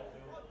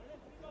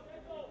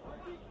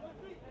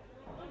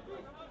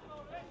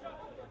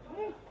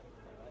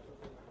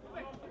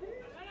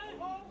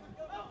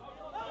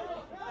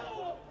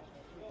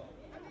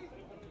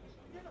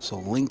 So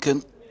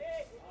Lincoln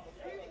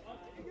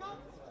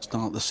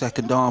start the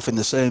second half in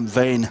the same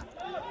vein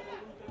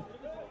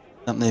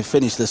that they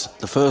finished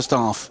the first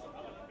half.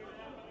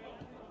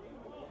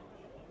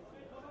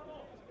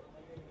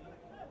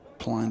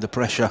 Applying the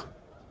pressure.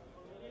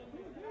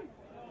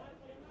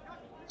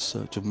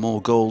 Search of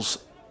more goals.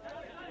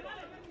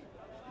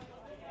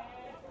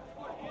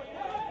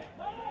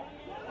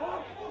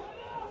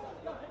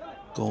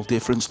 Goal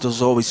difference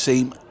does always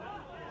seem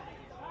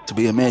to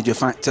be a major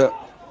factor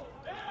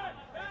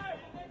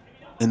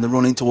in the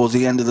running towards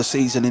the end of the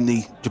season in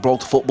the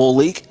Gibraltar Football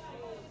League.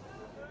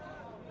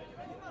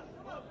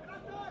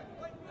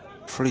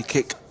 Free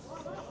kick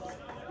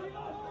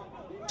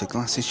to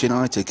Glacis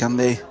United. Can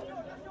they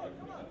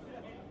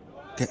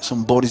get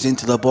some bodies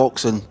into the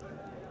box and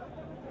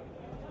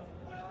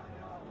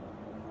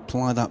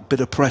apply that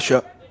bit of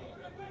pressure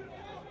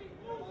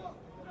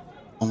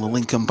on the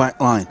Lincoln back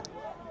line?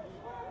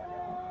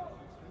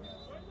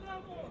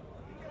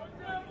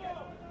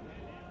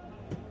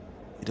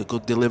 Did a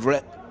good delivery.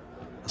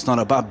 It's not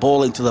a bad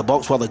ball into the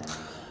box. Well, the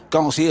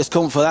Garcia's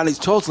come for that. He's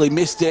totally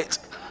missed it.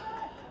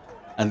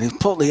 And he's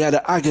put the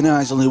header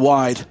agonisingly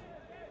wide.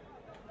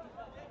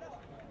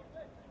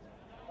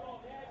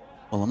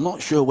 Well, I'm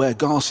not sure where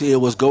Garcia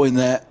was going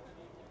there.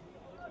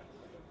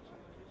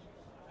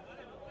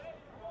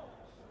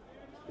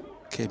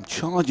 Came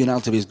charging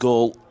out of his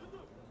goal.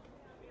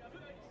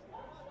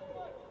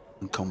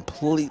 And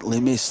completely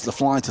missed the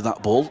flight of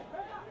that ball.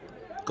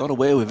 Got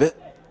away with it.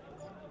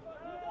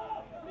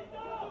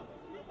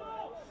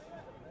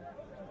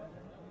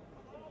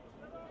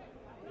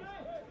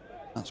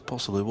 That's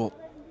possibly what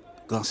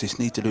Glacis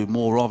need to do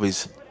more of,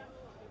 is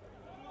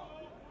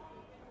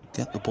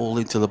get the ball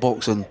into the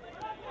box and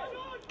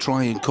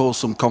try and cause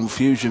some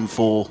confusion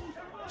for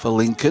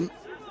Lincoln.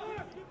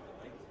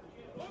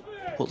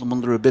 Put them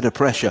under a bit of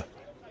pressure.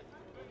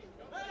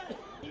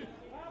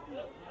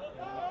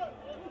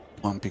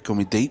 Wampy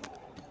coming deep,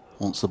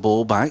 wants the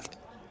ball back.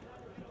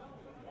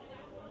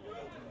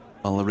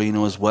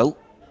 Ballerino as well,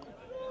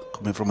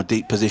 coming from a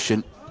deep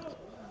position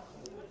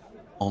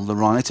on the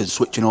right and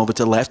switching over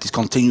to left. He's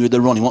continuing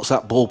the run. He wants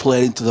that ball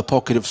played into the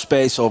pocket of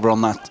space over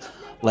on that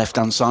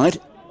left-hand side.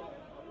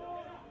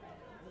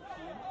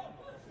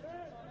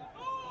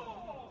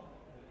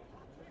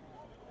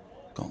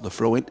 Got the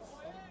throw in.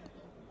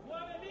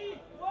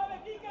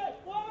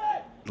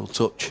 Little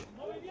touch.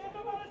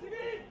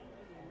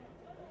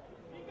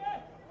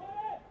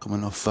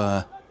 Coming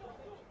off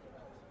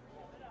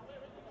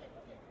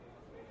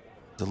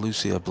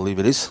Lucy, I believe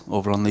it is,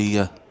 over on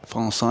the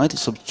far side.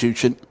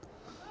 Substitution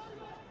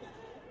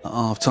at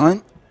half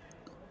time.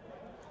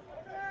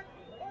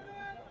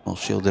 Well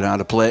shielded out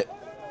of play.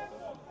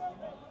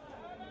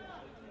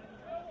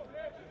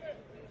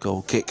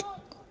 Goal kick.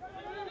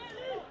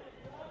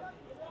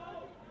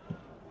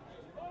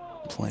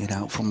 Played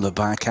out from the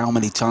back. How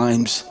many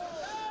times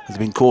has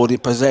been caught in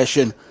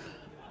possession?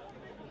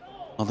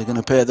 Are they going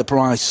to pay the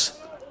price?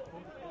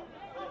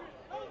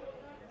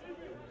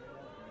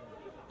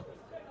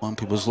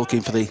 Wampy was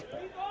looking for the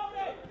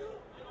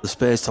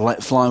space to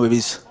let fly with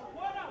his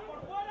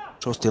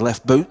trusty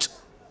left boot.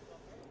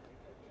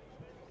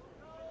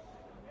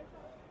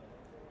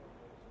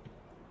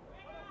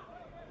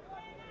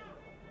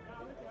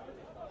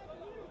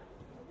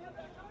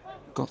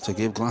 Got to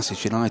give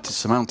Glacis United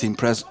surmounting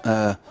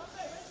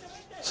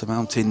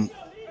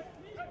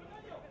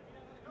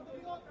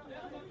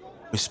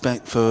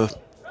respect for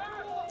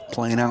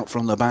playing out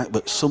from the back,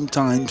 but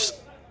sometimes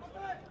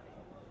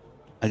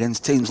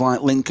against teams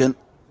like Lincoln,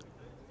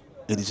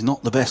 it is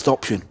not the best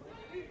option.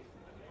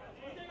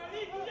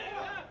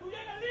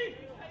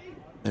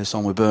 There's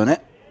on with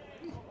Burnett.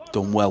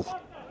 Done well.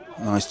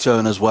 Nice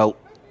turn as well.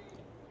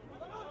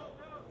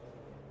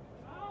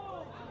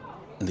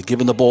 And they're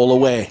giving the ball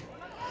away.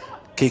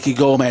 Kiki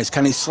Gomez,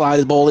 can he slide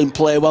the ball in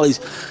play? Well, he's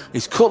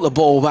cut the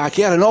ball back.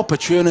 He had an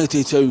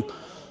opportunity to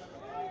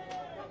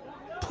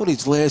put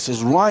his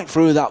laces right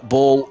through that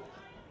ball.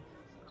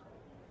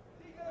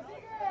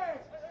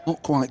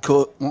 Not quite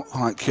cut, not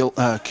quite cure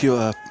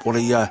what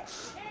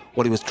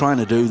he was trying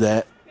to do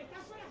there.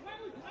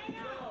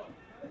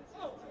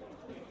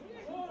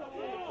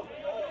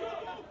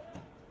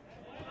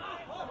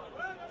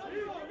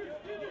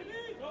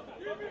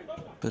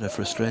 Bit of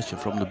frustration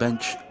from the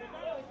bench.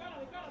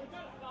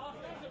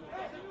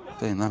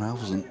 Saying that, I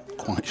wasn't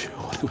quite sure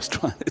what he was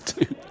trying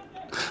to do.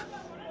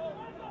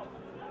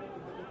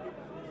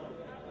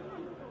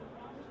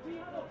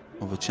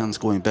 Of a chance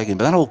going begging,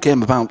 but that all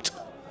came about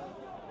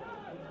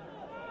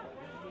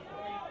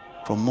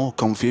from more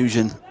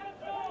confusion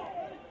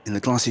in the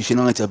Glacis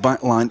United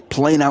back line,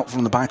 playing out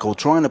from the back or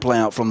trying to play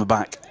out from the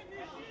back.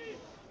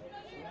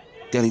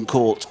 Getting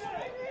caught.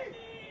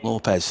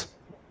 Lopez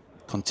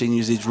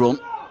continues his run.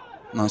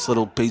 Nice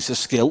little piece of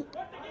skill.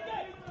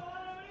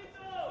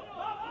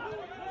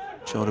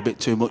 Showed a bit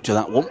too much of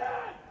that one.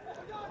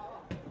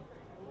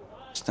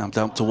 Stamped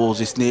out towards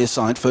this near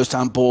side. First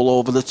time ball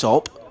over the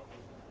top.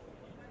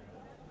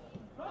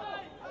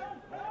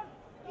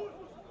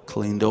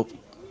 Cleaned up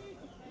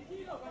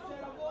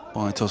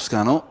by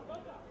Toscano.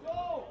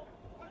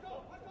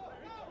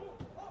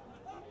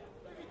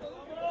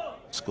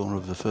 Scorer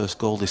of the first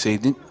goal this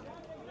evening.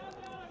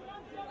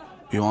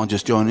 If you are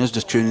just joining us,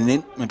 just tuning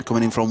in, maybe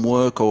coming in from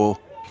work or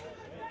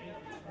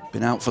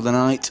been out for the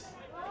night.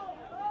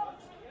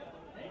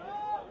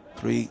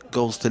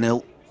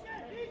 3-0.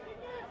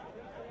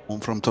 One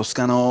from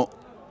Toscano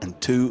and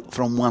 2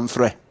 from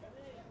Wanfre.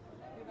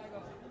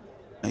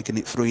 Making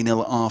it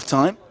 3-0 at half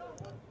time.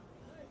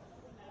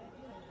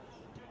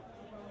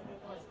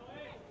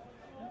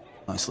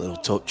 Nice little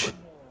touch.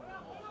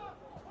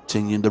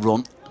 Continuing the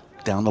run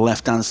down the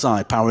left-hand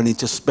side, powering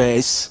into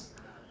space.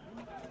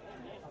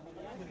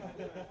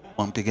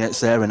 Wampy gets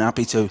there and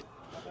happy to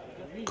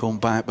come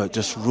back, but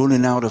just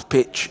running out of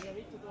pitch.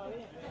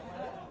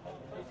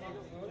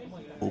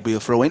 Will be a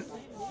throw-in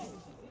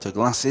to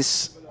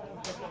Glacis.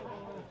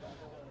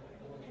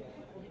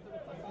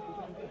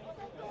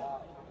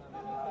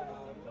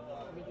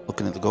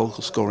 Looking at the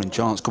goal-scoring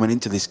chance coming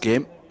into this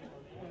game.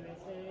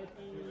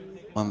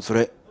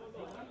 1-3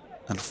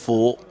 and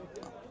 4.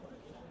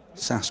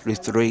 Sastry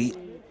 3.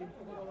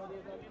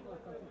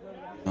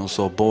 And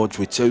also Borge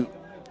with 2.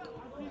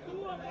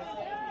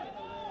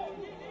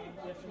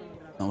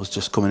 That was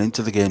just coming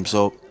into the game,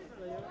 so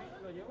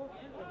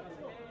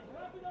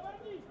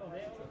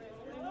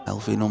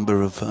healthy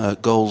number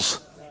of goals,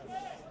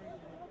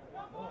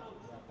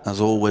 as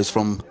always,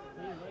 from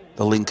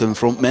the Lincoln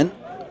front men.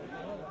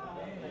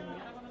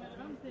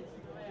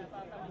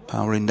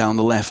 Powering down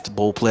the left,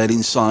 ball played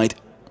inside.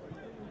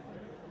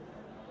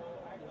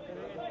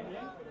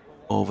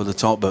 Over the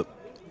top, but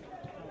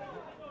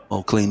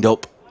all cleaned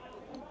up.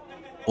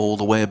 All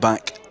the way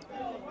back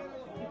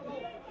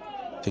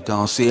to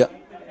Garcia.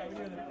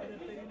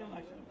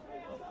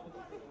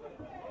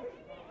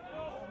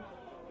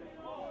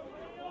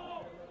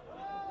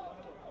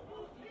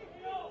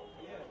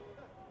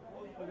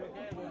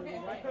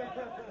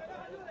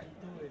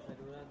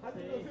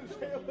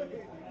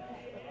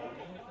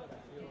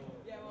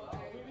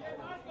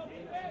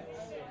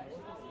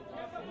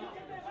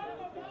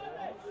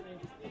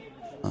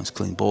 Nice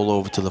clean ball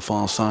over to the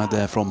far side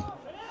there from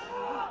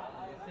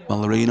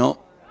Ballerino.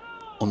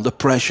 Under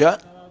pressure.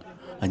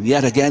 And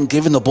yet again,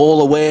 giving the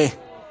ball away.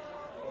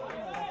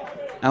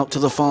 Out to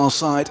the far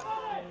side.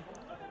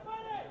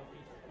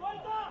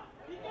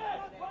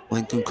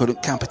 Lincoln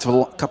couldn't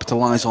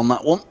capitalise on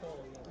that one.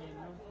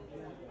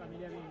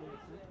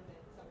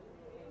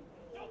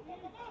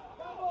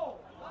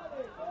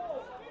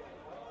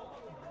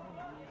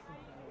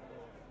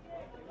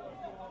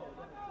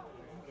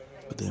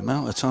 But the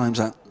amount of times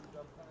that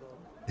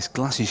this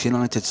Glacis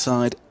United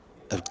side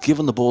have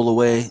given the ball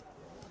away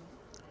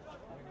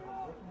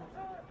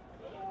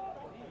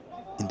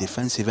in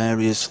defensive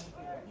areas.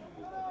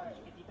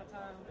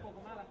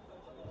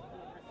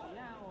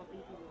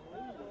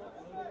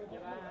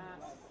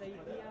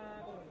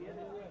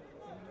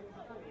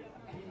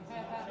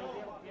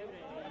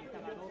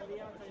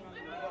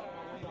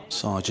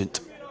 Sargent.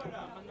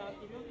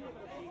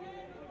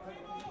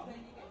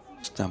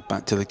 Stamp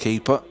back to the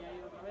keeper.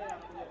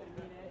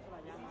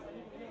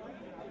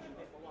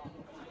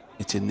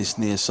 Hitting this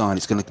near side,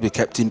 it's going to be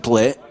kept in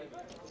play.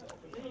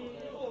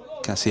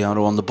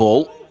 Cassiano on the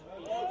ball.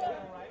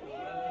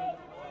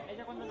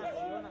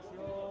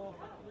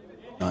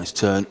 Nice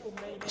turn,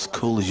 as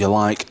cool as you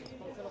like.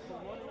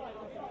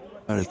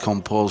 Very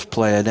composed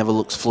player, never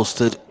looks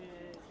flustered.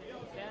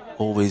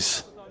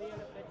 Always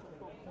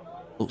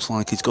looks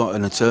like he's got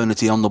an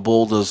eternity on the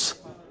ball, does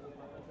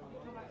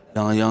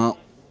Yaya.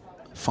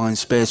 Finds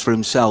space for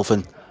himself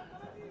and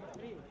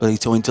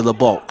Benito into the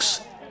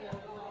box.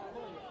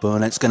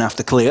 Burnett's going to have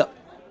to clear.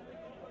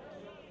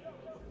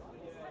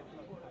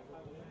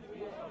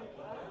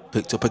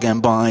 Picked up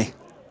again by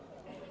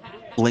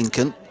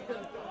Lincoln.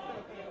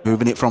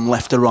 Moving it from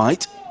left to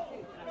right.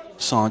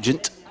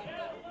 Sargent.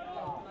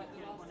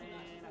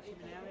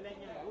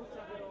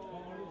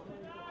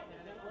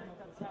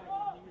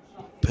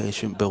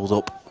 Patient build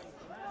up.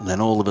 And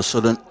then all of a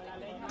sudden,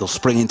 they'll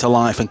spring into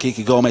life and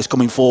Kiki Gomez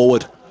coming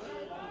forward.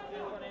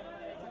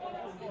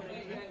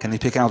 Can he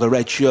pick out the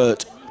red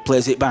shirt?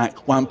 Plays it back.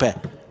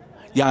 Wampe.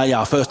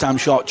 Yaya, first time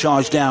shot,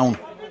 charged down.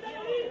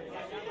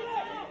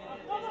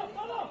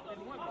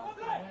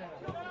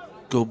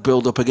 Good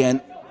build up again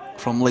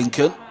from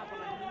Lincoln.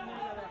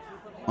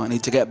 Might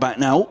need to get back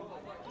now.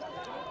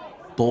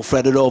 Ball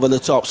threaded over the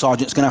top.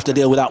 Sargent's going to have to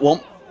deal with that one.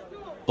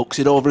 Hooks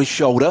it over his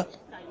shoulder.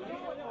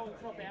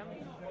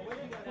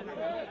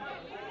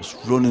 Just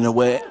running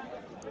away.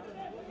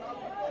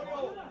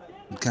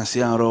 And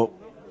Cassiano.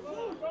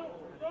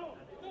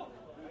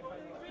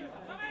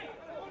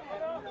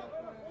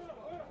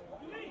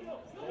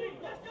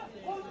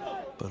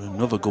 But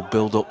another good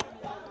build up.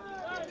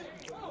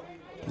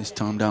 This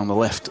time down the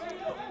left.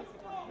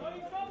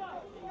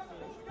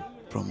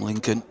 From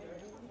Lincoln.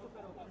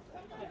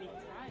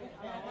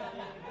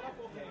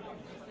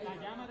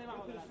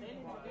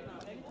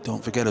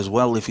 Don't forget as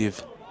well, if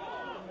you've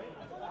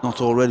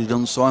not already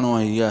done so, I know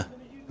I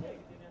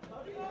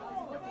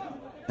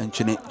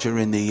mention it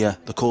during the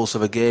course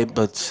of a game,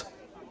 but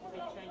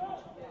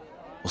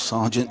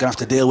Sargent gonna have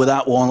to deal with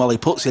that one while he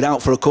puts it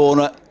out for a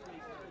corner.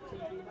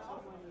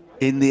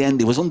 In the end,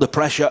 he was under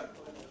pressure.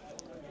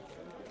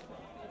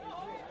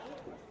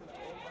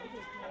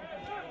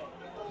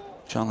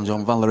 Challenge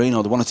on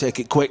Ballerino. They want to take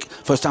it quick.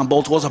 First time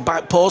ball towards the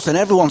back post, and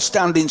everyone's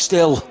standing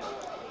still.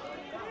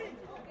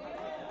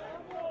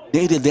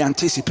 Needed the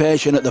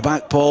anticipation at the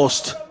back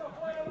post.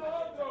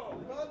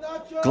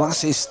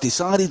 Glacis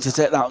decided to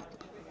take that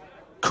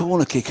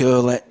corner kick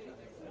early.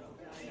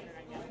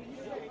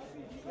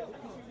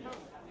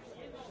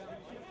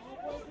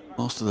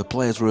 Most of the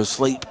players were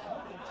asleep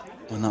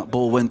when that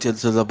ball went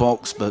into the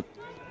box, but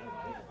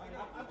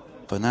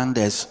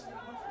Fernandez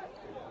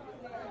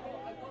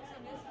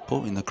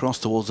putting the cross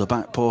towards the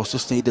back post.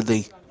 Just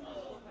needed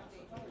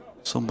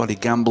somebody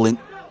gambling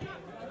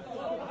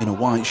in a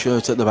white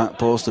shirt at the back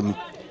post and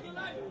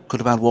could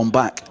have had one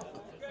back.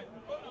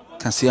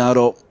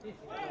 Cassiano.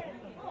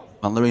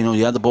 Ballerino,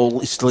 yeah, the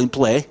ball is still in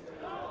play.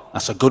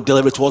 That's a good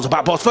delivery towards the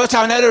back post. First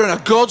time header and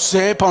a good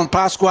save on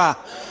Pasqua.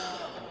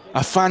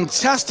 A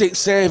fantastic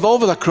save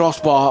over the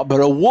crossbar, but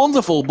a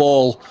wonderful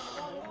ball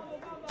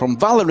from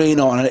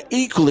Ballerino and an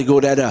equally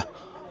good header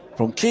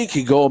from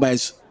Kiki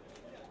Gomez.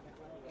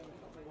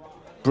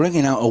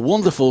 Bringing out a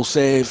wonderful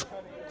save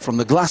from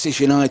the Glacis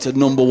United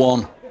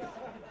 #1.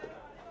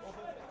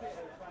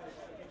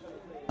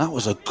 That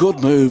was a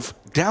good move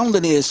down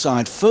the near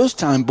side. First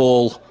time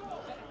ball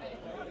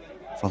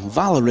from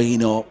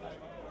Ballerino.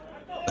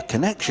 The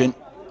connection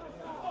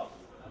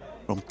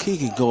from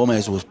Kiki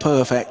Gomez was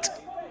perfect,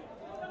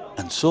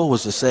 and so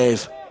was the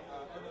save.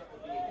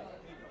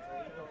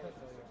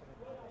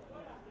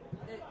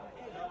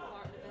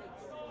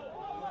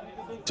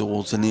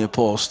 Towards the near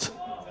post.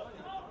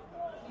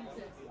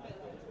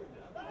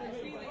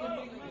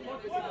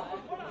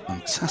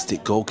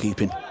 Fantastic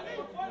goalkeeping.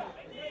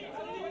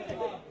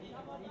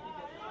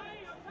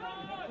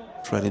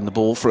 Threading the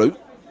ball through.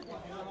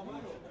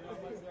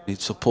 Need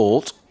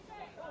support.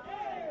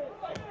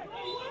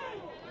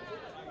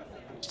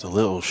 Just a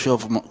little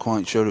shove. I'm not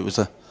quite sure it was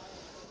a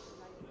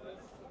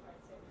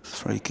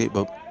Free kick,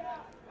 but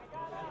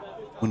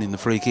winning the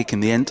free kick in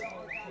the end.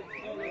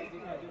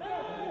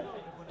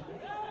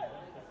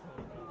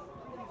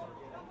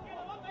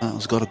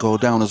 That's got to go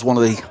down as one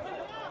of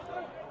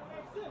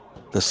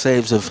the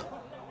saves of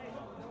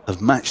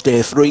match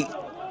day 3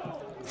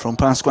 from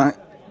Pasqua,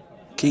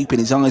 keeping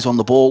his eyes on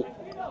the ball.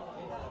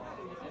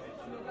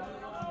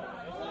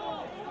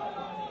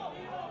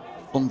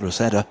 Thunderous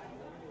header,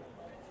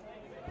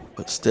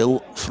 but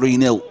still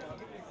 3-0.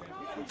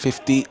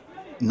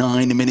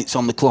 59 minutes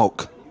on the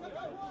clock.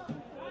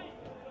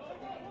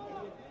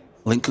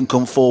 Lincoln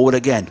come forward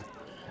again.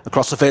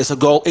 Across the face of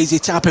goal, easy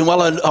tapping.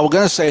 Well, I was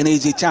going to say an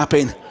easy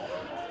tapping.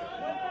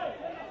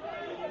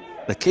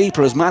 The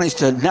keeper has managed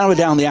to narrow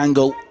down the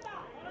angle.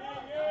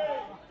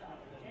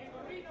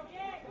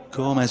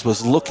 Gomez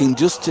was looking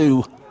just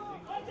to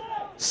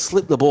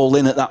slip the ball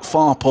in at that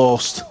far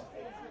post.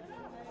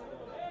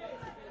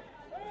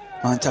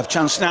 Might have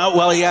chance now.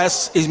 Well,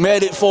 yes, he's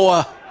made it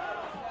for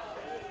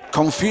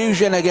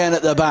confusion again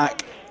at the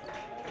back.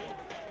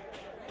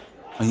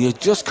 And you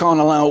just can't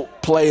allow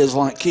players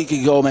like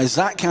Kiki Gomez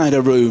that kind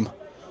of room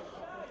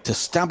to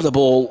stab the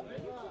ball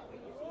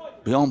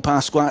beyond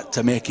Pasqua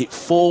to make it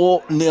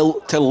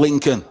 4-0 to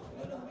Lincoln.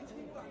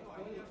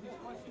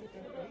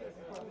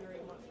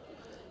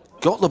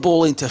 Got the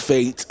ball into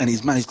feet and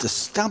he's managed to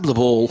stab the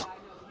ball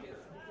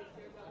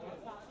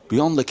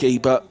beyond the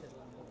keeper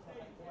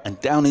and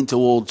down in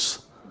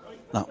towards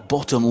that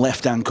bottom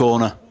left-hand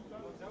corner.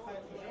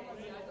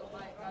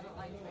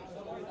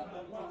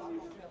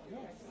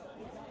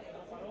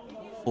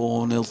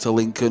 Four-0 to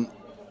Lincoln.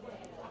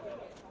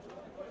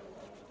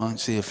 Might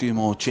see a few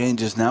more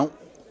changes now.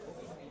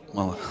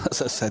 Well,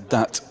 as I said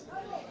that,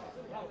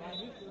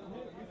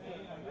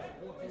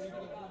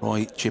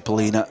 Roy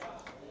Cipollina,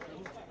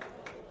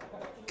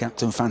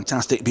 Captain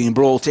Fantastic, being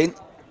brought in,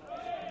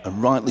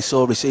 and rightly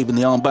so, receiving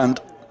the armband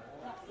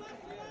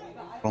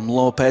from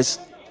Lopez.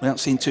 We haven't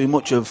seen too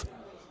much of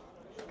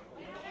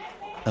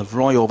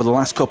Roy over the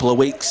last couple of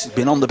weeks. He's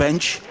been on the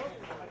bench,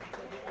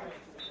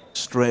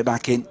 straight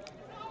back in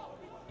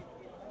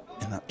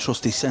that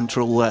trusty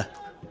central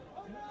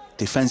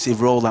defensive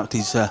role that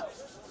he's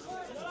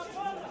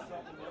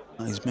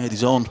made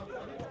his own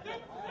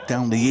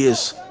down the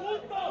years.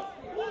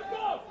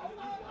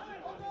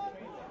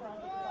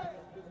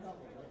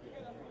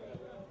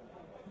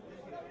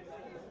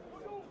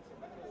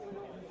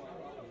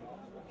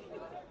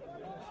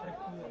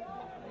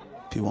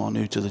 If you are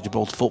new to the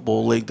Gibraltar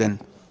Football League, then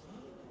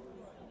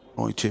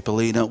Roy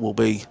Cipollina will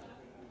be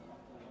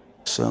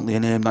certainly a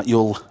name that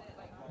you'll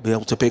be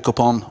able to pick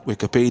up on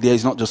Wikipedia.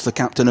 He's not just the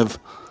captain of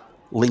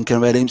Lincoln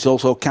Red Imps,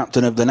 also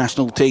captain of the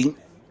national team.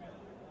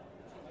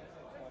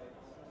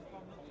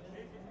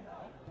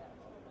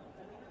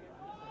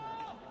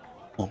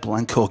 Well,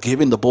 Blanco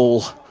giving the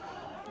ball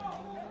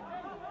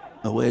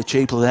away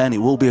cheaply there, and it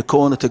will be a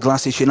corner to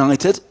Glacis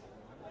United.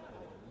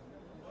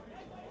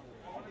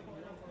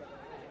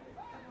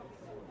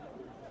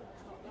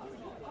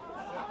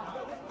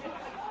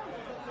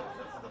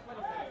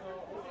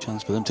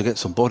 Chance for them to get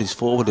some bodies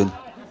forward and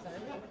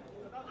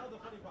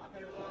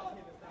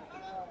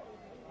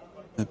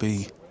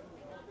maybe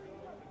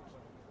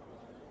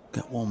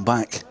get one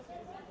back.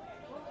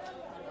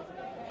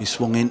 Be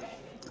swung in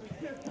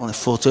on a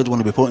footed.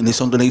 Want to be putting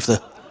this underneath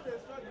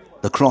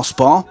the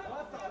crossbar.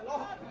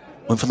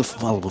 Went for the,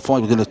 well, before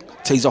he was going to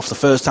tease off the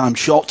first time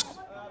shot.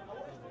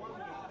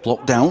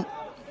 Blocked down.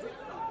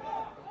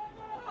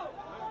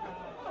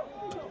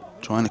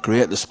 Trying to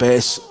create the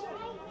space.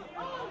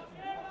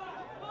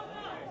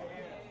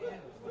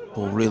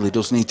 Ball really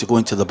does need to go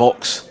into the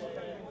box.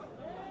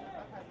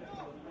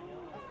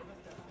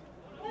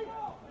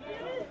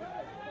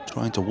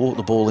 Trying to walk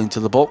the ball into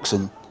the box,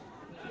 and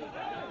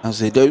as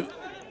they do,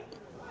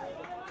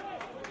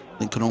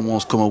 Lincoln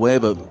almost come away,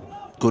 but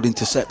good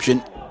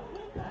interception.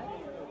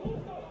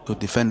 Good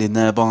defending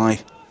there by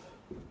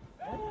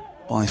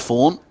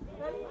Fawn.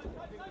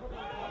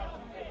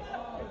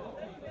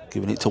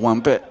 Giving it to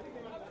Wampet.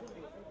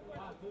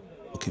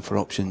 Looking for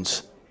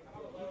options.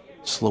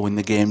 Slowing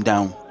the game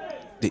down.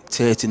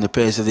 Dictating the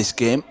pace of this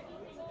game.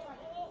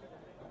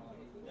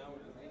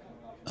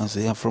 As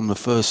they have from the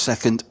first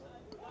second.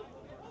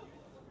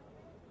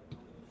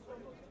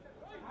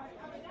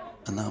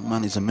 And that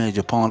man is a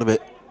major part of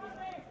it.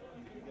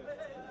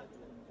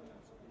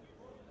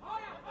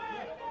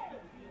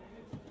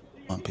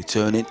 Might be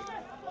turning,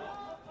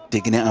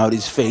 digging it out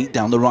his feet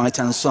down the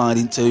right-hand side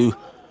into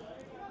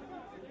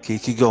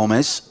Kiki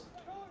Gomez.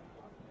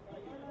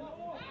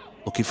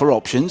 Looking for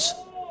options.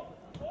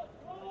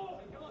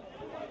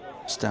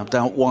 Stabbed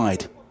out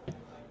wide.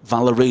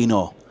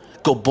 Valerino.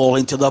 Good ball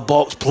into the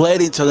box,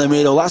 played into the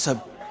middle. That's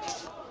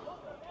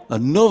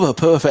another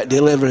perfect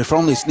delivery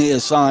from this near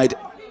side.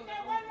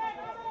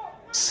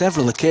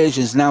 Several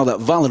occasions now that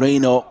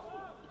Valerino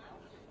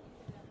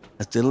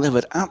has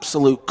delivered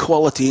absolute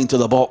quality into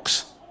the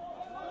box.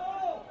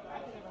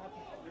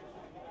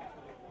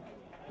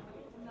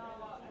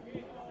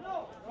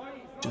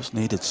 Just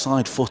needed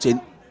side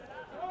footing.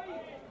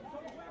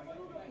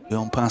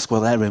 Beyond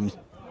Pasqua there, him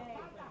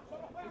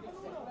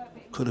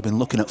Could have been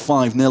looking at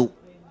 5-0.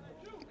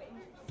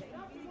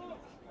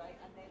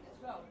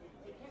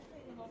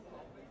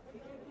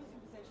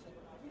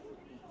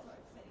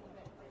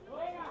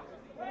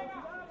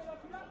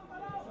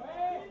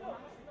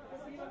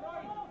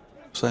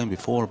 Saying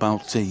before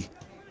about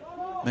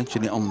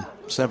mentioned it on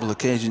several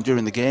occasions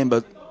during the game,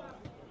 but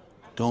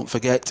don't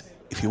forget,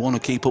 if you want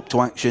to keep up to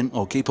action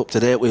or keep up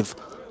to date with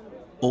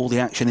all the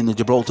action in the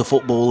Gibraltar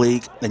Football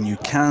League, then you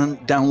can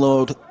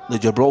download the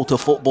Gibraltar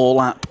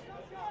Football app.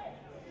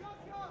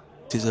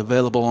 It is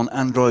available on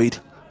Android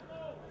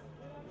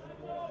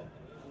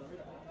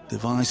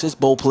devices.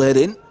 Ball played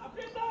in.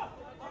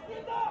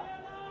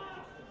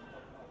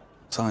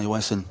 It's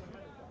iOS and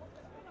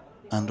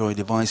Android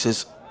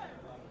devices.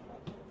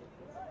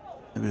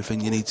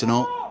 Everything you need to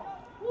know.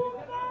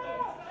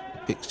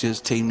 Fixtures,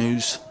 team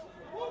news,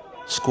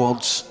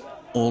 squads,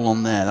 all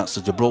on there. That's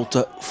the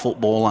Gibraltar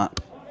Football app.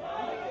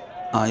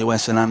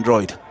 iOS and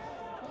Android.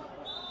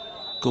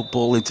 Good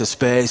ball into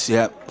space,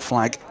 yeah,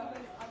 flag.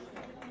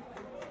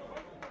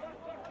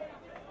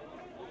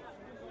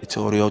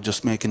 Vittorio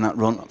just making that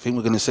run. I think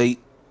we're going to see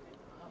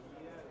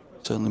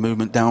certainly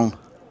movement down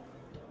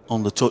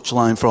on the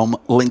touchline from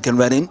Lincoln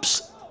Red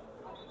Imps.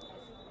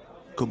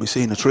 Could be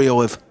seeing a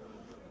trio of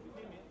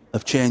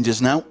changes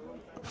now.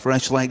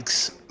 Fresh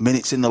legs,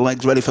 minutes in the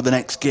legs, ready for the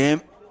next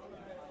game.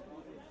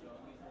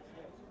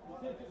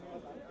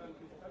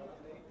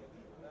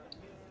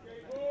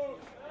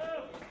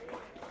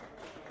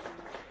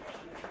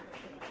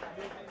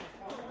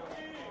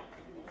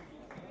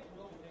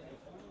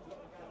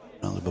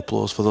 Round of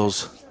applause for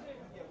those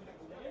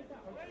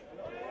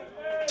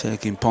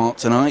taking part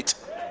tonight.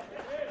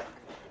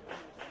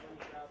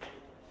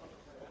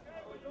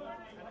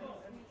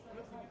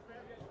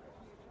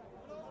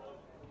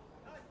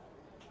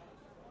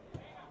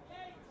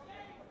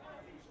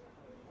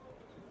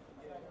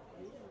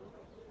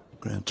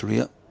 Graham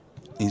Torria,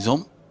 he's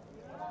on.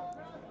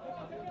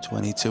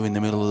 22 in the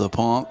middle of the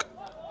park.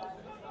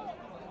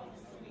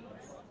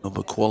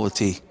 Another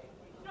quality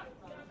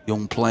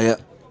young player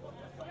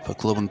for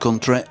club and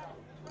country.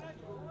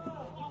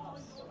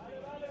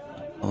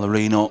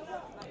 Alarino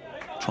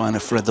trying to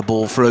thread the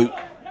ball through.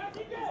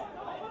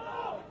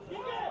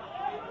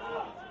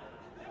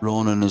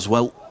 Ronan as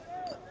well.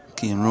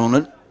 Kian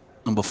Ronan,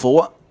 number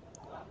 4.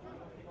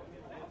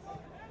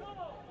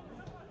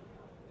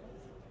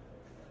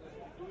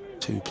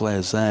 Two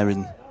players there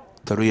in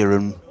Torria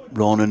and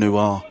Ronan who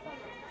are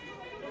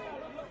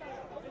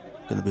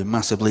going to be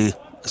massively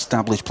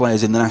established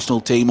players in the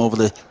national team over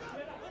the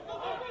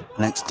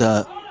next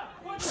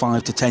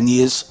 5 to 10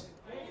 years.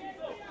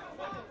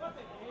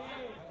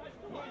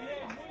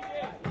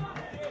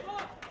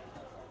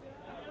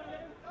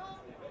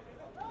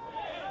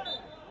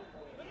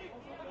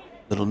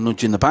 Little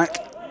nudge in the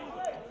back.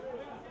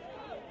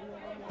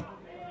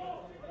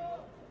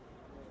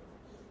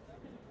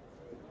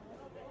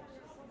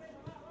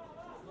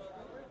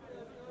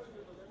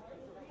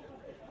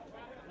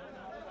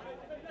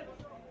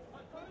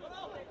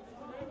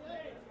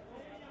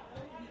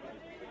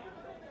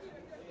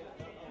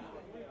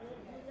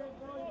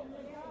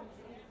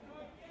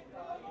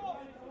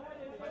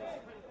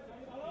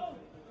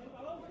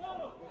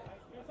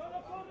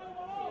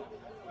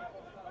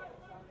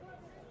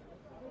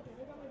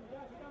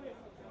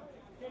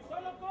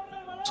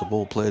 The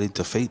ball played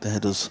into feet, the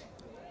headers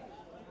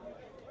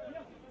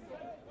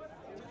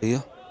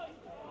here.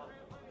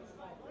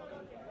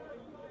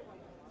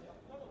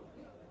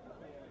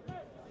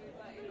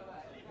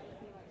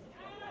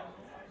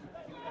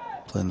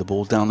 Playing the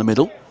ball down the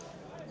middle.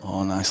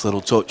 Oh, nice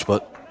little touch,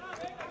 but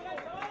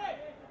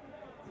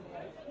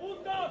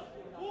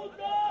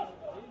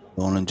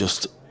Ronan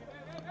just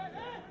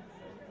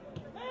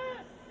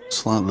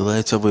slightly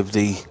later with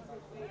the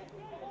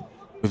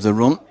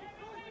run.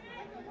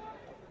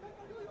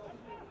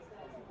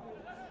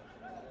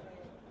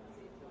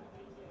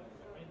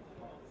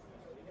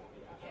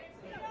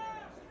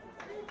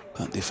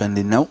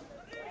 Defending now.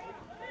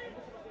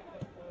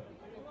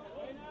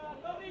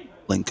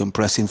 Lincoln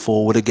pressing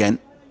forward again.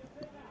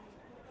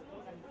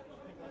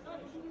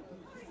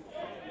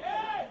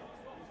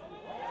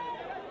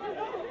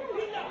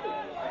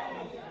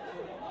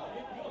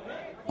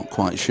 Not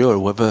quite sure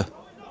whether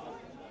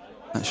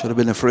that should have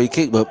been a free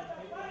kick, but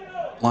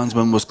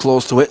linesman was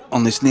close to it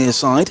on this near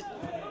side.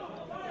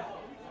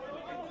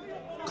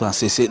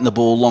 Glacis hitting the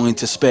ball long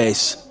into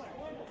space.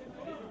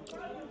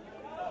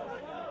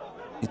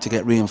 Need to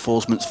get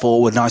reinforcements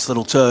forward. Nice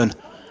little turn.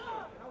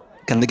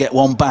 Can they get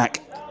one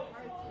back?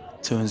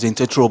 Turns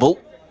into trouble.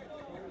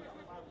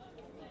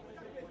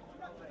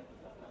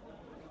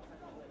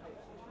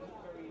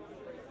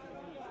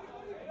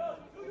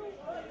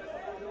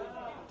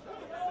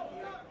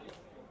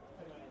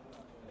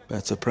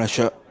 Better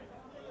pressure.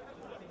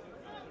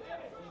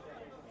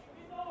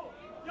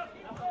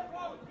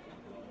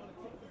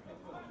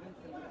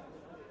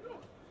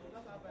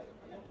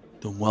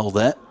 Done well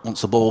there.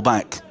 Wants the ball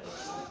back.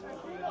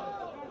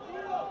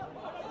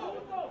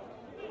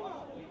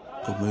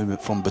 Good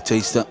movement from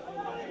Batista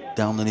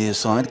down the near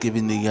side,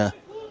 giving the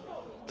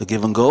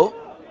give and go.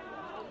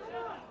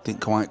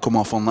 Didn't quite come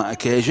off on that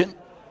occasion.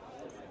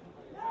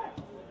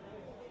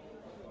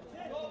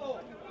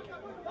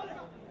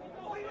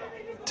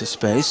 To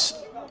space.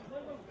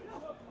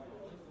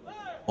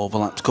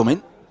 Overlaps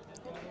coming.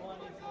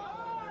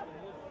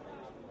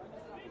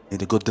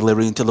 Need a good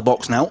delivery into the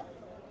box now.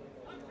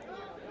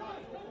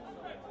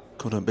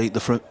 Couldn't beat the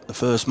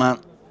first man.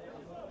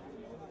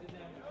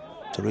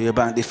 To rear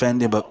back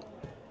defending, but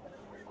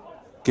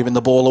giving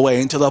the ball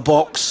away into the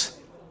box.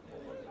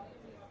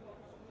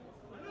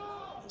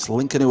 It's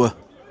Lincoln who are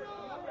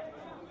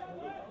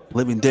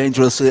living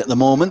dangerously at the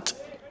moment.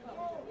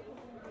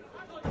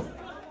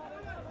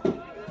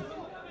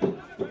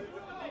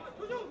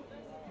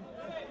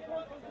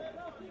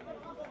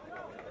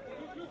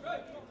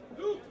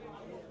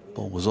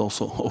 Ball was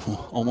also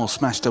almost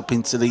smashed up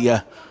into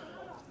the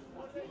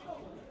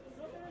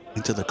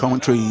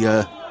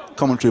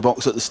commentary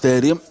box at the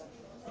stadium.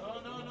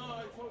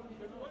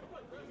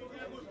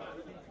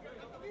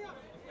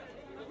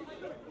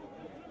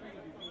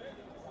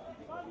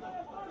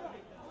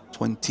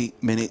 "20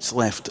 minutes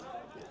left.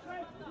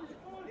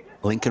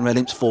 Lincoln Red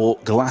Imps 4,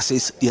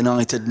 Glacis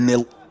United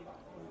 0.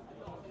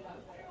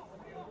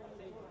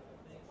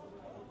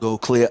 Go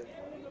clear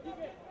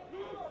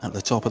at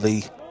the top of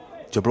the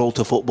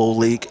Gibraltar Football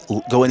League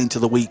going into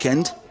the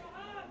weekend.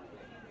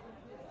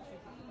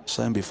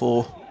 Same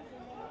before,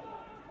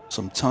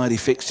 some tidy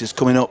fixtures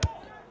coming up.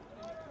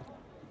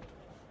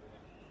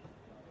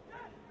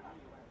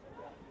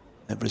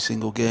 Every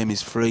single game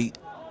is free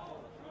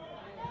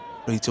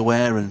to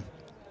air and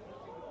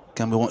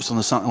can be watched on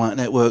the satellite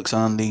networks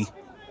and the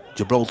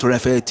Gibraltar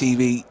FA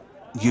TV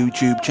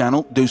YouTube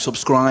channel. Do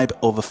subscribe.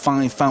 Over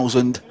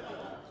 5,000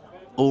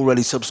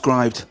 already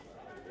subscribed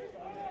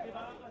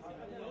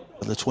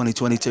for the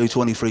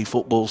 2022-23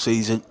 football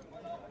season.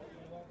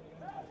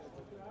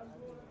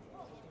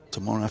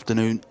 Tomorrow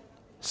afternoon,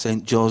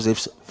 St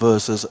Joseph's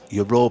versus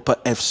Europa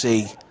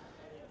FC.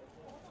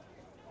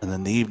 And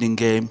then the evening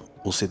game,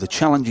 we'll see the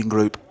challenging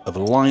group of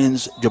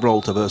Lions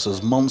Gibraltar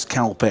versus Mons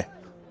Calpe.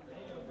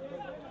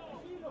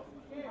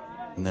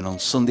 And then on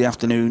Sunday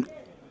afternoon,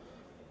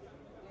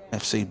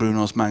 FC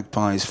Brunos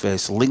Magpies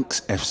face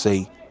Lynx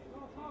FC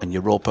and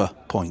Europa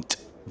Point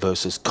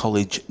versus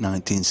College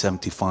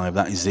 1975.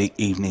 That is the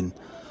evening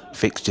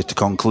fixture to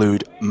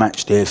conclude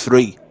match day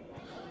 3.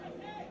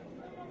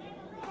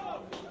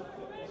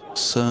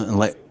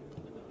 Certainly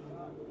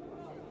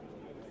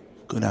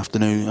good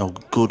afternoon, or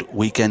good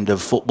weekend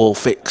of football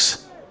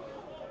fix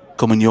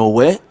coming your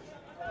way.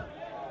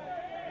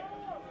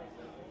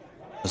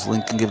 As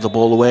Lincoln give the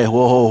ball away,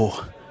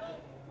 whoa,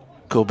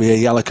 could be a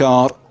yellow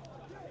card.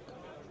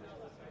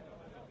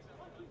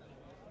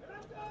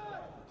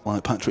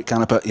 Like Patrick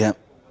Canepa, yeah.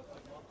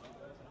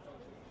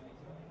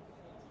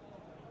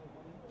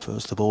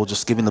 First of all,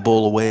 just giving the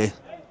ball away.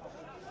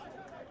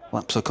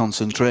 Lapse of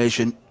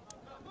concentration.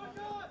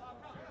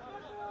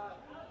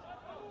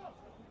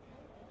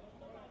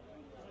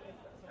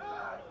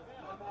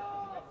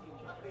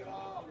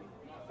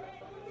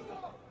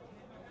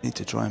 Need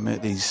to try and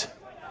make these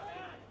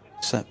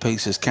set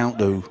pieces count,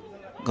 do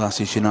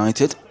Glacis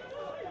United.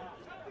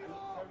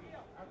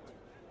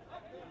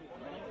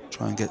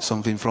 Try and get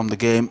something from the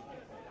game.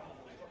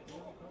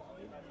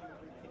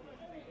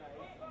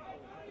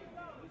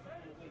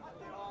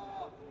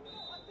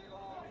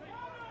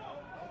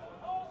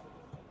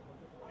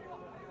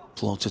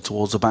 Floated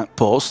towards the back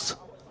post.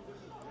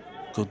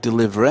 Good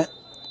delivery.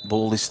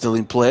 Ball is still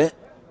in play.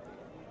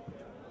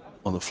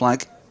 On the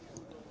flag.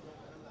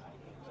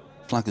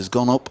 Flag has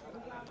gone up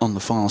on the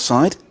far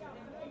side.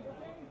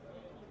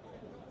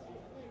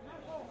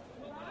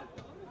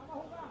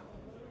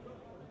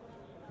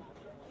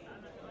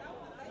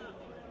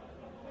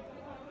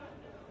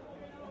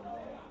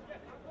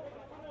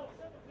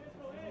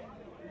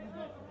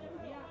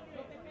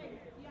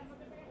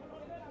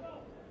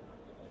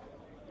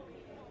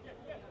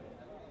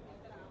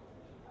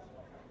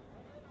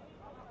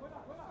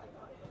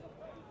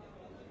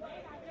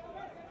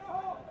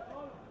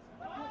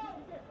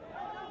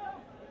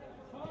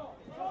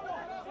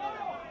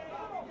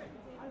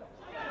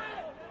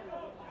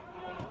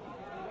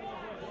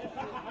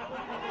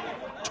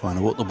 Trying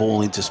to put the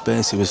ball into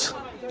space. He was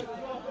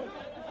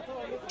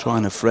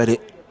trying to thread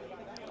it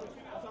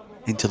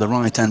into the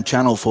right-hand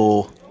channel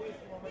for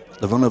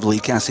the run of Lee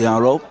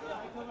Cassiaro.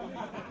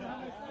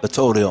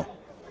 Vittorio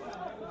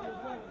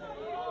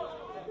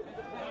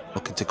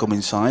looking to come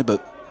inside,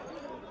 but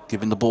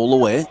giving the ball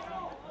away.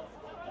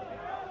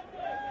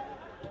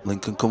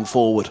 Lincoln come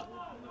forward.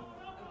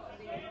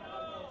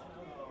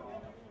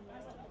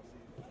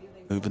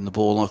 Moving the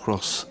ball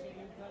across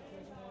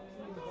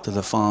to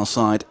the far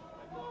side.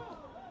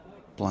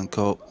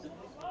 Blanco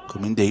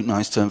coming deep,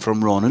 nice turn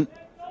from Ronan.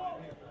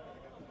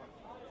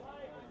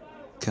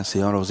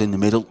 Cassiaro's in the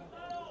middle.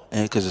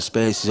 Acres of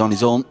space, is on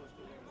his own.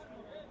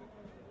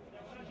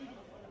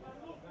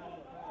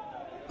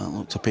 That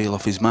looked to peel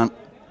off his man.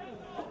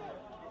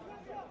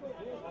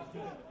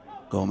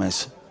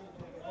 Gomez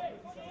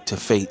to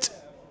feet.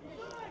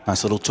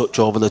 Nice little touch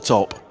over the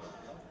top.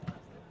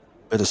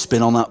 Bit of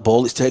spin on that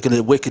ball. It's taken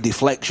a wicked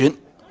deflection.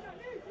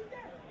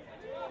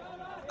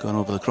 Gone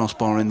over the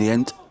crossbar in the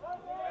end.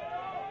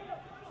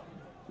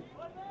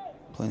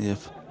 Plenty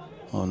of...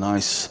 Oh,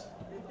 nice.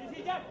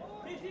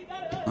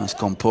 Nice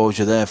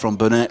composure there from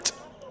Burnett.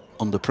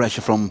 Under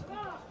pressure from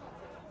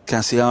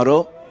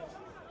Casiaro.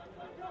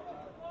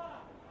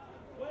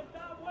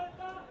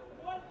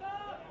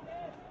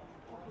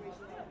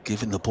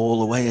 Giving the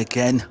ball away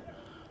again.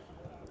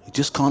 You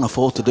just can't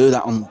afford to do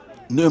that on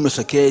numerous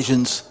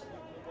occasions.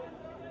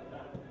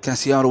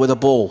 Casiaro with a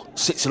ball.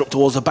 Sits it up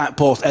towards the back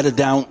post. Headed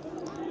down.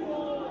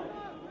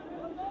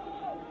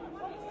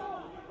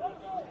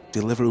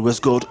 Delivery was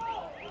good.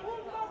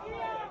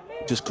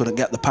 Just couldn't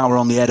get the power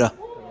on the header.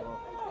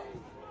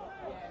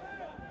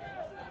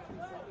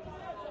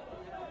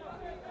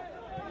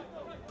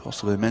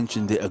 Possibly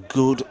mentioned it a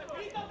good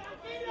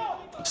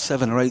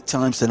 7 or 8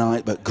 times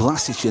tonight, but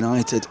Glacis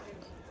United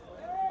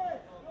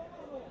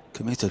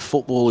committed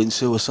footballing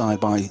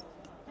suicide by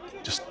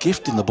just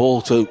gifting the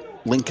ball to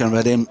Lincoln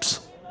Red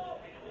Imps.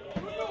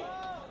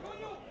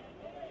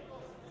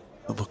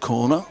 Of a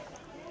corner.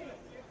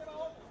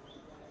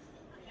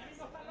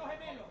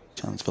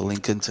 Chance for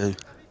Lincoln to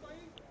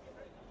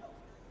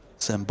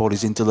send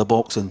bodies into the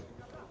box and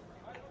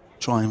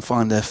try and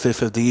find their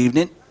 5th of the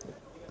evening.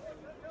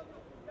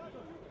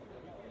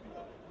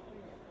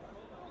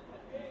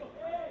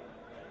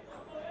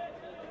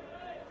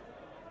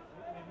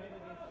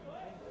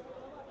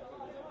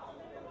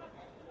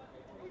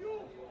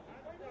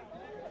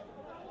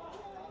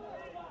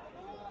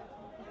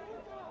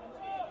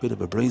 Bit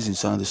of a breeze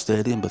inside the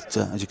stadium, but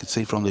as you can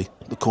see from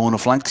the corner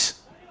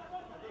flags,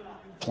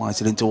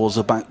 flies it in towards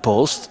the back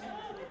post.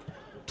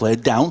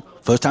 Played down.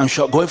 First time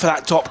shot going for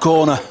that top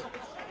corner.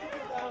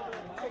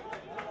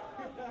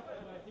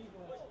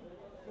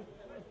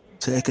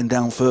 Taken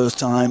down first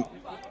time.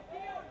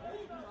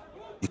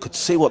 You could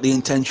see what the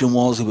intention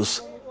was. He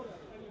was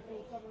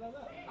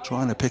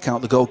trying to pick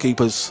out the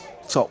goalkeeper's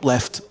top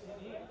left.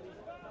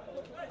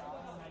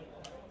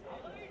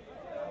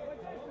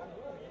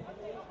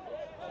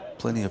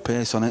 Plenty of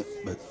pace on it,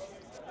 but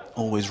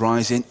always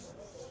rising.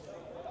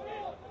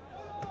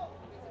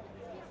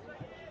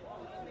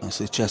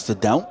 Nicely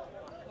chested down.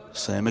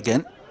 Same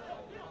again.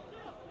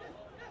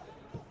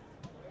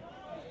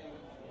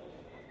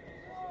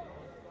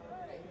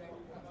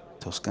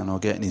 Toscano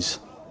getting his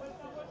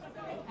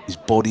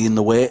body in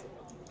the way.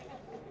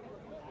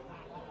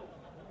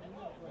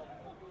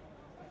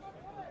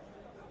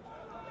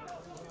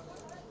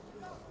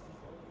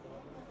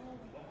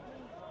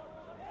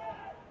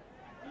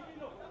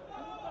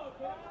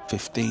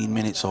 "15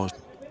 minutes or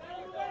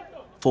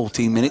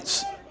 14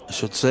 minutes, I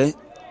should say,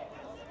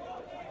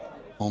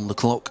 on the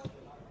clock.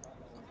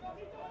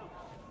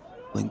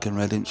 Lincoln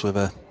Red Imps with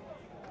a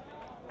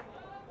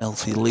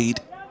healthy lead,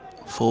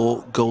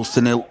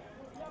 4-0.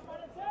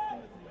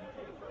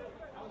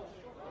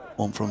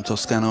 1 from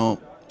Toscano,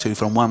 2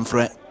 from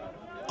Wanfret,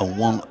 and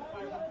 1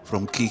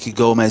 from Kiki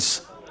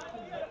Gomez.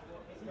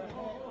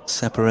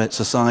 Separates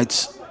the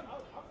sides.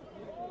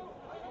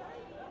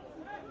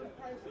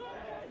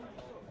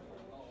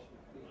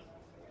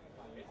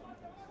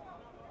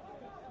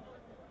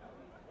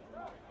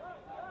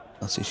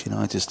 Glacis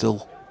United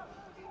still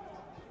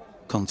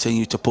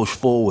continue to push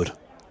forward.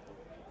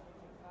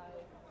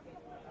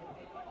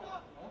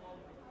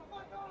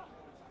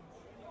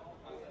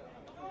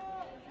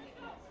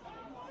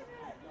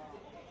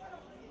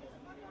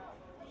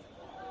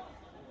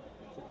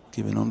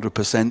 Giving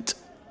 100%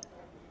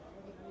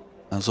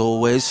 as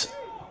always.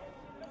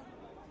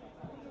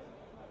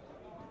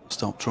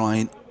 Stop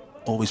trying,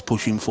 always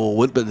pushing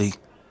forward, but they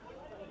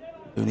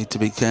do need to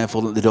be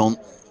careful that they don't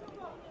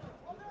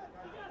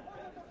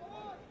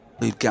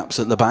leave gaps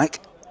at the back.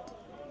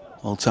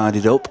 All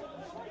tidied up.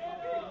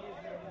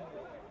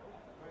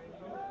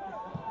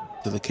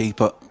 To the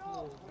keeper.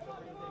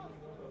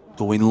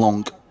 Going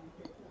long.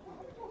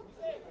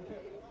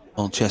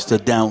 All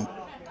chested down.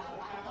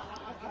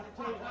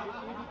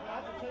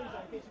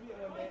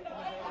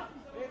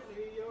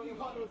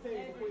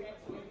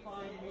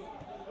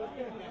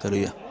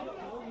 Teria.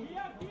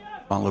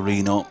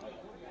 Ballerino.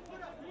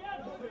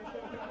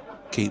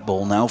 Keep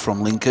ball now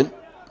from Lincoln.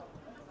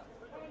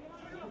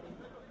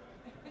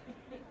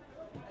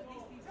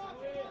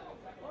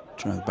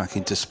 Drag back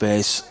into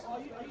space.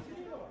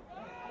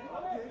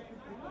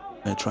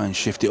 They try and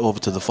shift it over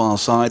to the far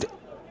side.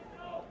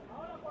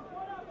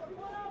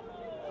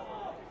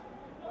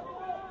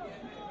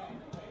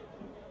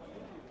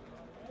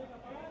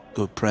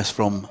 Good press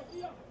from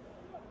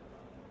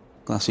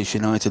Glacis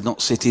United,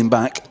 not sitting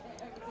back.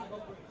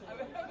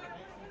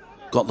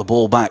 Got the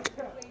ball back.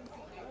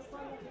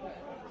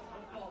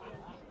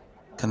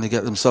 Can they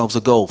get themselves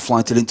a goal?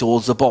 Flighted in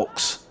towards the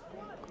box.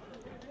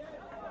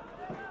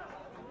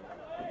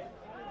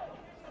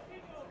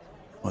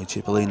 Roy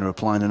Cipollina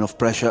applying enough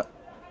pressure.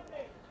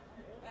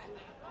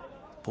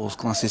 Force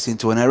Glacis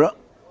into an error.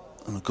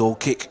 And a goal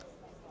kick.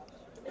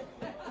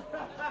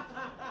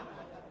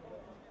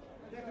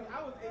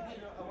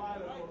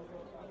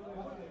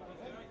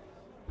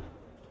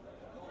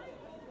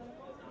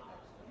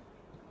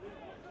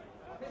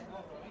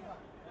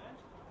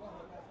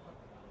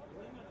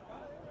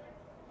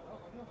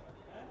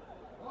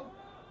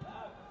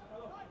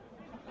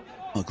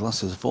 Well,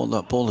 Glacis thought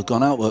that ball had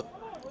gone out, but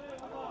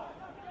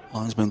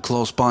linesman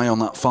close by on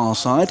that far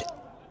side.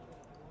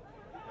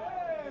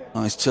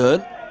 Nice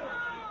turn.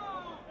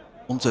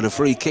 Wanted a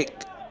free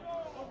kick.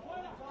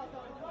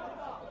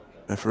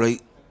 Referee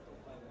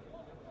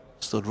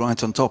stood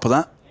right on top of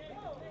that.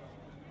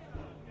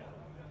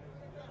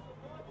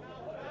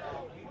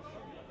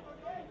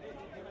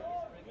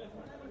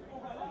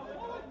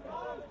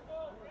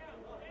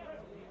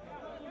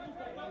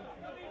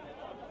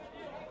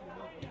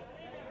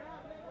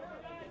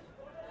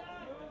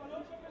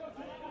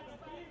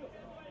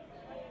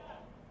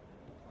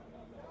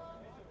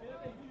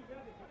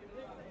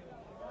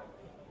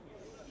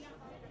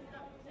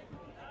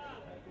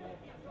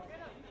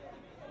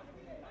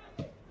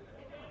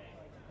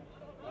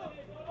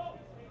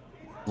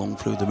 Long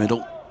through the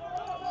middle,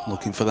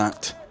 looking for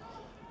that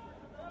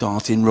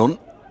darting run.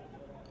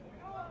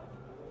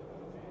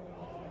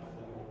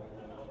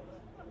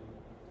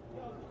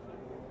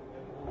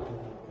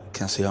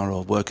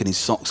 Cassiaro working his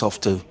socks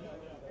off to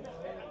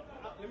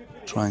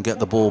try and get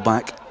the ball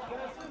back,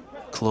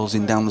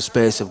 closing down the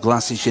space of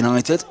Glacis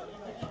United.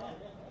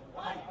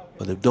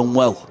 But they've done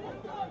well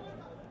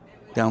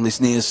down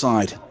this near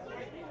side.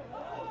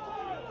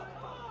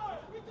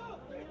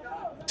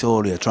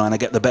 Victoria trying to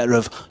get the better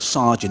of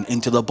Sargent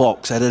into the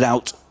box, headed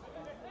out.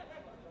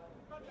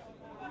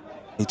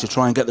 Need to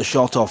try and get the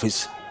shot off.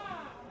 It's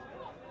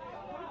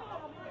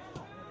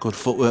good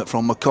footwork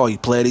from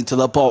McCoy, played into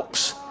the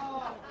box.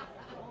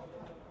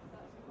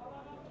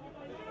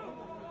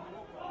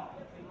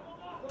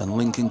 And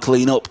Lincoln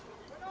clean up.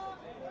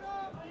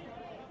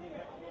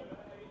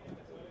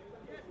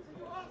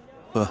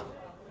 For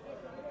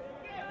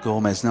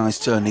Gomez, nice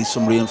turn, needs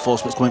some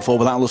reinforcements coming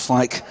forward. That looks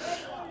like,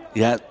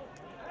 yeah,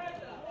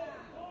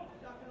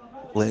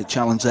 late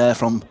challenge there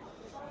from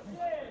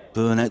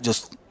Burnett,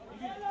 just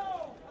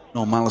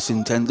no malice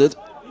intended.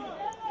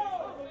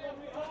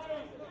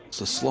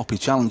 It's a sloppy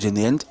challenge in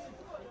the end.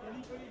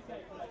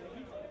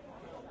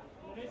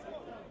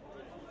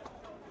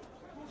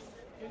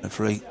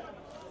 Referee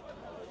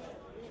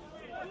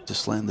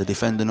just letting the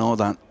defender know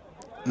that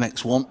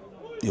next one,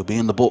 you'll be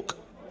in the book.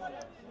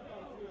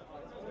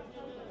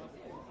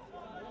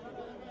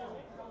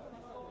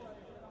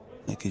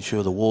 Making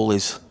sure the wall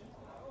is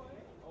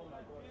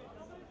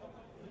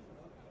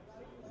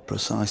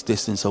precise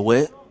distance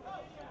away.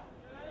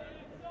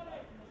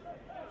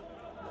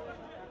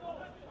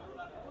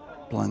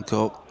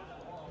 Blanco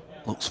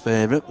looks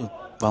favourite, with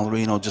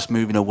Valerino just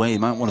moving away. He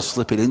might want to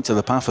slip it into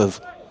the path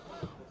of,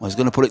 well, he's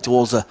going to put it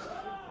towards the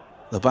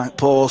back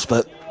post,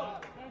 but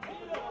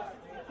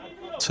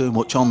too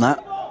much on that.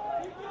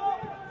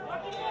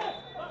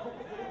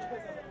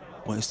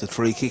 Wasted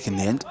free kick in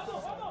the end.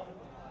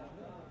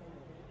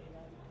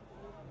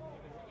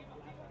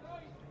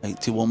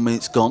 81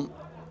 minutes gone.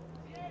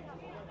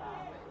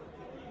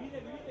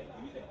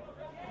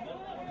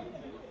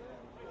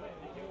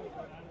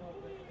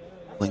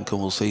 Lincoln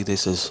will see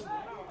this as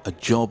a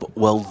job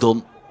well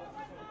done.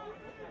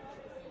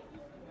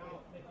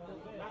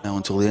 Now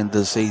until the end of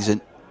the season,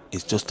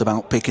 it's just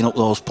about picking up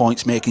those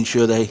points, making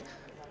sure they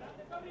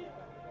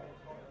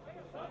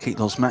keep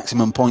those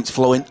maximum points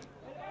flowing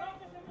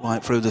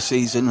right through the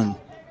season and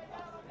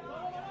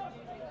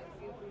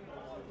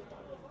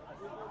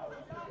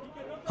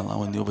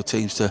allowing the other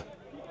teams to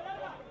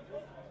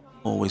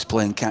always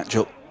play and catch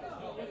up.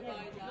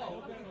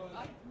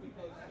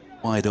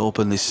 Wide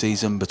open this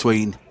season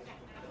between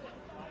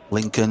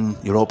Lincoln,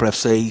 Europa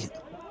FC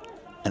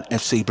and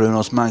FC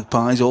Brunos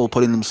Magpies, all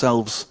putting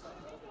themselves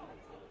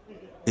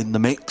in the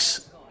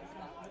mix.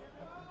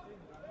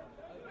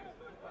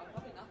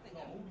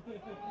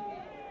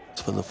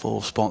 As for the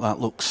fourth spot,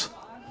 that looks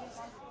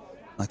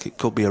like it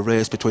could be a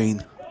race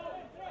between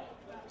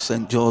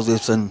St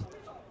Joseph's and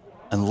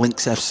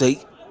Lynx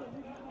FC.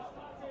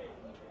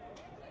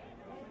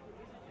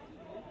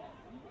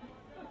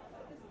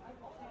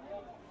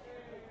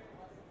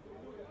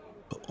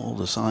 But all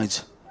the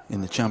sides in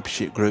the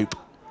championship group,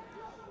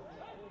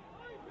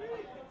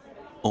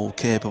 all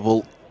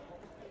capable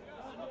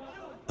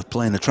of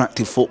playing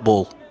attractive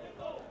football.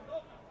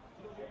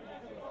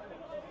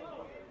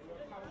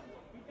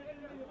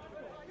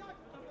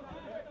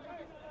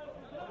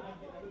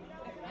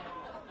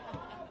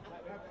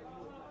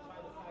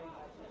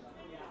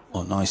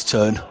 Oh, nice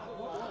turn.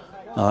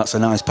 Oh, that's a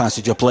nice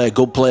passage of play.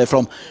 Good play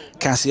from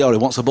Cassiaro. He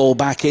wants the ball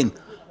back in.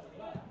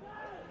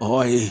 Oh,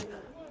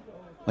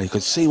 well, you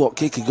could see what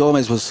Kiki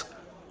Gomez was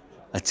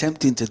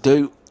attempting to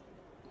do.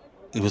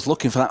 He was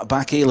looking for that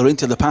back heeler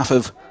into the path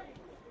of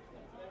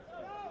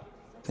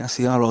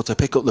Cassiaro to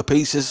pick up the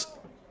pieces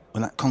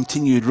with that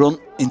continued run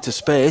into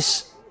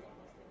space.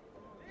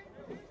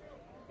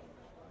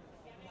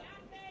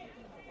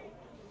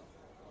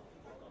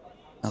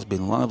 Has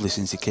been lively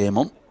since he came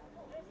on.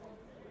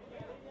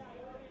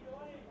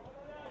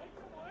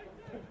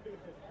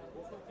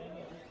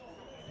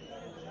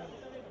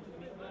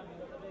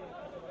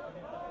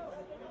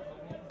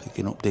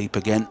 Picking up deep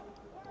again.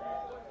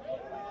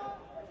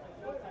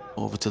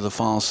 Over to the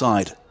far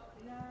side.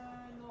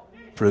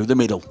 Through the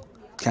middle.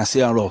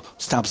 Casiaro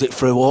stabs it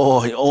through.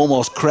 Oh, it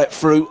almost crept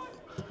through.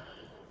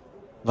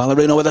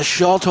 Valerino with a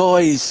shot. Oh,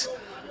 he's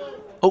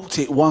hooked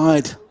it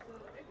wide.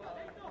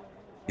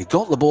 He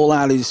got the ball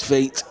out of his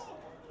feet.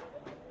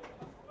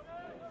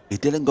 He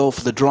didn't go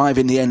for the drive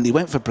in the end. He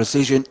went for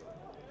precision.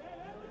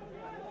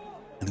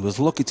 And he was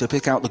lucky to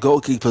pick out the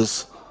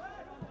goalkeeper's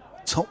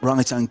top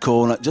right-hand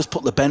corner. Just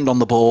put the bend on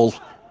the ball.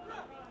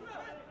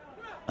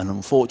 And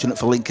unfortunate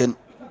for Lincoln.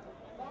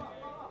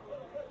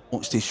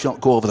 Watched his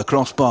shot go over the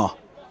crossbar.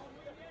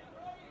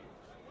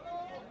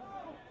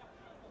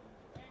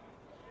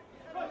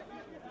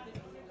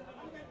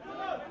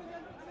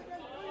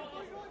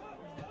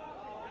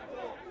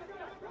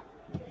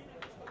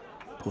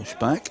 Push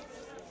back.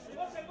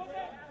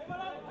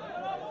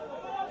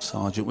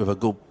 Sargent with a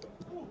good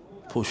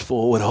push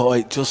forward. Oh,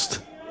 it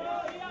just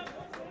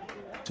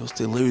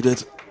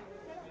eluded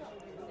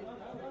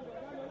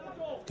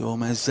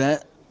Gomez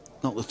there.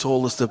 Not the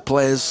tallest of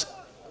players.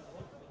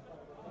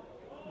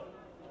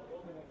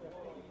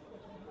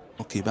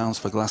 Lucky bounce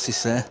for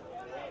Glacis there.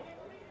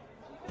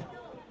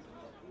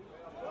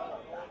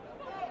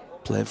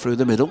 Played through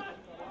the middle.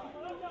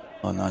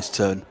 Oh, nice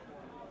turn.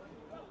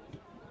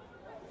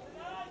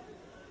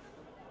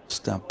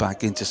 Stab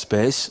back into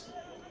space.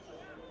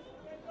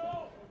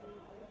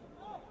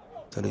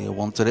 Talia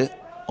wanted it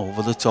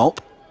over the top.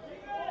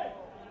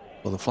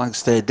 Well, the flag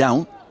stayed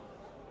down.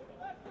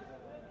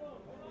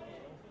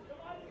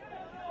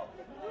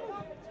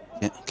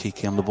 Yeah,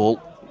 Kiki on the ball.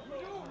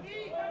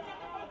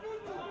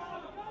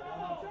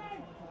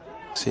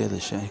 You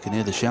can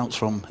hear the shouts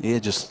from here.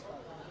 Just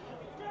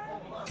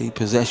keep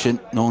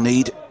possession. No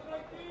need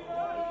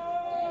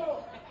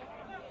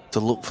to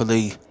look for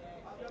the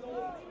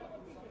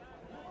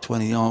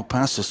 20-yard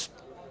pass. Just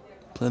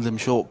play them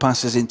short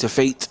passes into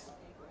feet.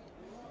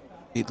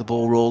 Keep the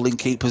ball rolling.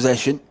 Keep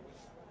possession.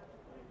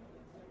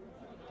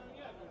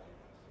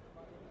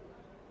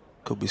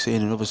 Could be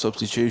seeing another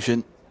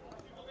substitution.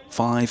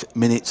 5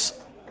 minutes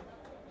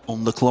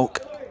on the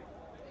clock.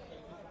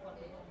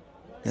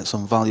 Get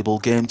some valuable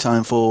game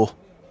time for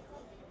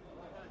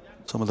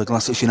some of the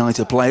Glacis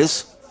United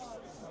players.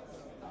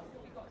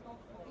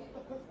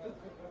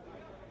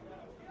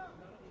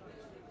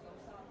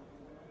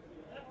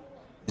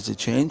 There's a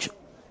change.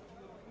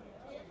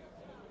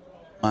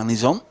 Man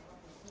is on.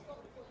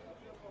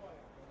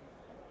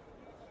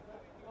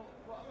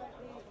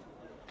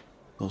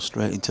 Go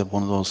straight into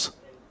one of those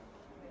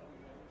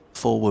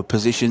forward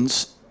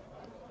positions.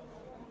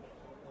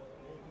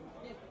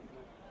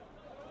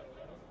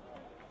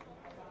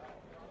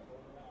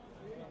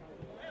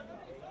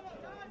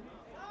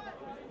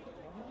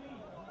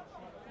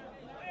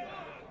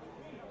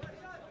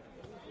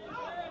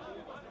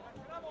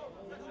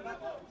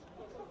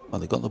 Well,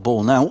 they've got the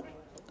ball now.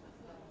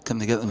 Can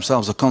they get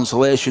themselves a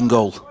consolation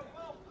goal?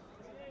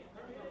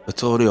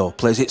 Vittorio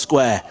plays it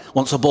square.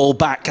 Wants the ball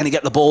back. Can he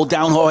get the ball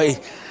down? Oh,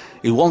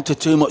 he wanted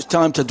too much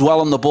time to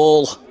dwell on the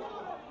ball.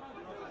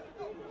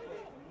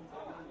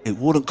 It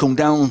wouldn't come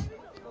down,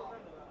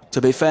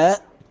 to be fair.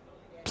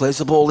 Plays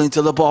the ball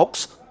into the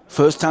box.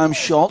 First time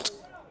shot.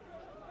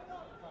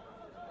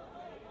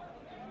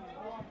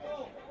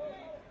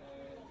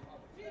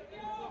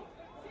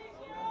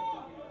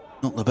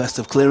 Not the best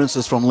of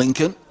clearances from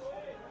Lincoln.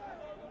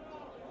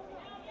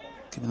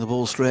 Giving the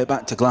ball straight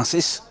back to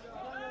Glacis.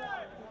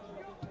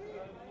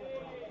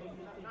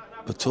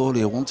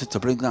 Vittorio wanted to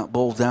bring that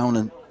ball down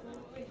and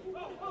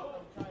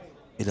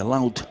it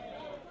allowed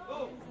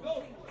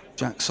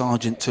Jack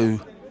Sargent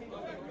to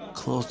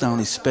close down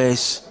his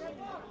space.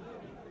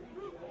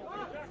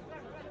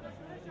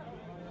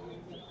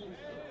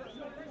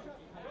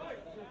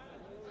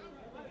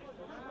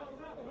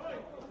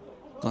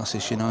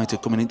 Glacis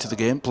United coming into the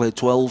game, played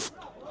 12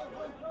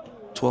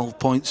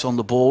 points on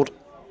the board.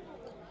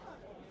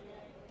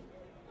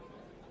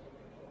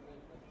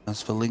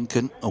 As for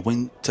Lincoln, a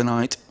win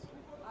tonight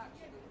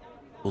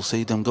will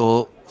see them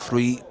go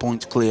 3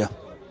 points clear.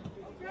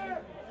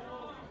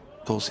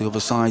 Of course, the other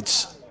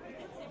side's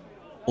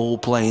all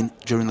playing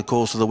during the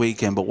course of the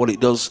weekend, but what it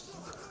does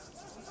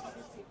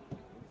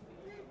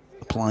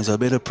applies a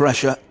bit of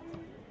pressure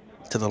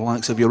to the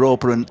likes of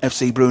Europa and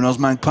FC Bruno's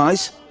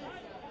Magpies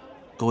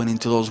going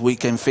into those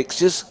weekend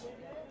fixtures.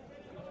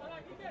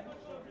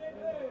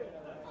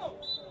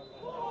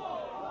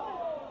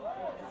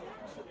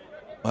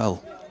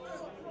 Well,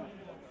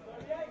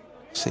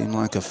 seemed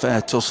like a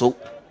fair tussle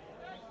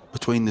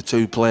between the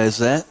two players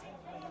there.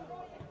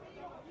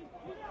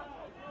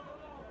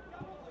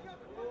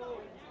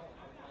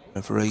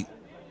 Referee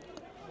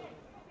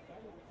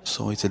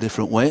saw it a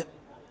different way.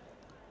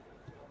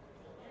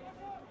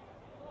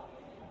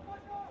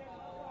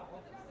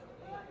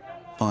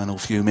 Final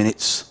few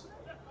minutes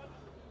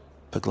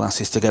for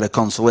Glacis to get a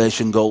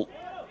consolation goal.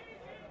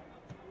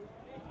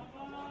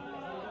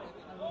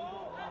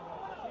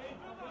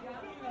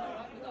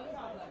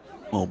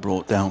 All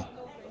brought down.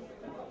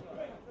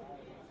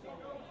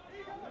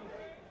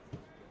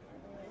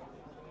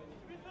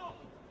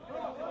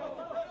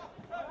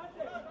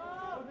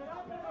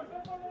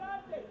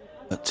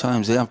 At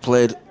times they have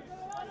played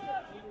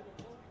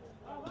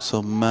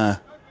some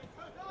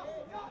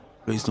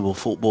reasonable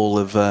football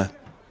of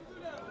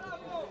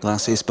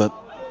Glacis, but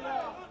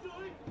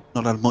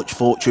not had much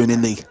fortune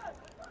in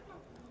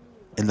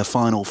the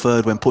final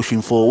third when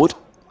pushing forward.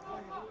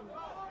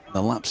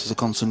 The lapses of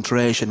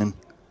concentration and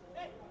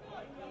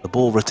the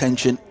ball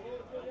retention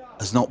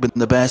has not been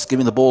the best,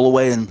 giving the ball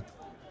away and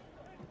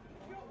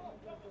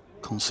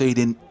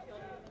conceding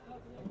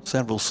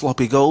several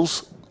sloppy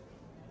goals.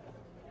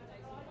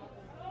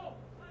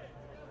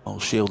 All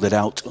shielded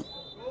out.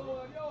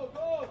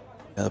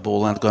 Yeah, the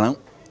ball had gone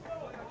out.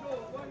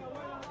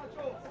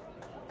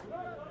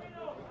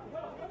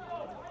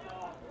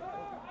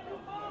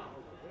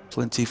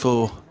 Plenty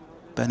for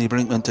Benny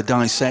Brinkman to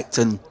dissect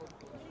and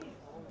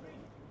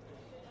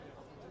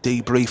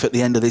debrief at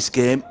the end of this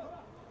game.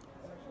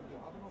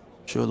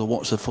 I'm sure they'll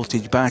watch the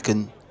footage back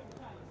and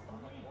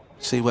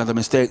see where the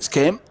mistakes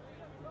came.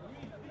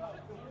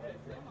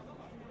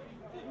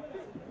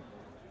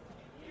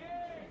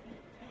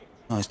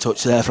 Nice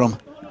touch there from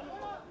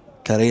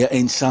Carrier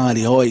inside.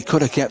 He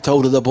could have kept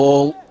hold of the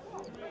ball.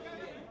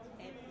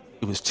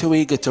 He was too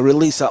eager to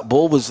release that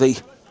ball, was the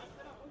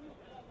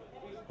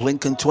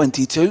Lincoln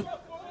 22.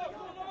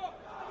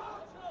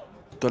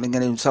 Got to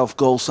get himself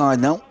goal side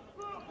now.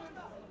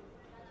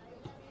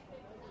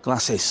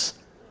 Glacis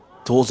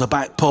towards the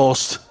back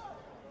post.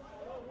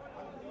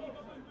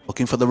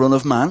 Looking for the run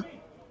of man.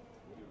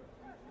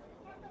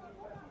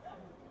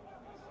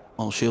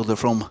 Well shielded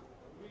from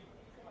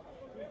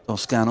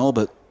Toscano,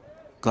 but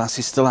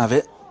Glacis still have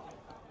it.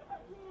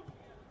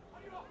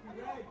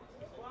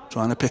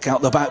 Trying to pick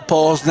out the back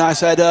post.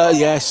 Nice header,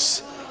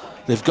 yes.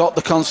 They've got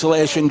the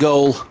consolation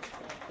goal.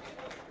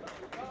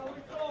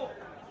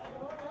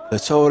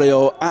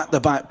 Vittorio at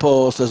the back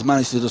post has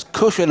managed to just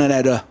cushion an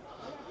header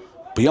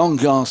beyond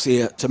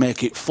Garcia to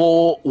make it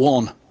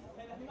 4-1.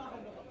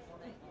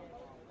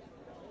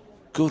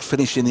 Good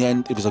finish in the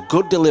end. It was a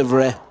good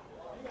delivery.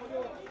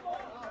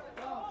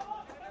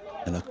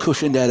 And a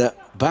cushioned header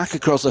back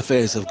across the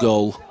face of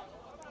goal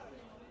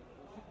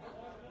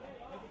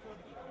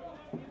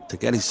to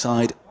get his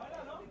side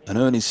and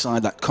earn his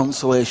side that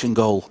consolation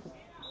goal.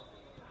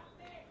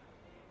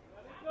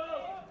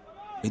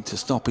 Into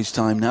stoppage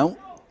time now.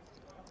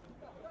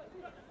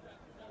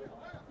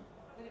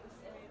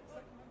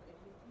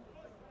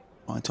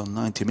 Right on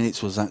 90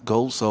 minutes was that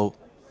goal, so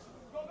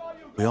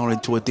we are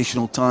into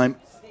additional time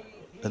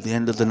at the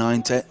end of the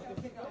 90.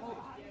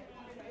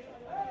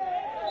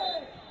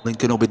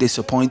 Lincoln will be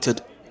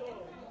disappointed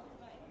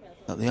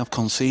that they have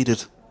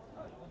conceded.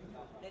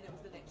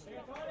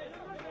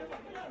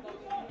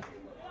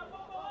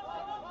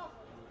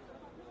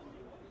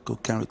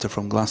 Good character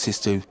from Glacis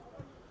to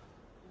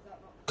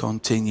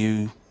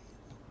continue,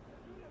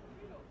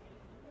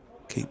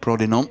 keep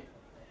prodding on,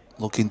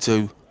 looking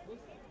to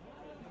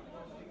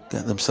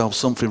get themselves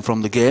something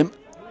from the game.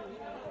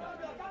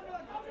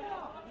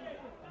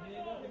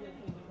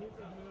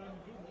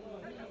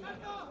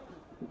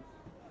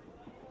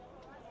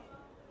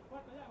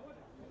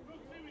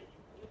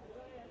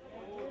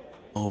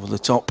 Over the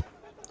top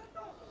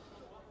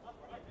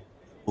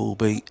will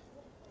be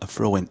a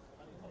throw-in.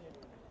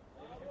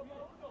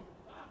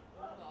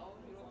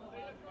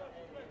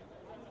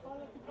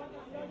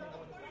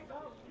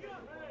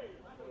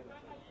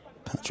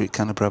 Patrick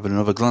Canterbury having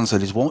another glance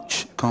at his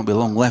watch. Can't be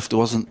long left. There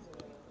wasn't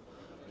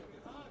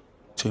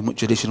too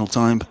much additional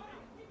time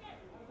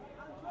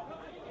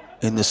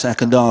in the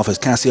second half as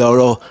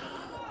Casiaro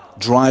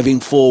driving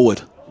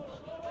forward,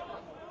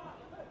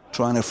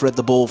 trying to thread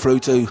the ball through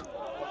to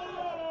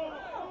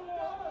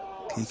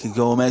Kiki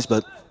Gomez,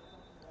 but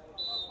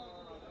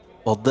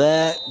well,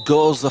 there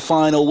goes the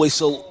final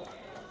whistle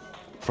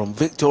from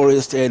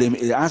Victoria Stadium.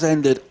 It has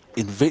ended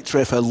in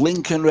victory for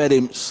Lincoln Red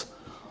Imps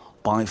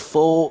by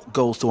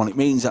 4-1. It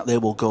means that they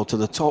will go to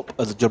the top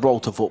of the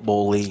Gibraltar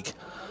Football League.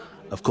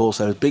 Of course,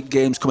 there are big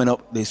games coming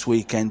up this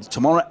weekend.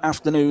 Tomorrow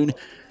afternoon,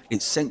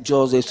 it's St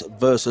Joseph's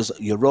versus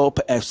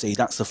Europa FC.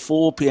 That's the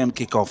 4 p.m.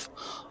 kickoff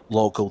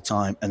local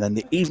time. And then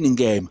the evening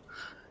game,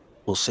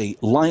 we'll see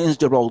Lions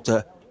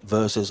Gibraltar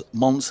versus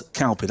Mons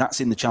Calpe.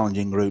 That's in the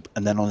challenging group.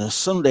 And then on a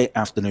Sunday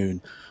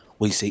afternoon,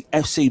 we see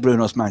FC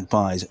Brunos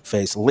Magpies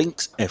face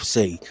Lynx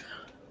FC.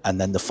 And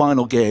then the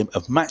final game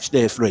of match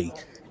day 3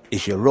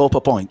 is Europa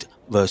Point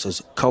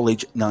versus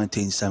College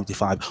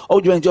 1975.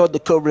 Hope you enjoyed the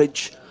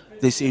coverage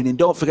this evening.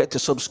 Don't forget to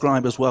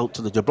subscribe as well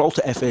to the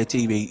Gibraltar FA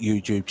TV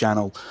YouTube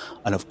channel.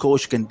 And of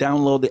course, you can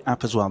download the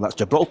app as well. That's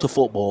Gibraltar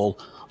Football,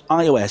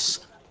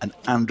 iOS and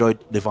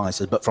Android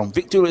devices. But from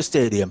Victoria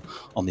Stadium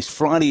on this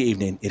Friday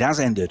evening, it has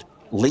ended.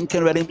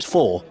 Lincoln Red Imps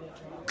 4,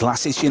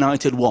 Glacis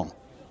United 1.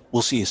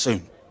 We'll see you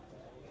soon.